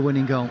like it'd be a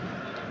winning goal,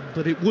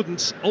 but it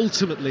wouldn't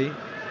ultimately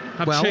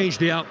have changed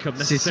the outcome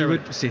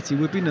necessarily. City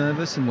would be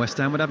nervous, and West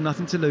Ham would have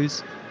nothing to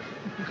lose.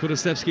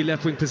 Kulusevski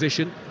left wing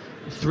position.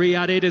 3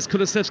 added as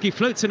Kulusevski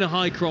floats in a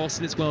high cross,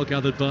 and it's well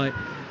gathered by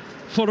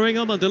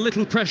Fotheringham under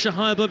little pressure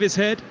high above his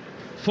head.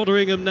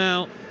 Fotheringham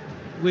now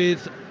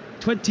with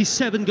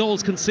 27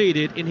 goals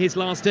conceded in his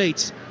last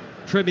 8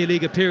 Premier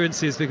League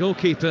appearances. The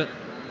goalkeeper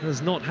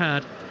has not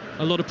had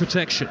a lot of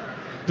protection.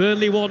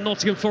 Burnley 1,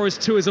 Nottingham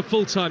Forest 2 is a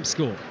full-time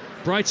score.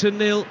 Brighton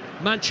 0,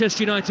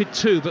 Manchester United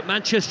 2, but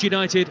Manchester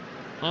United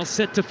are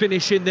set to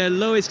finish in their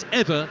lowest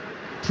ever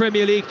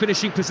Premier League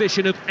finishing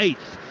position of 8th.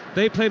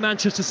 They play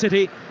Manchester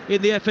City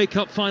in the FA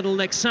Cup final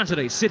next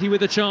Saturday. City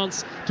with a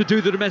chance to do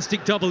the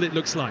domestic double, it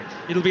looks like.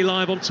 It'll be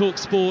live on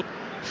Talksport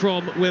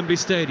from Wembley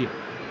Stadium.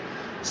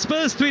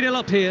 Spurs 3-0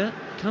 up here.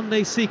 Can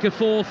they seek a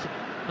 4th,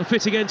 a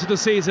fitting end to the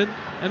season?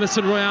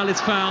 Emerson Royal is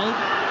fouled,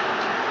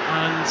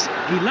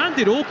 and he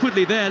landed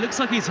awkwardly there. Looks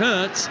like he's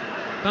hurt.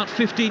 About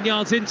 15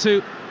 yards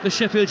into the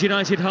Sheffield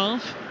United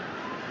half.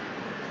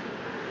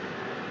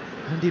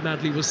 Andy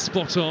Madley was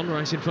spot on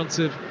right in front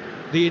of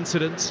the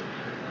incident.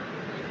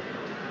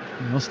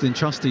 Austin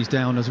Trusty's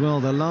down as well.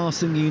 The last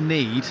thing you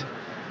need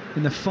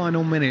in the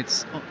final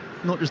minutes,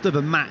 not just of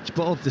a match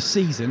but of the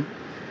season,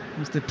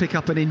 is to pick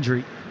up an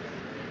injury.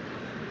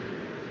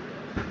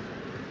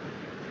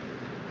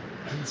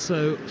 And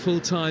so full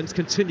times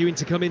continuing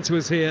to come into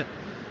us here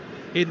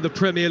in the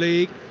Premier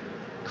League.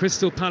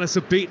 Crystal Palace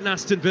have beaten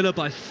Aston Villa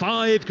by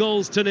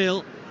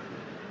 5-0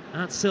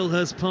 at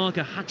Selhurst Park.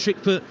 A hat-trick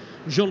for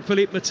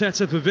Jean-Philippe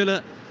Mateta for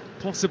Villa,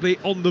 possibly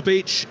on the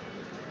beach.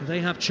 They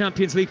have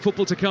Champions League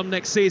football to come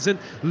next season.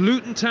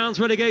 Luton Town's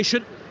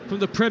relegation from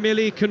the Premier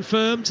League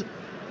confirmed.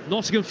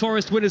 Nottingham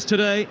Forest winners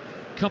today,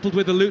 coupled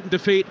with a Luton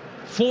defeat,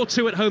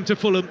 4-2 at home to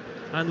Fulham,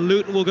 and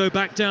Luton will go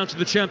back down to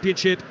the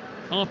Championship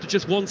after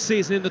just 1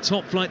 season in the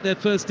top flight, their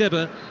first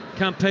ever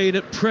campaign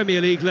at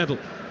Premier League level.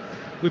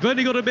 We've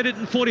only got 1 minute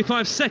and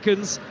 45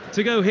 seconds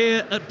to go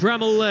here at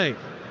Bramall Lane.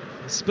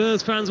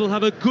 Spurs fans will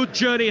have a good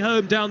journey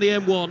home down the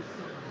M1.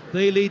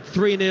 They lead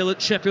 3-0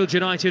 at Sheffield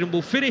United and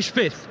will finish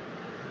 5th.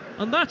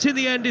 And that, in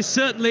the end, is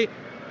certainly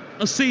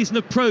a season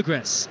of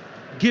progress,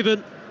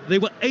 given they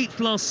were 8th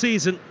last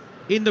season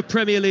in the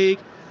Premier League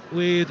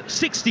with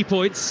 60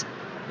 points.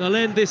 They'll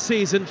end this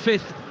season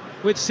 5th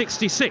with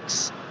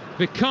 66.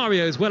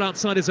 Vicario's well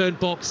outside his own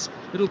box.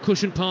 Little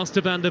cushion pass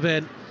to Van der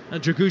Ven,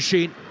 and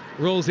Dragushin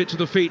rolls it to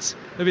the feet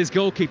of his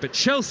goalkeeper.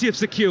 Chelsea have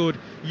secured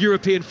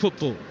European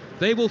football.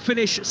 They will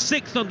finish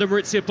 6th under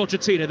Maurizio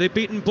Pochettino. They've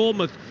beaten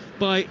Bournemouth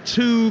by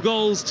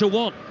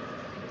 2-1.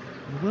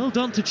 Well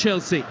done to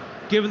Chelsea,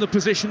 given the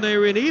position they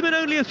were in even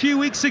only a few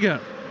weeks ago.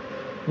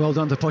 Well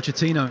done to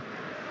Pochettino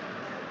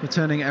for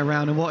turning it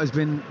around in what has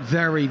been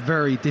very,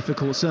 very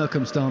difficult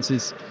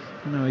circumstances.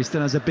 You know, he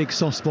still has a big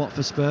soft spot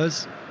for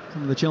Spurs.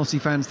 Some of the Chelsea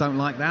fans don't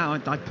like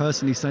that. I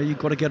personally say you've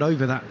got to get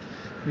over that.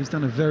 He's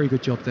done a very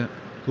good job there.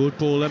 Good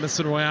ball,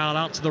 Emerson Royal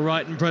out to the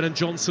right, and Brennan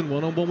Johnson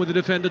one-on-one with the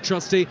defender,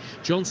 Trusty.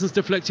 Johnson's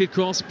deflected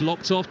cross,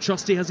 blocked off.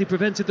 Trusty, has he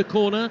prevented the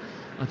corner?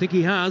 I think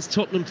he has.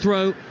 Tottenham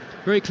throw,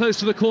 very close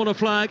to the corner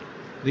flag.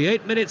 The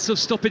 8 minutes of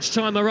stoppage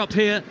time are up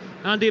here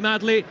Andy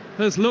Madley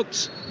has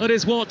looked at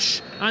his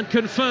watch and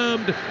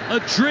confirmed a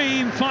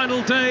dream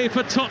final day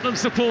for Tottenham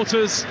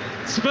supporters.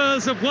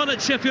 Spurs have won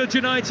at Sheffield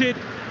United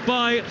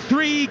by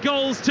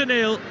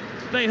 3-0.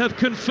 They have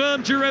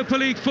confirmed Europa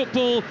League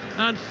football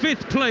and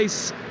 5th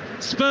place.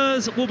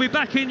 Spurs will be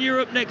back in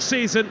Europe next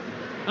season.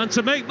 And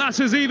to make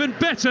matters even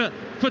better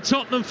for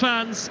Tottenham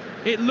fans,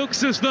 it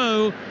looks as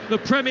though the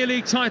Premier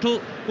League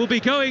title will be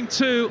going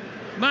to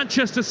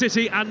Manchester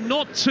City and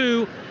not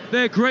to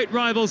their great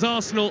rivals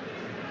Arsenal.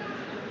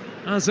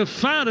 As a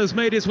fan has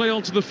made his way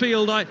onto the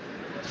field, I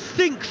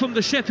think from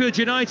the Sheffield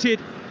United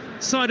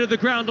side of the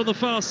ground on the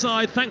far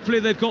side. Thankfully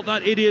they've got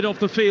that idiot off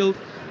the field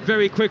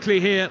very quickly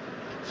here.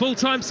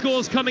 Full-time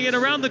scores coming in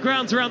around the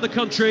grounds around the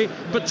country,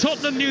 but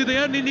Tottenham knew they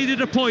only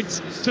needed a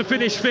point to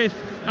finish 5th.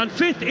 And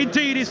 5th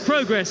indeed is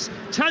progress,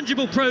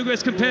 tangible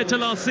progress compared to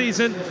last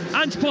season.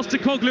 Ange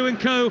Postecoglou and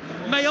co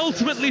may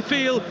ultimately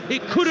feel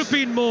it could have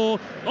been more.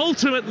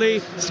 Ultimately,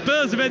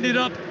 Spurs have ended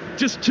up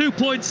just 2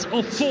 points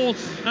off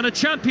 4th and a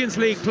Champions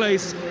League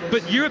place.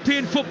 But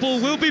European football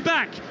will be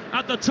back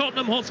at the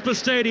Tottenham Hotspur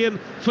Stadium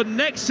for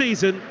next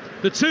season.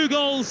 The 2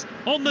 goals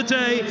on the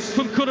day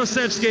from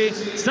Kulusevski,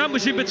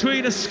 sandwiched in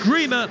between a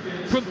screamer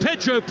from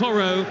Pedro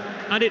Porro,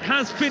 and it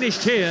has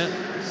finished here.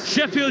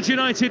 Sheffield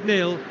United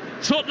 0,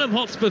 Tottenham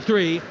Hotspur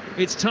 3.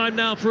 It's time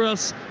now for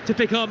us to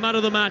pick our man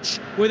of the match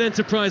with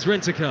Enterprise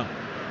Rent-A-Car.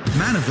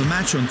 Man of the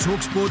match on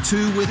Talksport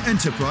 2 with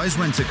Enterprise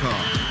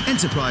Rent-A-Car.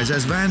 Enterprise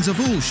has vans of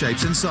all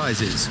shapes and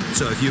sizes.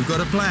 So if you've got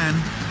a plan,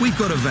 we've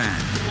got a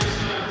van.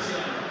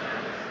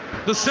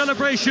 The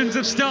celebrations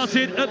have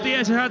started at the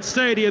Etihad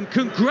Stadium.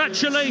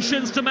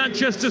 Congratulations to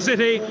Manchester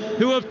City,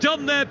 who have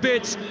done their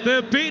bit.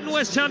 They've beaten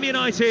West Ham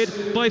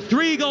United by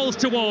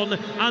 3-1,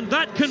 and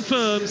that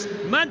confirms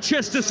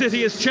Manchester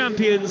City as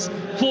champions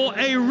for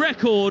a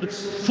record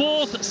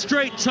 4th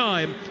straight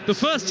time. The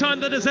first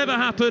time that has ever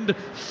happened.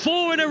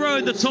 4 in a row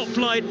in the top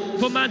flight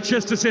for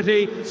Manchester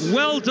City.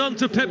 Well done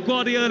to Pep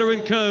Guardiola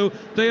and co.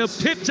 They have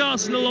pipped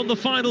Arsenal on the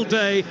final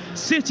day.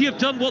 City have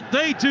done what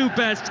they do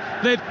best.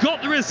 They've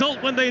got the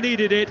result when they needed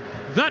it.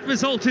 That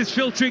result is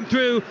filtering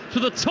through to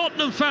the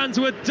Tottenham fans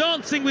who are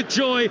dancing with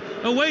joy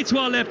away to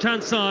our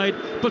left-hand side.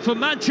 But for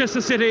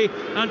Manchester City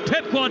and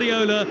Pep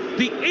Guardiola,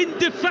 the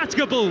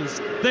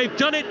indefatigables, they've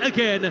done it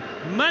again.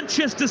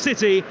 Manchester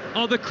City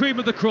are the cream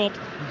of the crop.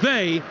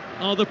 They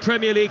are the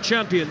Premier League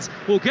champions.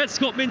 We'll get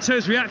Scott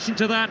Minto's reaction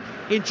to that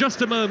in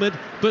just a moment.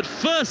 But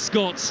first,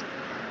 Scott,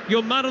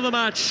 your man of the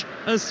match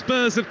as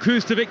Spurs have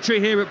cruised to victory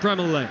here at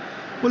Bramall Lane.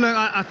 Well, look,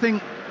 I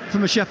think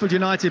from a Sheffield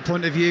United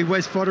point of view,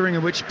 Wes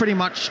Foderingham, which pretty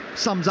much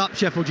sums up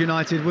Sheffield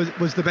United,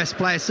 was the best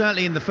player,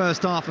 certainly in the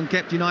first half, and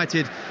kept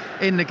United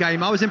in the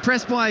game. I was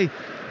impressed by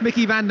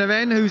Mickey van der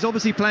Ven, who's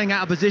obviously playing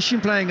out of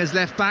position, playing as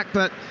left back,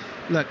 but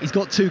look, he's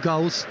got 2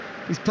 goals.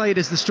 He's played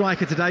as the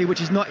striker today, which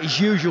is not his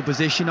usual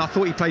position. I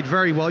thought he played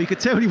very well. You could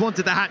tell he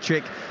wanted the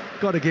hat-trick.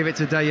 Got to give it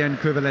to Dejan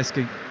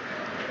Kulusevski.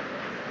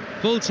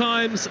 Full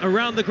times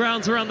around the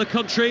grounds around the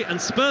country, and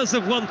Spurs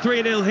have won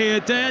 3-0 here.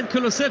 Dejan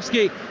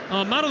Kulusevski,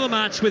 our man of the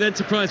match with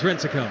Enterprise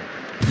Rent-A-Car.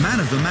 Man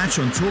of the match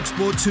on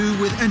Talksport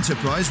 2 with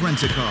Enterprise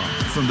Rent-A-Car.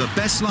 From the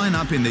best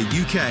lineup in the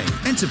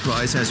UK,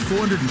 Enterprise has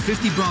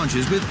 450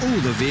 branches with all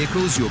the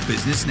vehicles your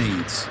business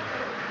needs.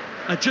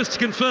 Just to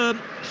confirm,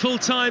 full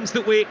times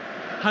that we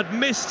had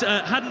missed,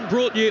 hadn't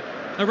brought you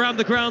around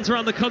the grounds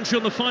around the country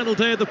on the final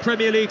day of the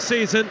Premier League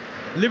season.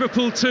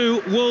 Liverpool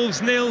 2, Wolves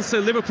 0, so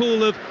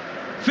Liverpool have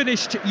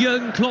finished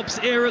Jurgen Klopp's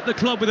era at the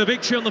club with a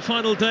victory on the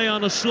final day.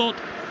 Arne Slot,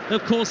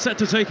 of course, set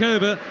to take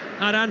over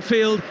at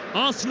Anfield.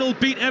 Arsenal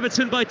beat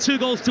Everton by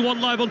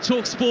 2-1 live on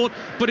Talksport,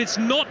 but it's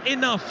not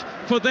enough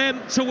for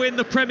them to win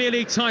the Premier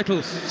League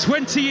title.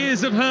 20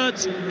 years of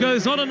hurt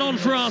goes on and on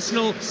for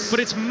Arsenal, but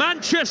it's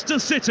Manchester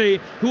City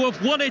who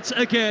have won it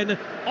again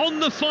on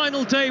the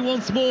final day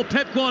once more.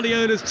 Pep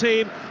Guardiola's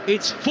team,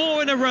 it's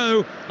 4 in a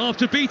row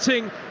after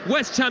beating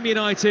West Ham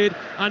United,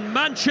 and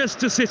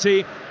Manchester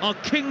City are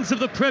kings of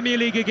the Premier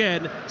League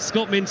again.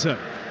 Scott Minto.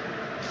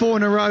 4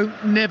 in a row,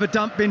 never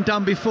been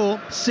done before.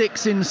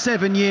 6 in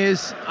 7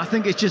 years. I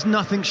think it's just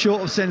nothing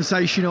short of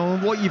sensational.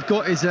 And what you've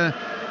got is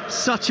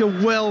such a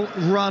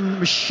well-run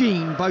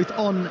machine, both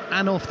on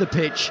and off the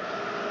pitch.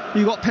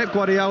 You've got Pep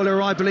Guardiola,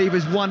 who I believe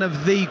is one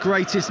of the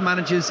greatest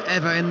managers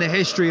ever in the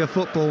history of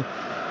football.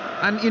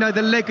 And, you know,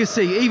 the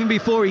legacy, even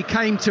before he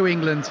came to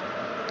England,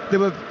 there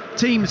were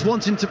teams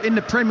wanting to, in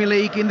the Premier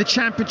League, in the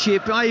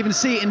Championship, I even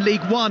see it in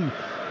League One,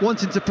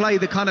 wanting to play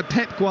the kind of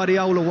Pep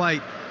Guardiola way.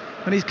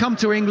 And he's come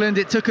to England.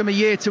 It took him a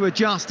year to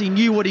adjust. He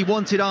knew what he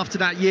wanted after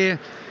that year.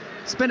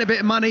 Spent a bit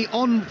of money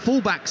on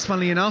fullbacks,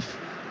 funnily enough.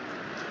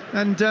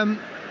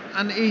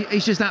 And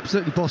he's just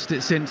absolutely bossed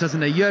it since,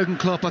 hasn't he? Jurgen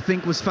Klopp, I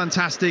think, was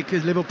fantastic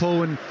at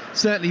Liverpool and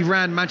certainly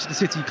ran Manchester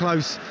City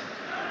close.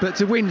 But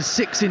to win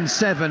 6 in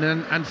 7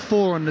 and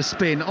 4 on the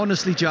spin,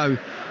 honestly, Joe,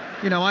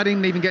 you know, I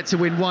didn't even get to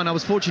win one. I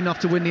was fortunate enough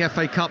to win the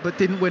FA Cup, but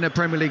didn't win a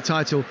Premier League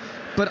title.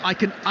 But I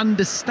can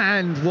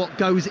understand what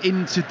goes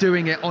into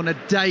doing it on a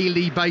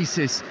daily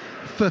basis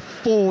for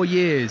 4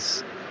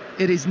 years.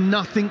 It is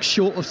nothing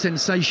short of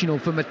sensational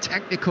from a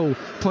technical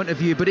point of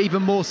view, but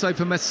even more so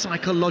from a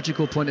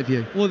psychological point of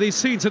view. Well, these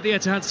scenes at the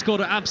Etihad,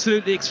 Scott, are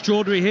absolutely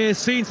extraordinary here.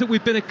 Scenes that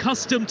we've been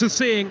accustomed to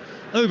seeing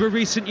over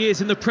recent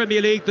years in the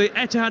Premier League. The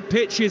Etihad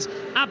pitch is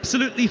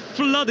absolutely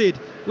flooded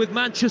with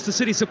Manchester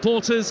City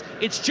supporters.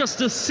 It's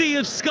just a sea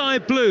of sky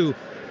blue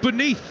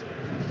beneath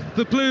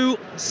the blue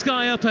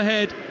sky up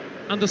ahead,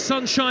 and the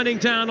sun shining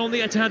down on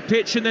the Etihad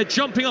pitch, and they're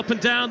jumping up and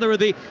down. There are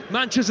the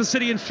Manchester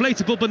City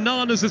inflatable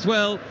bananas as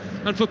well.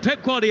 And for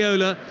Pep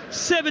Guardiola,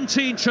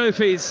 17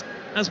 trophies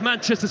as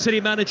Manchester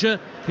City manager.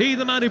 He,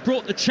 the man who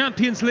brought the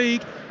Champions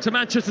League to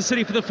Manchester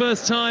City for the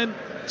first time.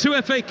 2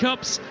 FA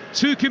Cups,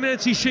 2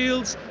 Community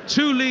Shields,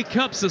 2 League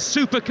Cups, a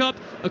Super Cup,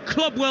 a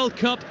Club World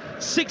Cup,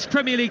 6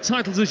 Premier League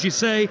titles, as you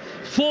say,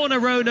 4 in a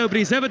row.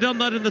 Nobody's ever done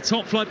that in the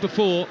top flight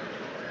before.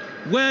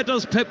 Where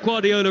does Pep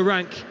Guardiola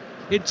rank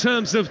in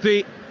terms of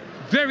the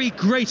very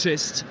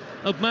greatest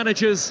of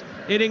managers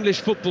in English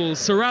football?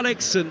 Sir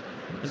Alex and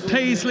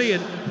Paisley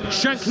and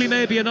Shankly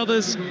maybe and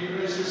others.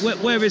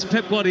 Where is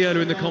Pep Guardiola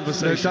in the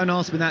conversation? No, don't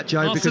ask me that, Joe,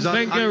 Arsene because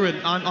Wenger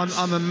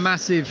I'm a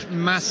massive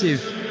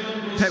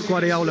Pep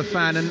Guardiola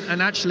fan,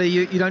 and actually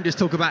you don't just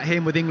talk about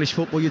him with English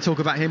football, you talk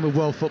about him with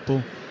world football.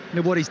 You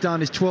know, what he's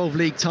done is 12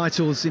 league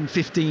titles in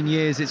 15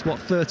 years. It's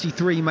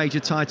 33 major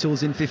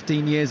titles in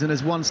 15 years, and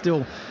there's one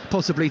still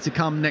possibly to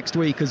come next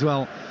week as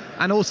well.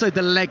 And also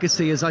the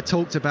legacy, as I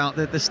talked about,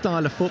 the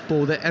style of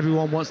football that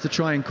everyone wants to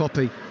try and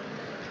copy.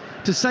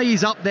 To say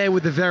he's up there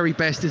with the very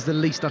best is the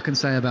least I can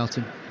say about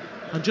him.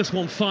 And just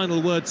one final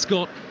word,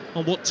 Scott,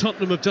 on what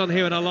Tottenham have done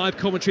here in our live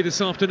commentary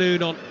this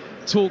afternoon on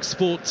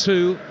Talksport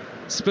 2.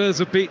 Spurs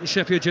have beaten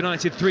Sheffield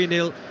United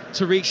 3-0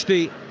 to reach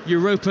the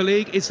Europa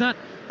League. Is that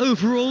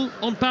overall,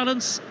 on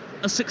balance,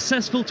 a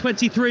successful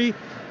 23-24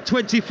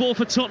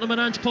 for Tottenham and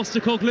Ange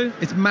Postecoglou?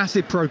 It's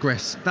massive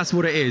progress. That's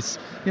what it is.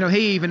 You know,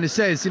 he even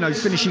says, you know,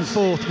 finishing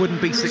 4th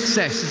wouldn't be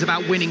success. It's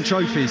about winning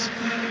trophies.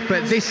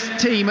 But this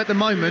team at the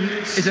moment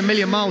is a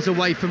million miles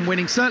away from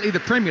winning certainly the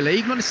Premier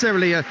League, not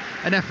necessarily an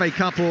FA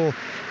Cup or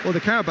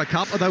the Carabao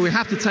Cup, although we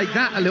have to take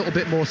that a little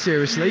bit more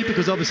seriously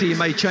because obviously he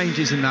made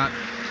changes in that.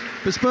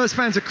 But Spurs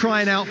fans are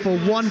crying out for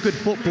 1 good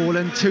football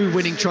and 2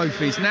 winning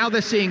trophies. Now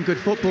they're seeing good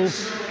football.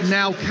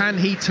 Now can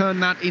he turn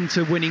that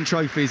into winning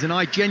trophies? And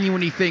I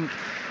genuinely think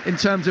in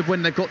terms of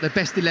when they've got their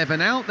best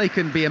 11 out, they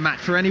can be a match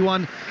for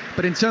anyone.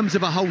 But in terms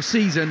of a whole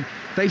season,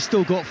 they've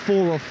still got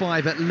 4 or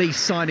 5 at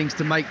least signings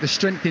to make. The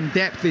strength in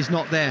depth is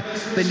not there.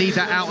 They need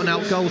that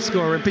out-and-out goal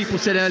scorer. And people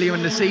said earlier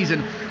in the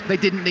season they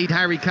didn't need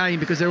Harry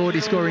Kane because they're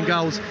already scoring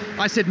goals.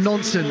 I said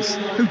nonsense.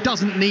 Who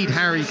doesn't need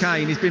Harry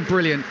Kane? He's been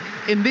brilliant.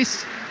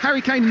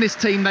 Harry Kane in this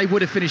team, they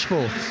would have finished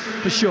 4th,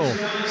 for sure.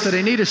 So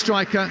they need a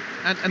striker,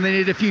 and they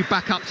need a few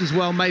backups as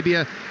well, maybe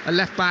a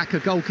left-back, a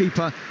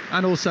goalkeeper,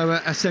 and also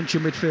a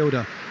central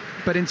midfielder.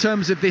 But in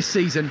terms of this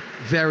season,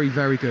 very,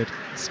 very good.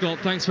 Scott,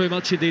 thanks very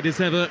much indeed as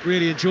ever.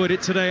 Really enjoyed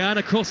it today and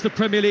across the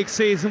Premier League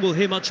season. We'll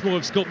hear much more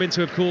of Scott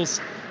Minto, of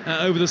course,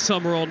 over the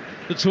summer on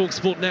the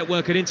Talksport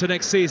network and into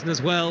next season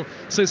as well.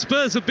 So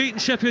Spurs have beaten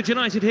Sheffield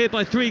United here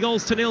by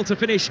 3-0 to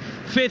finish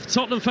 5th.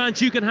 Tottenham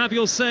fans, you can have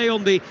your say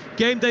on the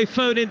game day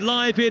phone in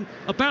live in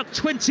about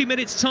 20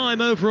 minutes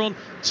time over on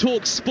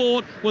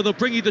Talksport, where they'll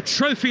bring you the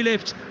trophy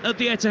lift at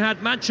the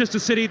Etihad. Manchester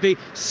City, the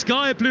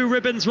sky blue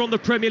ribbons are on the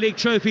Premier League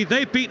trophy.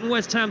 They've beaten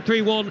West Ham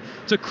 3-1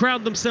 to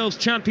crown themselves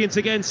champions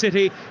again,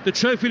 City. The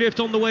trophy lift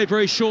on the way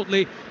very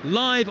shortly,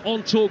 live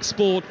on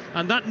Talksport.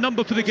 And that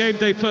number for the game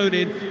day phone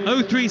in,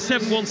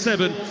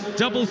 03717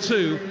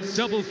 22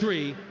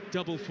 33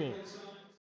 44.